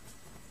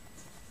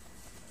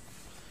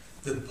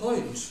 The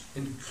point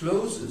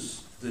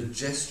encloses the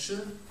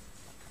gesture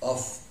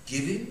of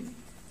giving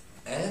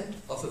and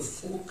of a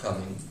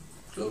forthcoming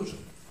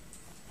closure.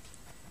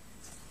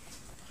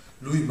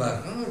 Louis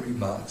Marin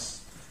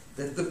remarks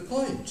that the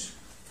point,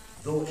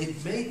 though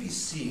it may be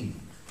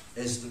seen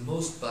as the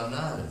most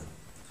banal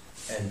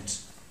and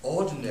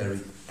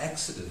ordinary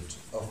accident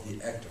of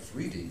the act of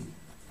reading,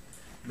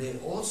 may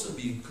also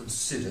be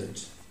considered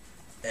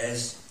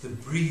as the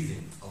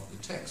breathing of the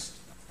text.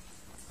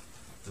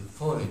 The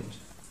point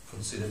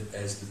considered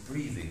as the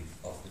breathing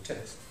of the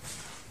text.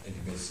 And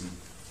you may see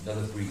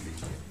another breathing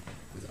here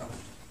without.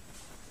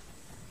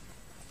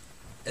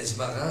 As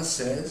Marin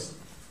says,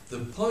 the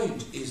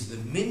point is the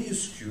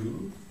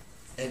minuscule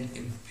an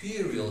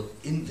imperial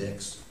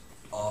index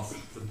of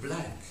the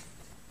blank.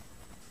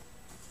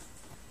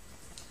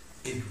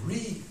 It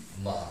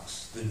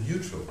remarks the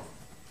neutral.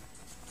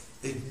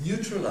 It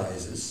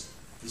neutralizes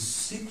the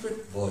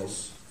secret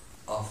voice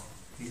of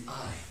the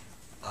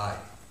I,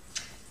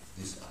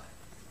 this I.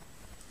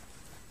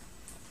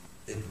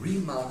 It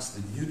remarks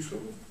the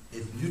neutral,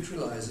 it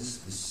neutralizes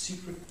the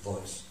secret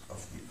voice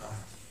of the I.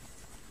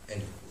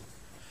 End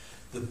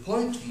quote. The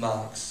point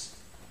marks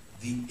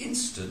the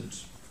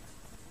instant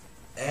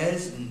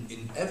as an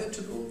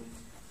inevitable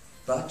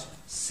but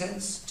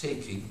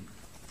sense-taking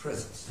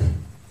presence.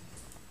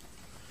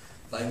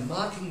 By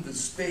marking the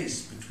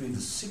space between the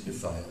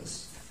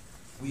signifiers,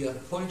 we are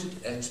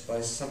pointed at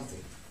by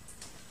something.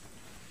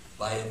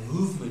 By a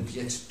movement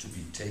yet to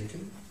be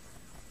taken,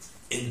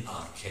 in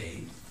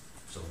arcade,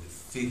 so the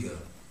figure,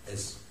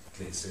 as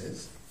Klee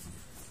says,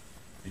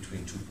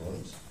 between 2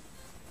 points.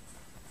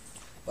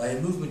 By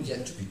a movement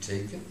yet to be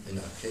taken, in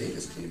arcade,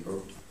 as Klee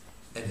wrote,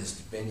 and as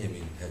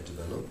Benjamin had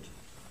developed,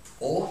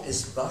 or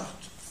as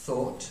Barthes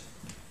thought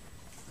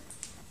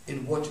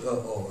in what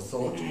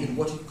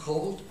he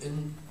called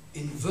an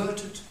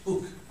inverted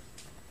book.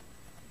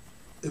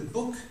 A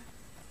book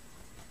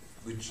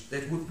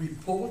that would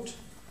report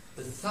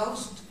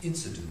 1,000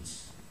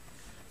 incidents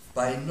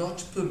by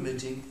not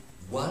permitting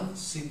one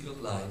single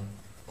line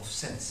of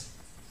sense.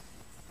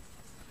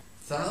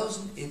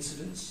 1,000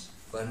 incidents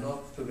by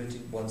not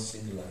permitting one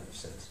single line of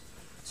sense.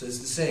 So it's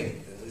the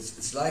same.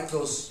 It's like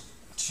those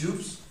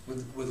tubes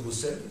with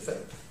Roussel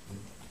effect.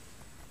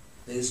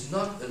 There is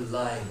not a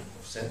line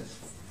of sense.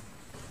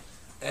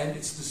 And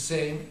it's the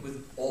same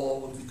with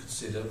all what we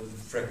consider with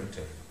the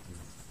fragmentary.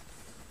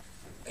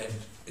 And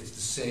it's the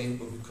same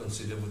what we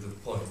consider with the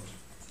point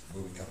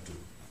where we come to.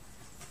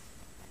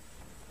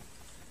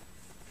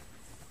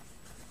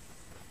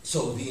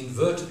 So the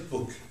inverted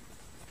book,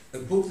 a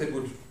book that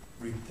would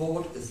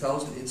report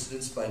 1,000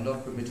 incidents by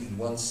not permitting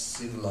one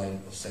single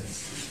line of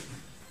sense.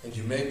 And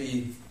you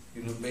may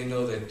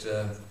know that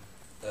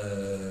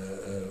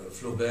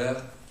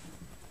Flaubert,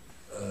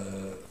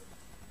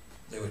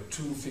 there were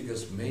 2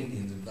 figures mainly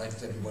in the 19th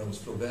century. One was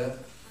Flaubert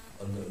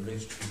on the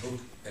Rage Tree book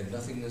and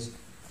Nothingness.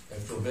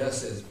 And Flaubert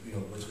says,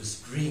 it was his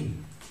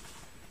dream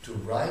to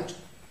write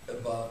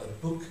about a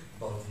book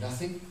about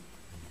nothing,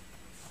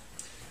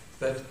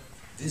 but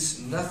this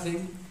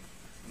nothing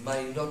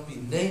might not be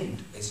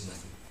named as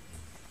nothing.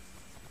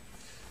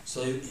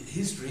 So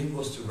his dream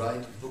was to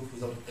write a book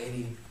without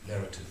any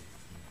narrative.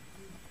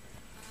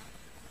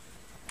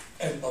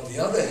 And on the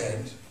other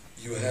hand,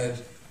 you had,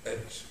 a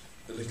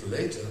little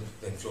later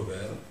than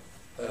Flaubert,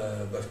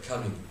 but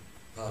coming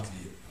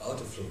partly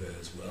out of Flaubert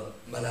as well,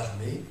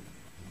 Mallarmé,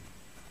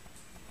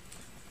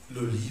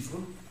 Le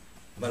Livre.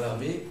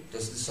 Mallarmé,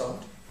 does this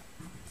sound?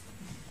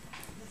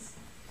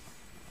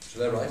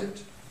 Shall I write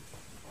it?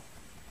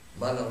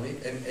 Mallarmé,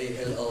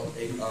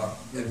 M-A-L-L-A-R-M-E?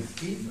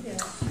 Yeah.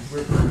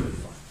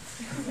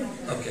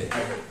 Okay.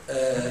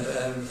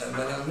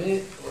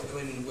 Mallarmé,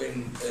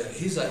 when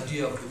his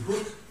idea of the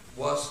book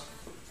was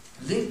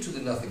linked to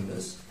the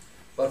nothingness,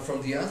 but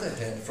from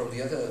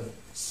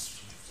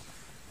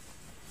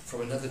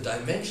another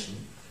dimension,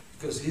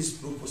 because his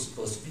book was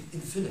supposed to be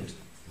infinite.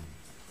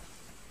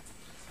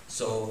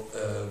 So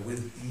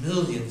with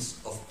millions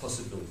of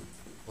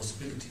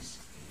possibilities,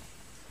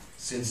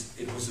 since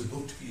it was a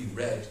book to be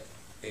read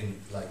in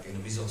a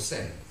mise en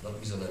scène, not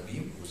mise en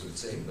abîme, it was the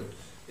same, but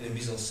in a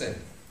mise en scène,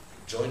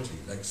 jointly,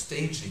 like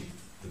staging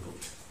the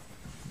book.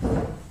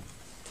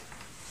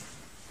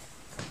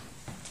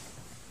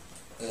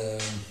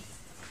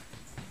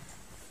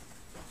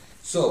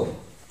 So,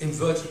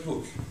 inverted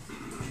book.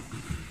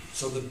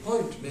 So the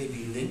point may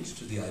be linked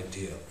to the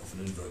idea of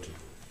an inverted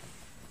book.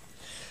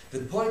 The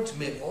point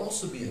may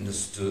also be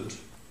understood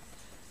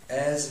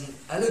as an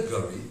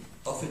allegory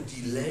of a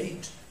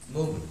delayed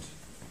moment.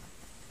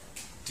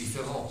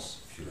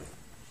 Différence, if you like.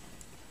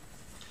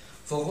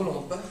 For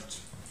Roland Barthes,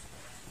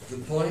 the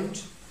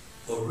point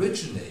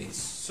originates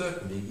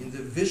certainly in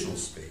the visual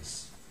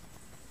space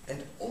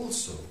and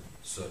also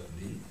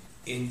certainly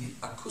in the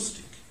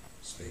acoustic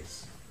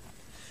space,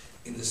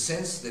 in the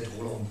sense that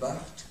Roland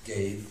Barthes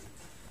gave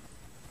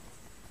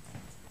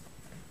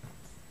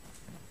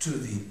to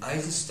the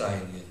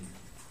Eisensteinian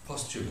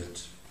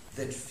postulate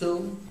that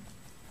film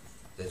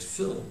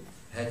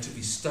had to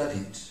be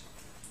studied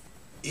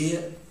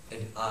ear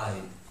and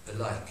eye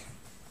alike.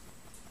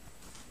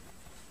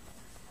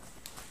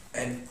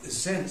 And the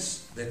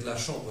sense that La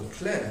Chambre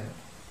Claire,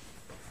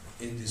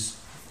 in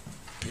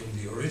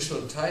the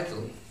original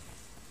title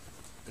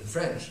in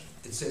French,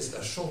 it says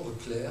La Chambre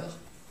Claire,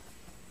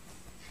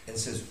 and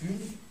says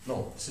une,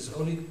 no, it says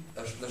only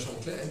La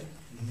Chambre Claire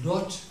and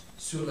not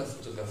sur la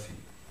photographie.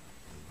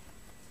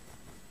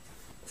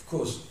 Of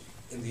course,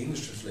 in the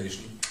English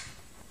translation,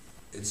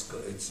 they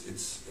took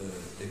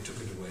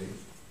it away.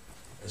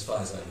 As far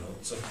as I know,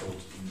 it's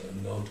called a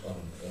note on,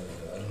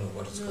 I don't know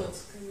what it's called.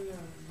 It's camera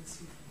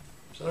dessus.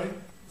 Sorry?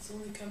 It's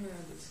only camera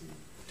dessus.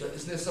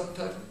 Isn't there a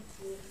subtitle?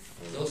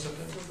 Yeah. No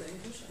subtitle? For the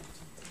English,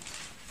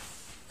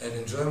 I And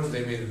in German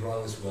they made it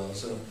wrong as well.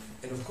 So,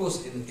 and of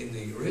course in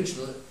the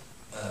original,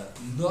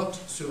 not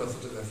sur la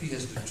photographie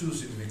has the two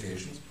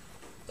significations,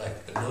 like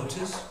a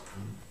notice,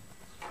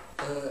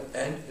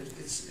 and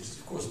it's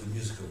of course the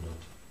musical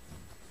note.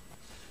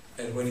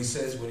 And when he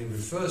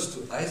refers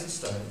to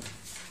Eisenstein,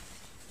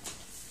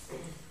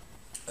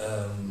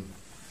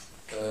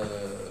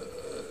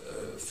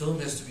 film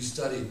has to be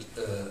studied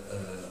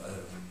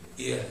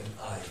ear and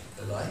eye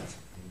alike.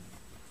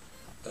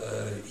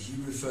 He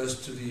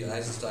refers to the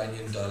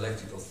Eisensteinian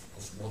dialectic of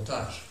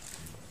montage.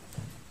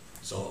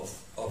 So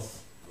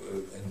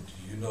and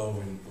you know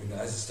when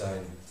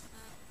Eisenstein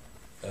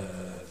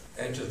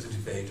entered the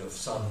debate of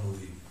sound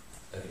movie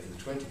in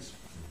the 20s,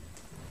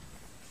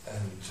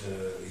 and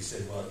he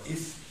said, well,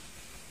 if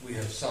we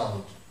have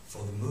sound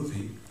for the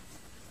movie,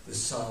 the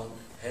sound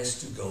has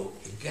to go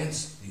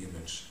against the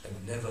image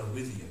and never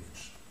with the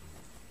image.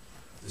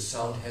 The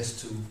sound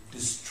has to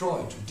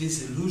destroy, to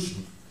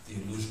disillusion the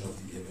illusion of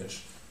the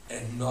image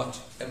and not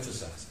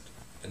emphasize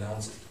it,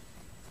 announce it.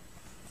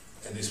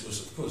 And this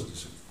was, of course,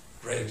 this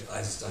great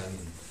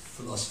Einsteinian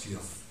philosophy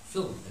of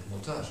film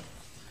and montage,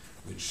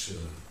 which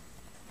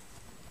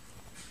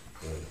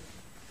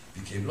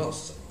became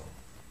lost somehow.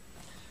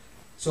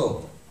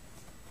 So,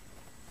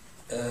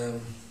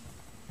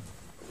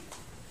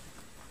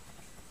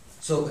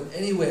 but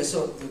anyway,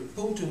 so the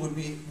punctum would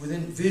be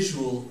within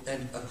visual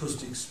and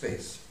acoustic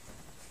space.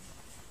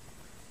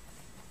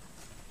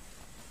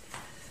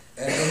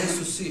 And one has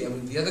to see, I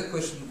mean, the other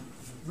question,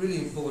 really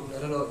important,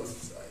 I don't know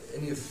if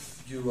any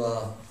of you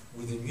are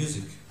within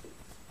music.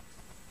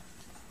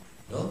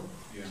 No?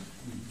 Yeah.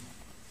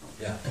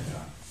 Yeah.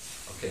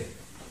 Okay.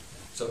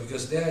 So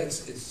because there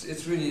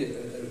it's really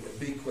a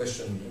big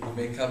question, and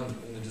we may come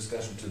in a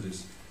discussion to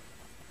this.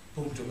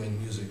 Punctum in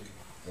music,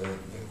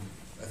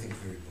 I think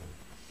very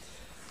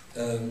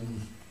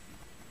important.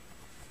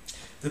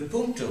 The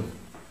punctum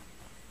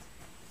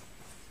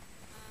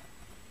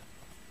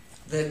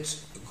that,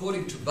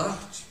 according to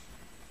Barthes,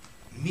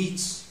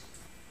 meets,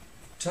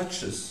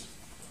 touches,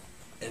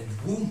 and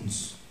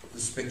wounds the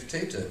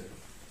spectator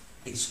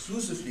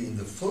exclusively in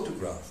the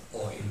photograph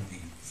or in the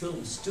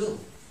film still,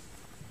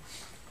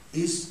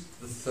 is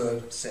the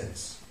third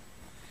sense,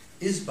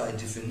 is by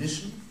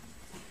definition,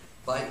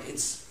 by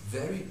its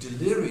very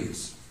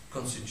delirious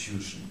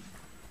constitution,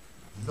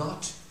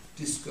 not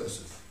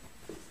discursive.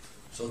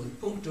 So the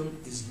punctum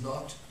is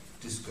not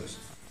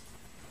discursive.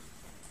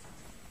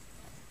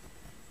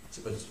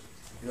 So, but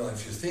you know,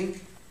 if you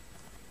think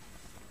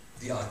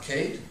the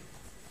arcade,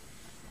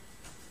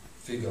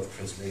 figure of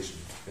translation,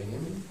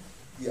 Benjamin,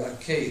 the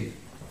arcade,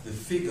 the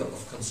figure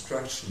of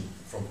construction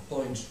from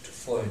point to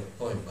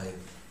point by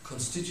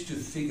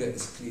constitutive figure,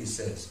 as Klee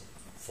says,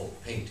 for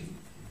painting.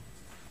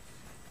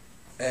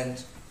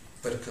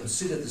 But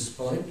consider this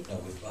point, now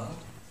with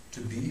Barthes,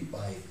 to be,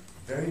 by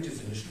very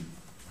definition,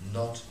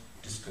 not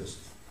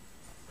discursive.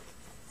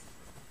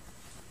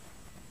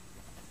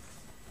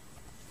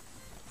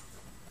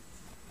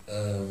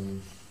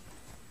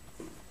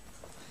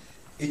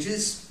 It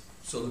is,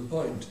 so the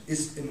point,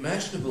 is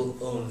imaginable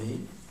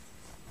only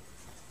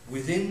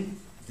within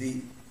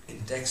the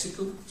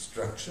indexical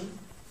structure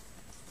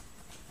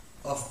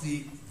of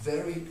the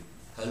very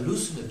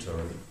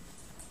hallucinatory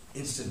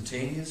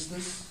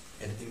instantaneousness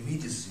and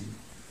immediacy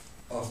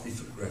of the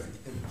photographic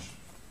image.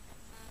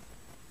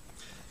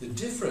 The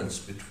difference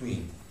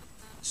between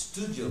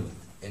studium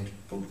and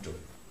punctum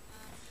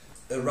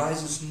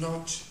arises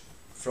not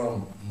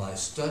from my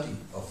study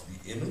of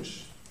the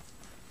image,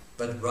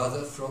 but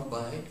rather from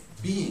my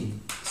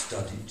being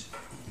studied,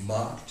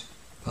 marked,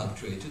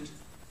 punctuated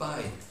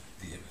by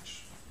the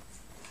image.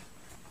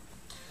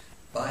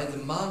 By the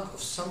mark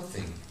of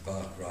something,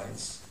 Barthes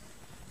writes,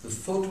 the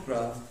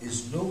photograph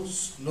is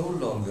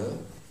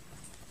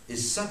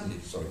suddenly,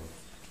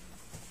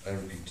 I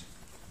repeat,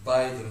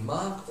 by the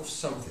mark of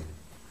something,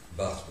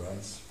 Barthes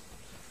writes,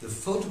 the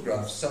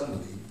photograph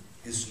suddenly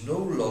is no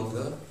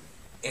longer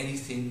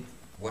anything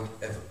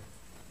whatever.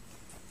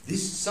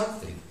 This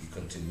something, he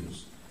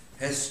continues,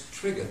 has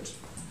triggered,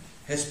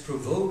 has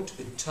provoked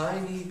a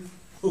tiny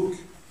hook,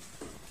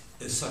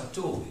 a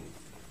satori,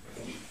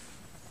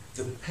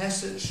 the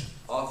passage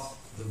of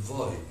the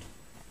void,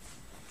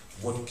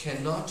 what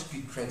cannot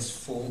be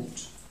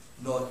transformed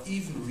nor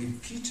even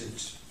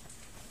repeated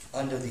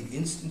under the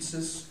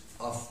instances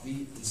of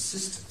the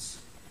insistence,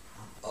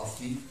 of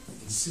the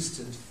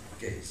insistent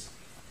gaze.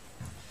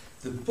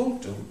 The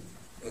punctum,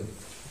 end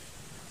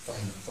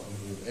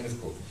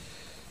of quote.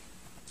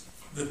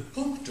 The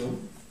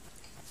punctum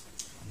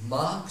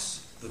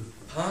marks the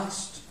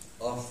past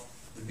of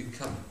the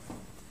becoming.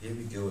 Here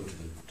we go into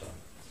the time.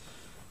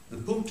 The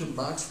punctum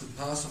marks the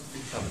past of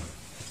becoming.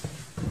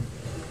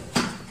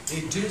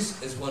 It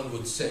is, as one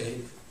would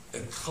say, a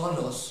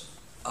chronos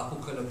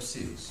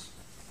apocalypseus,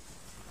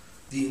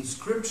 the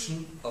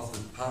inscription of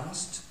the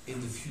past in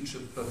the future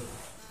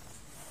perfect.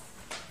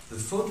 The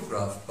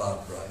photograph,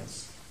 Barthes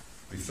writes,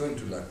 referring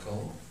to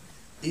Lacan,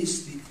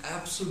 is the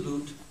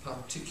absolute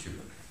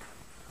particular,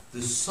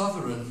 the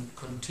sovereign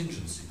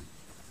contingency,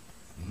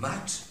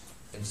 matte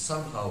and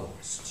somehow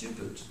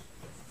stupid,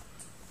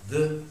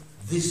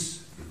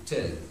 this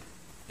tell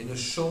in a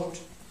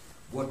short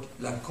what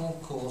Lacan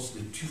calls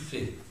the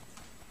tuché.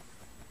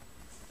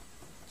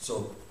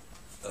 So,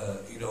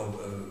 in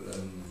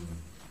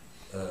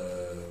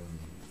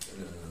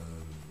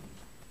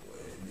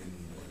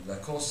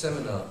Lacan's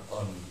seminar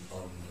on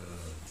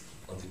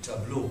the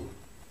tableau,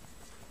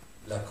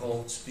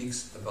 Lacan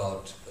speaks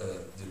about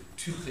the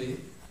tuché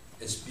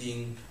as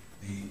being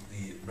the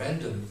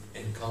random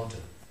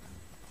encounter,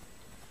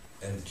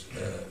 and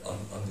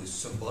on the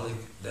symbolic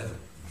level.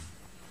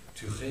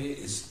 Tuché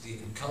is the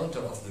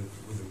encounter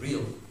with the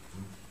real,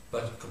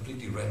 but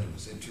completely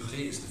randomness, and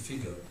tuché is the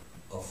figure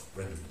of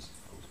randomness.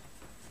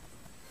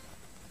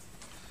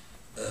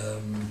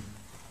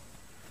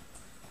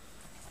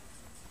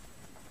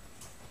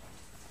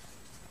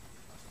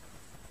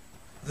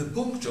 The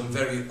punctum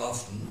very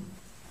often,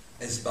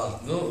 as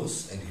Barthes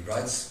knows, and he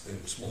writes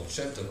a small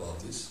chapter about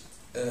this,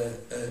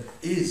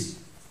 is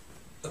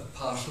a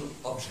partial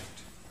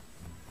object,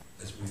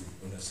 as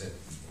when I said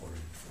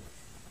already before.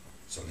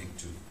 So linked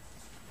to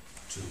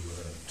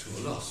a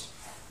loss,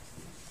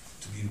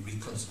 to be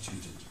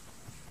reconstituted,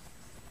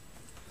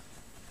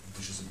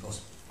 which is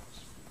impossible.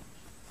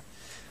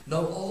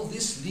 Now all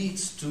this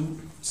leads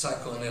to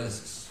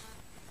psychoanalysis.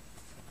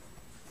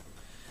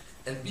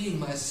 And being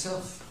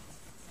myself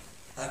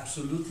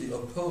absolutely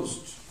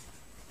opposed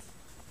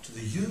to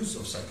the use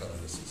of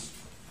psychoanalysis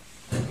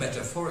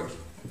metaphorically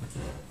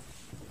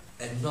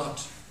and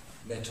not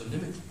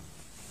metonymically,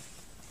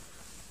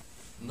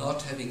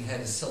 not having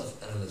had a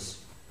self-analysis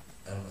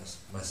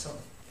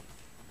myself,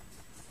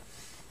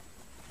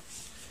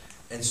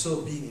 and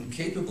so being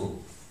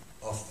incapable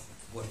of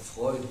what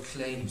Freud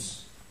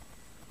claims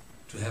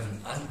to have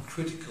an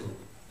uncritical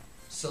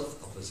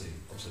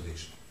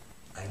self-observation,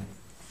 an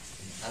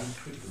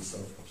uncritical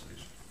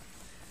self-observation.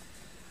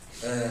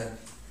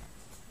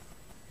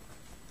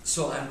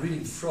 So I'm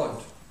reading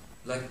Freud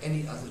like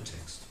any other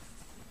text.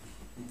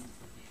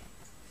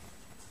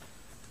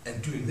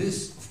 And doing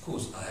this, of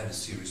course, I had a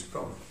serious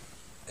problem.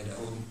 And I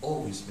will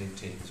always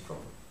maintain this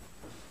problem.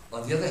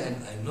 On the other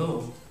hand, I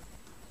know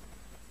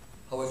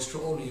how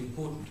extraordinarily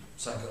important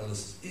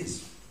psychoanalysis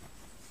is.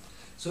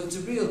 So it's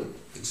a real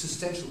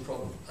existential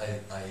problem I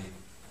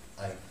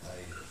am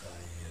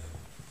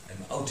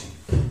outing.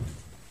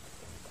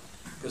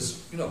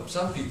 Because,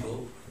 some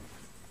people,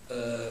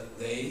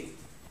 they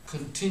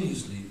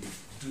continuously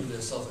do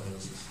their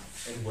self-analysis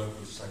and work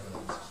with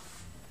psychoanalysis.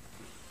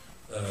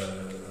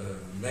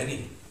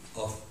 Many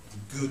of the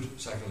good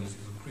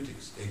psychoanalytical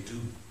critics, they do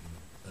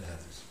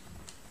have this.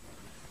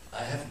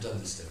 I haven't done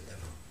this step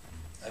ever.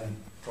 I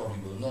probably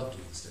will not do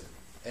this step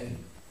any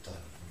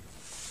time.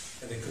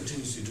 And they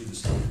continuously do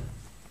this.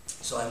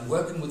 So I'm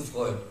working with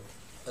Freud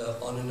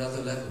on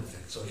another level, in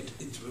fact. So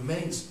it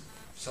remains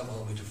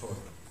somehow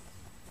metaphorical,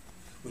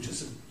 which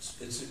is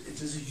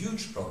it is a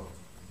huge problem,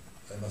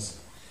 I must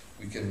say.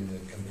 We can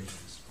come back to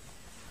this.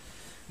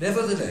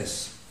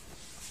 Nevertheless,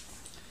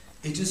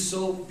 it is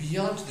so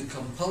beyond the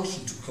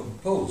compulsion to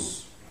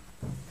compose,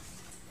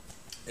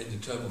 in the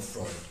terms of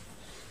Freud,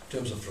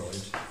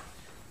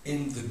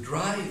 in the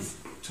drive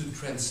to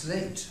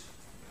translate,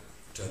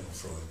 term of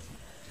Freud,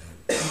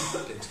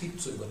 der Trieb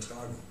zur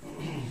Übertragung,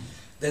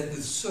 that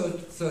the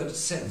third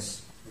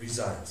sense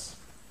resides.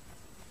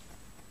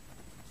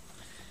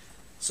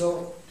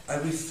 So I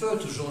refer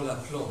to Jean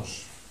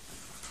Laplanche,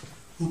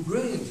 who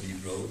brilliantly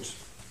wrote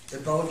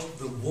about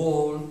the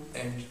wall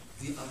and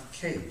the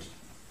arcade,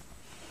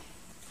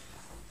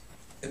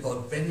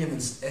 about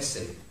Benjamin's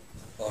essay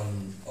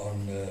on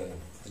the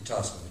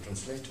task of the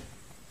translator.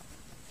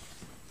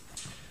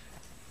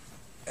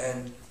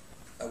 And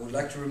I would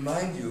like to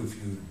remind you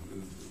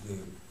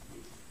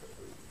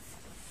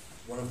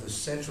one of the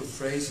central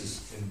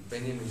phrases in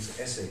Benjamin's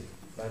essay,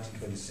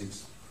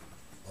 1926,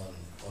 on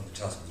the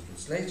task of the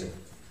translator,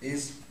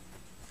 is,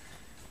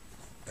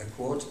 I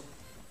quote,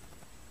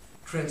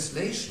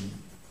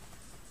 "Translation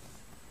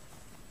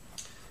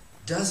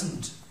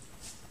doesn't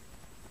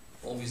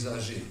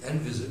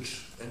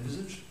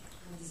envisage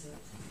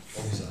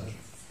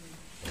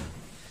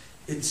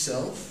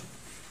itself.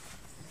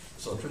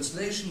 So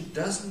translation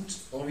doesn't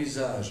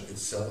envisage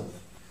itself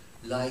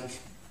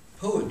like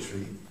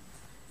poetry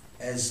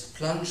as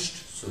plunged,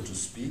 so to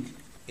speak,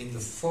 in the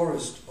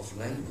forest of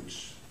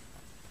language,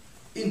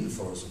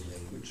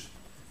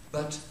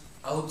 but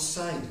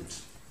outside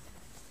it.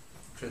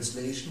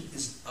 Translation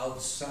is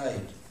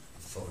outside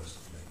the forest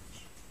of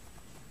language,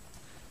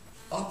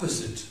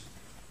 opposite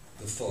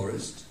the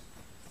forest,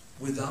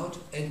 without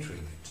entering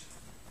it.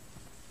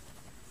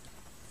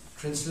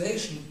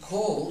 Translation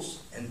calls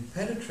and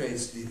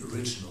penetrates the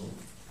original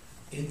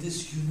in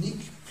this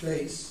unique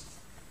place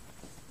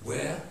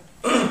where,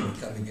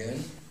 come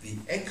again, the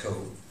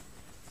echo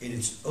in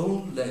its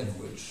own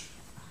language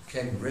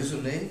can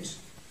resonate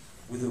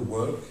with a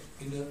work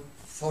in a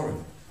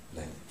foreign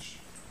language.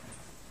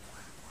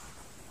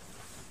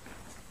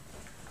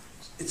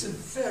 It's a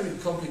very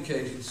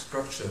complicated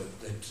structure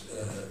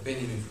that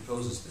Benjamin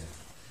proposes there.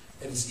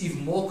 And it's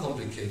even more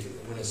complicated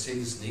when I say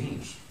this in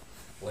English,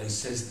 why he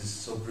says this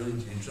so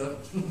brilliantly in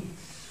German.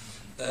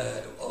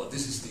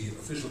 This is the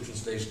official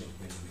translation of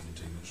Benjamin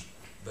into English,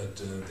 but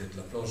that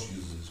Laplanche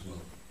uses as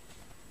well.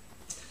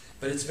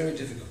 But it's very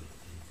difficult.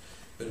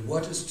 But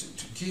what is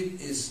to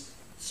keep is,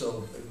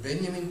 so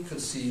Benjamin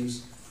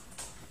conceives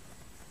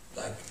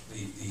like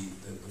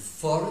the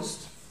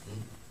forest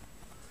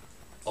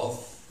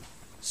of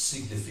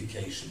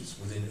significations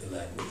within a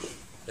language,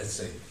 let's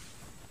say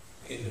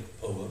in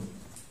a poem,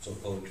 so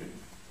poetry,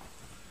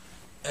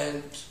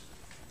 and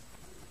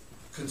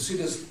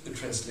considers the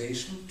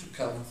translation to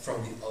come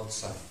from the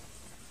outside.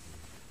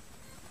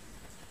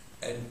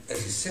 And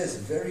as he says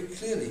very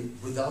clearly,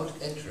 without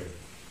entering.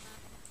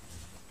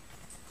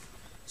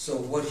 So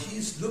what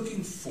he's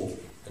looking for,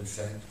 in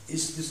fact,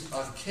 is this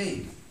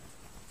arcade,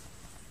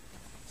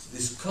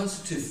 this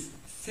constitutive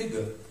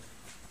figure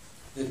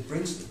that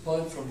brings the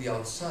point from the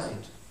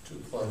outside to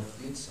the point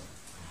of the inside.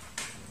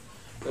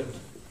 But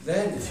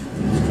then if you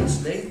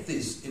translate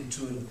this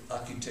into an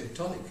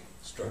architectonic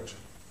structure,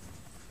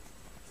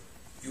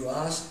 you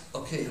ask,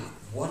 okay,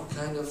 what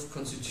kind of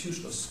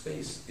constitution of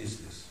space is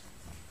this?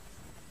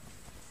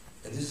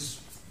 And this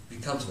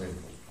becomes very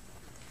important.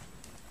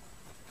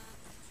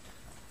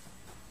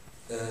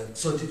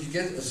 So did you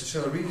get,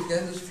 shall I read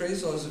again this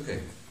phrase, or is it okay?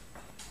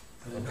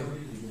 Okay.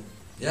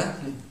 Yeah?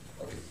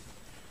 Okay.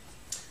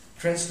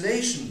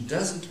 Translation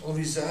doesn't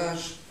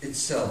envisage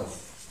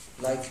itself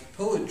like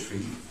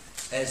poetry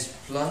as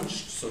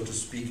plunged, so to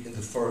speak, in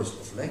the forest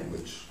of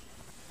language,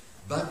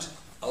 but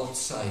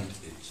outside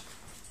it.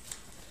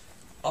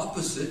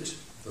 Opposite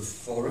the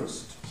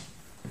forest,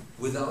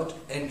 without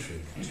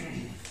entering it.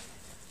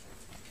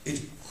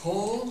 It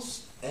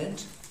calls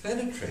and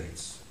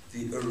penetrates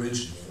the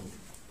original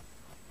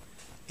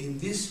in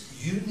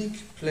this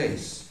unique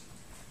place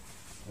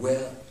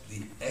where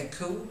the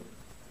echo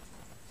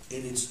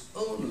in its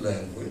own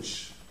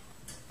language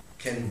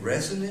can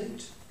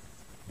resonate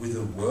with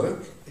a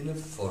work in a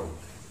foreign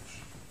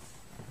language.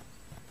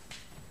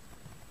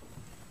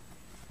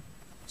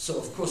 So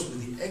of course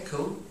with the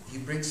echo he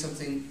brings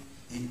something,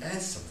 he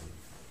adds something.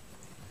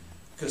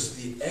 Because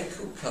the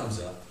echo comes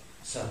up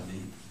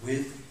suddenly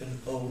with an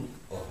own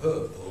or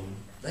her own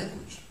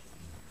language.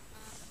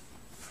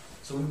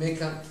 So we may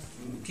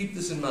keep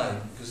this in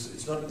mind, because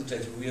it's not in the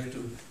text, but we have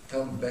to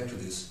come back to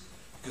this,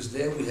 because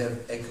there we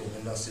have echo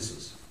and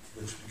Narcissus,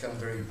 which become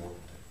very important.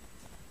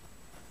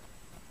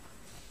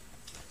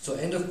 So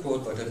end of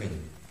quote by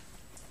Benjamin.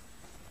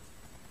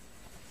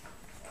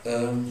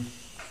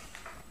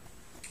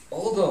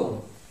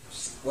 Although,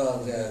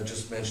 well, there I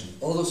just mentioned,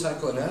 although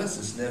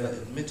psychoanalysis never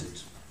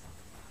admitted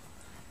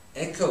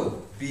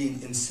echo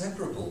being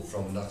inseparable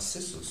from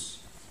Narcissus,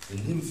 the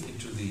nymph in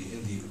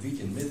the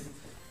Ovidian myth,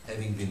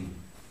 having been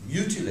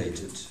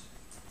mutilated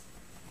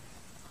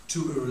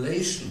to a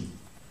relation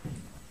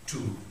to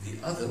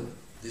the other,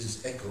 this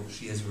is echo,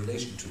 she has a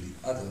relation to the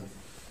other,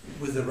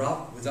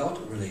 without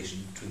a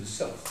relation to the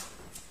self.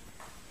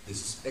 This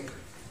is echo.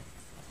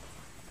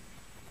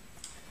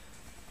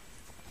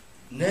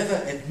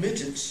 Never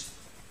admitted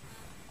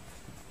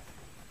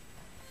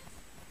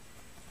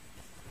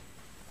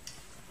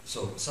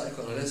so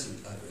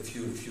psychoanalysis, if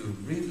you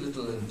read a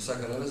little in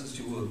psychoanalysis,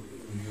 you will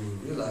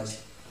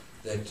realize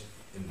that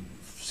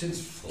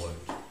since Freud,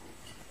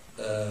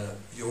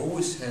 you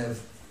always have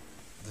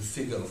the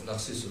figure of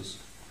Narcissus.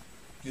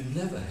 You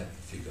never have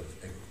the figure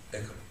of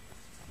echo.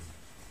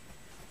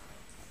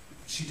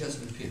 She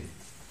doesn't appear.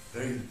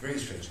 Very, very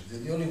strange.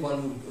 The only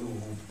one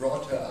who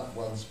brought her up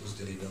once was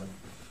Derrida.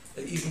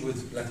 Even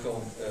with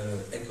Lacan,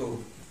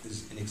 echo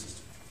is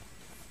inexistent.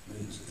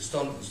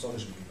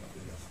 Astonishingly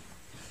enough.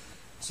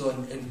 So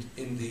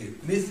in the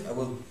myth, I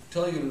will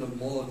tell you a little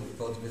more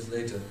about the myth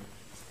later,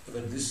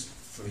 but this,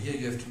 from here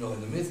you have to know,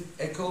 in the myth,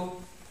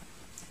 echo,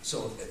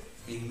 so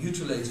being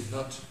mutilated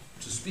not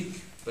to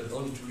speak, but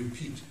only to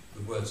repeat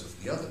the words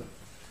of the other.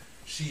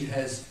 She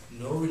has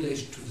no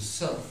relation to the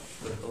self,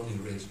 but only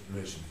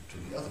relation to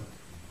the other.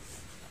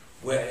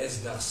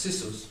 Whereas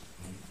Narcissus,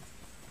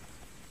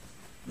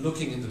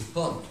 looking in the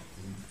pond,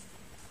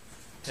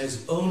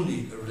 has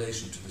only a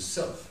relation to the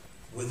self,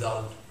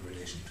 without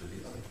relation to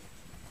the other.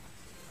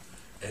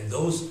 And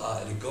those are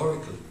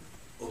allegorical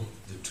of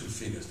the two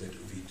figures that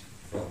Ovid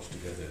brought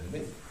together in the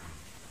myth.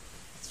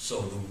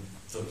 So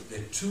there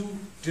are two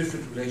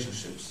different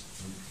relationships,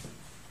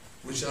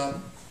 which are,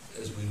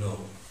 as we know,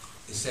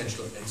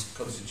 essential and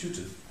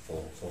constitutive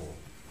for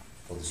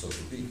the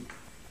social being,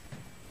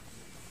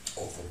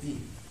 or for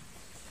being.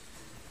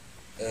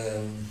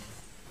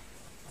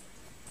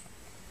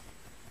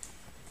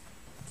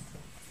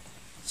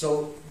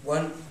 So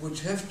one would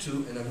have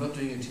to, and I'm not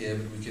doing it here,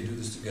 but we can do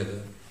this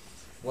together,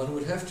 one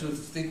would have to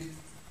think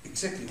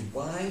exactly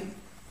why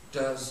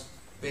does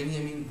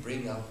Benjamin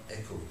bring up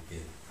echo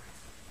here?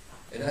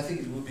 And I think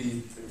it would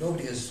be,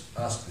 nobody has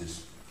asked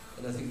this,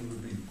 and I think it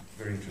would be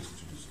very interesting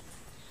to do so.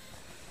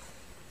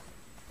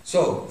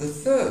 So, the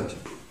third,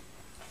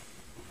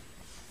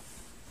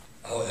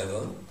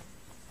 however,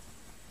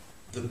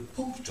 the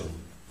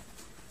punctum,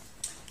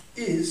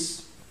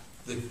 is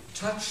the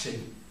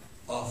touching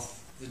of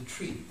the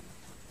tree.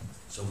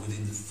 so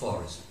within the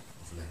forest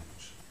of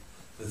language.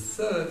 The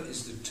third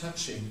is the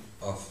touching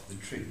of the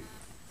tree.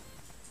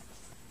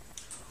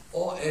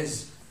 Or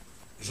as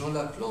Jean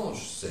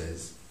Laplanche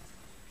says,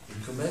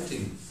 in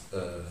commenting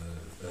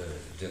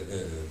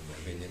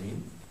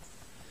Benjamin,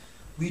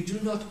 we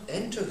do not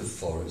enter the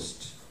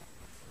forest,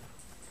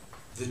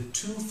 the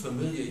too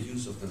familiar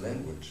use of the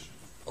language,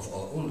 of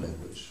our own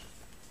language.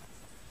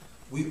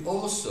 We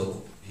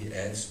also, he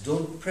adds,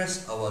 don't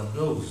press our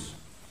nose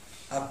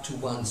up to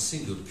one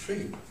single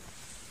tree,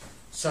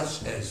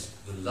 such as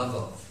the lover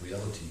of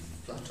reality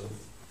in Plato.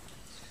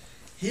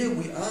 Here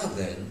we are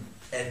then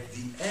at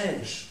the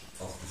edge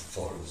of the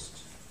forest,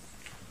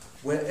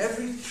 where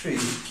every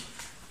tree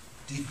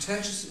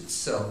detaches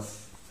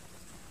itself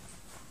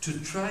to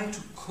try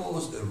to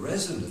cause a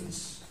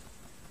resonance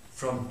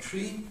from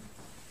tree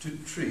to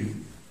tree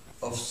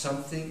of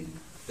something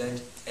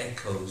that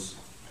echoes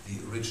the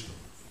original.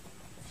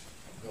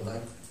 You know,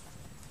 like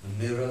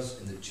the mirrors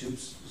in the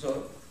tubes.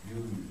 So you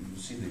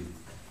see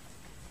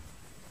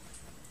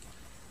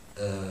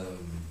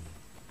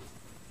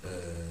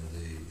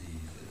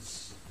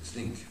this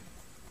link.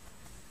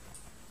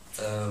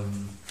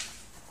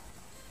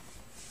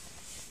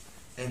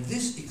 And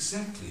this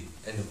exactly,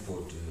 and of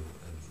course,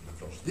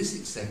 this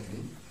exactly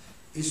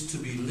is to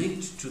be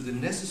linked to the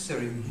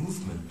necessary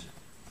movement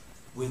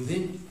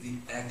within the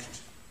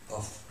act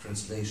of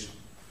translation,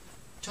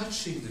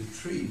 touching the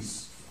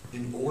trees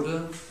in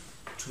order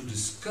to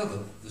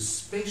discover the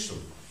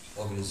spatial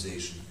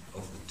organization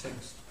of the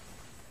text.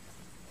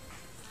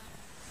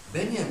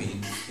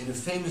 Benjamin, in a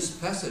famous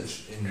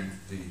passage in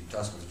the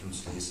Task of the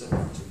Translator,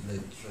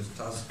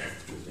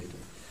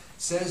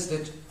 says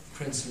that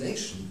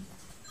translation.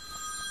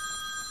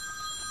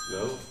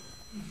 No?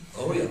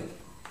 Oh yeah,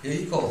 here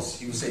he calls.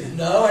 He will say,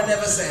 "No, I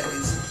never said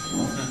this."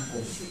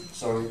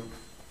 Sorry.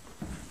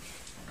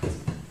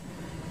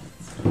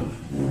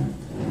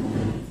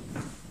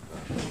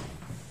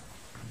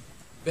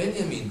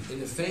 Benjamin,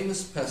 in a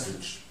famous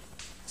passage,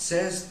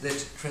 says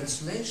that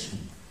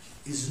translation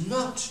is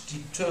not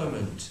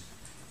determined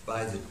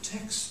by the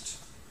text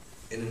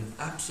in an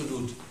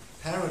absolute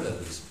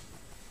parallelism,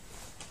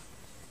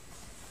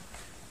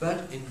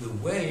 but in the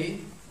way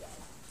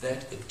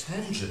that a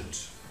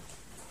tangent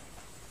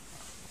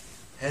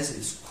has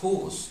its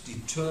course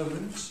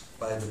determined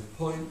by the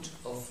point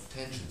of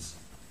tangency.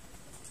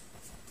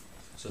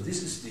 So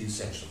this is the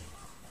essential.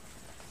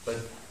 But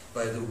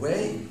by the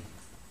way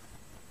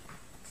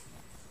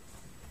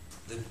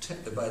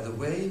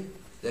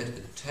that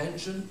a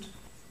tangent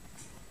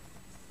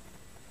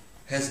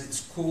has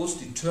its course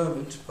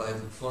determined by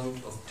the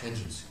point of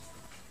tangency.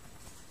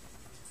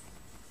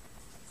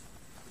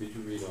 Could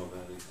you read all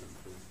that again,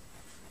 please?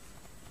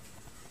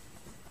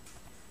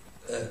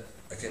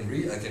 I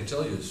can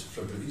tell you, it's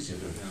probably easier.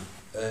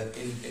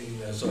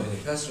 In a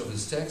passage of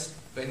his text,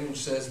 Benjamin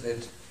says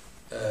that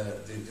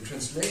the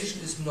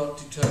translation is not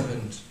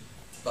determined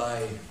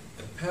by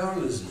a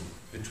parallelism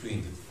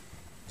between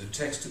the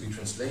text to be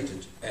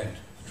translated and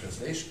the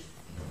translation.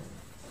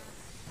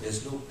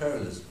 There's no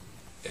parallelism,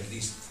 at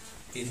least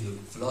in the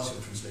philosophy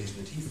of translation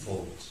that he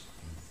follows.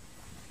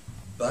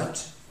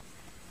 But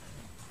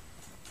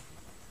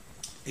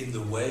in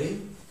the way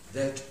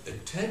that a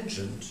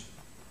tangent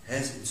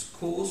has its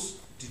course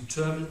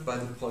determined by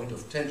the point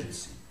of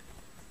tangency.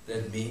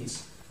 That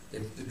means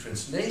that the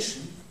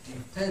translation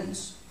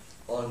depends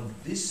on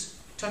this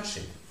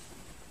touching.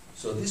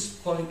 So this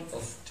point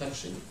of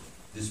touching,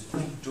 this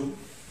punctum,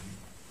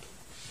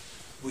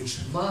 which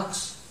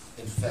marks,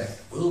 in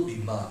fact, will be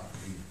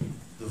marking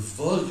the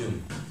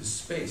volume, the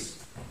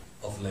space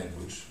of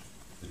language,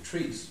 the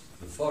trees,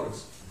 the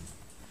forest,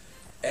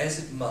 as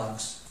it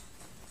marks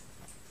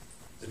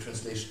the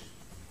translation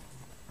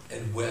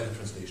and where the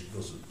translation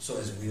goes. So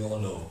as we all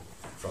know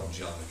from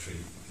geometry,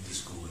 in the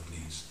school at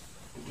least,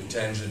 the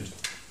tangent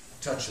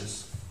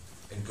touches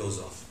and goes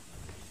off.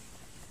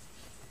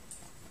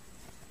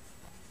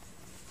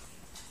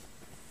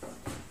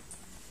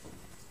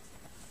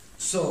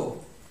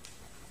 So,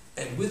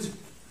 and with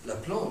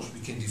Laplanche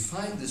we can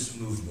define this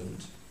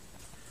movement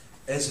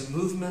as a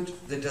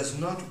movement that does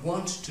not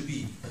want to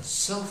be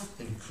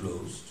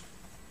self-enclosed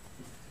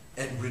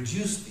and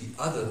reduce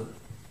the other,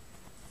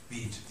 be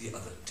it the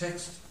other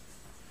text,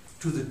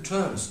 to the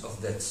terms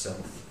of that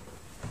self,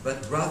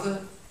 but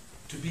rather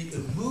to be a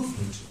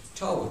movement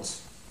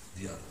towards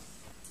the other.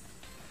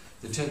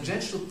 The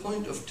tangential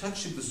point of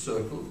touching the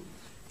circle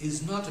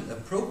is not an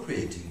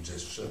appropriating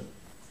gesture,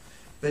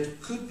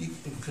 but could be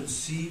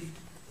conceived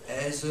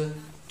as a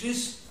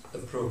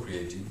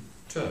disappropriating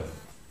term.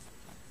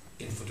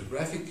 In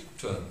photographic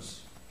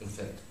terms, in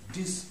fact,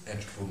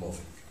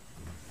 disanthropomorphic,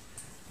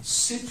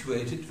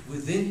 situated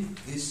within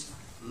this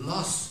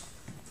loss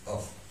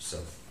of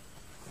self.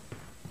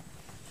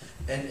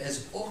 And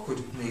as awkward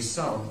it may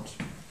sound,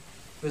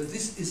 but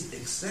this is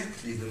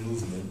exactly the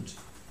movement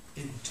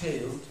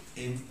entailed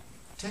in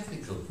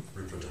technical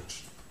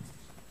reproduction.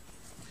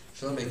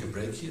 Shall I make a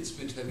break here? It's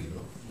a bit heavy,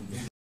 no?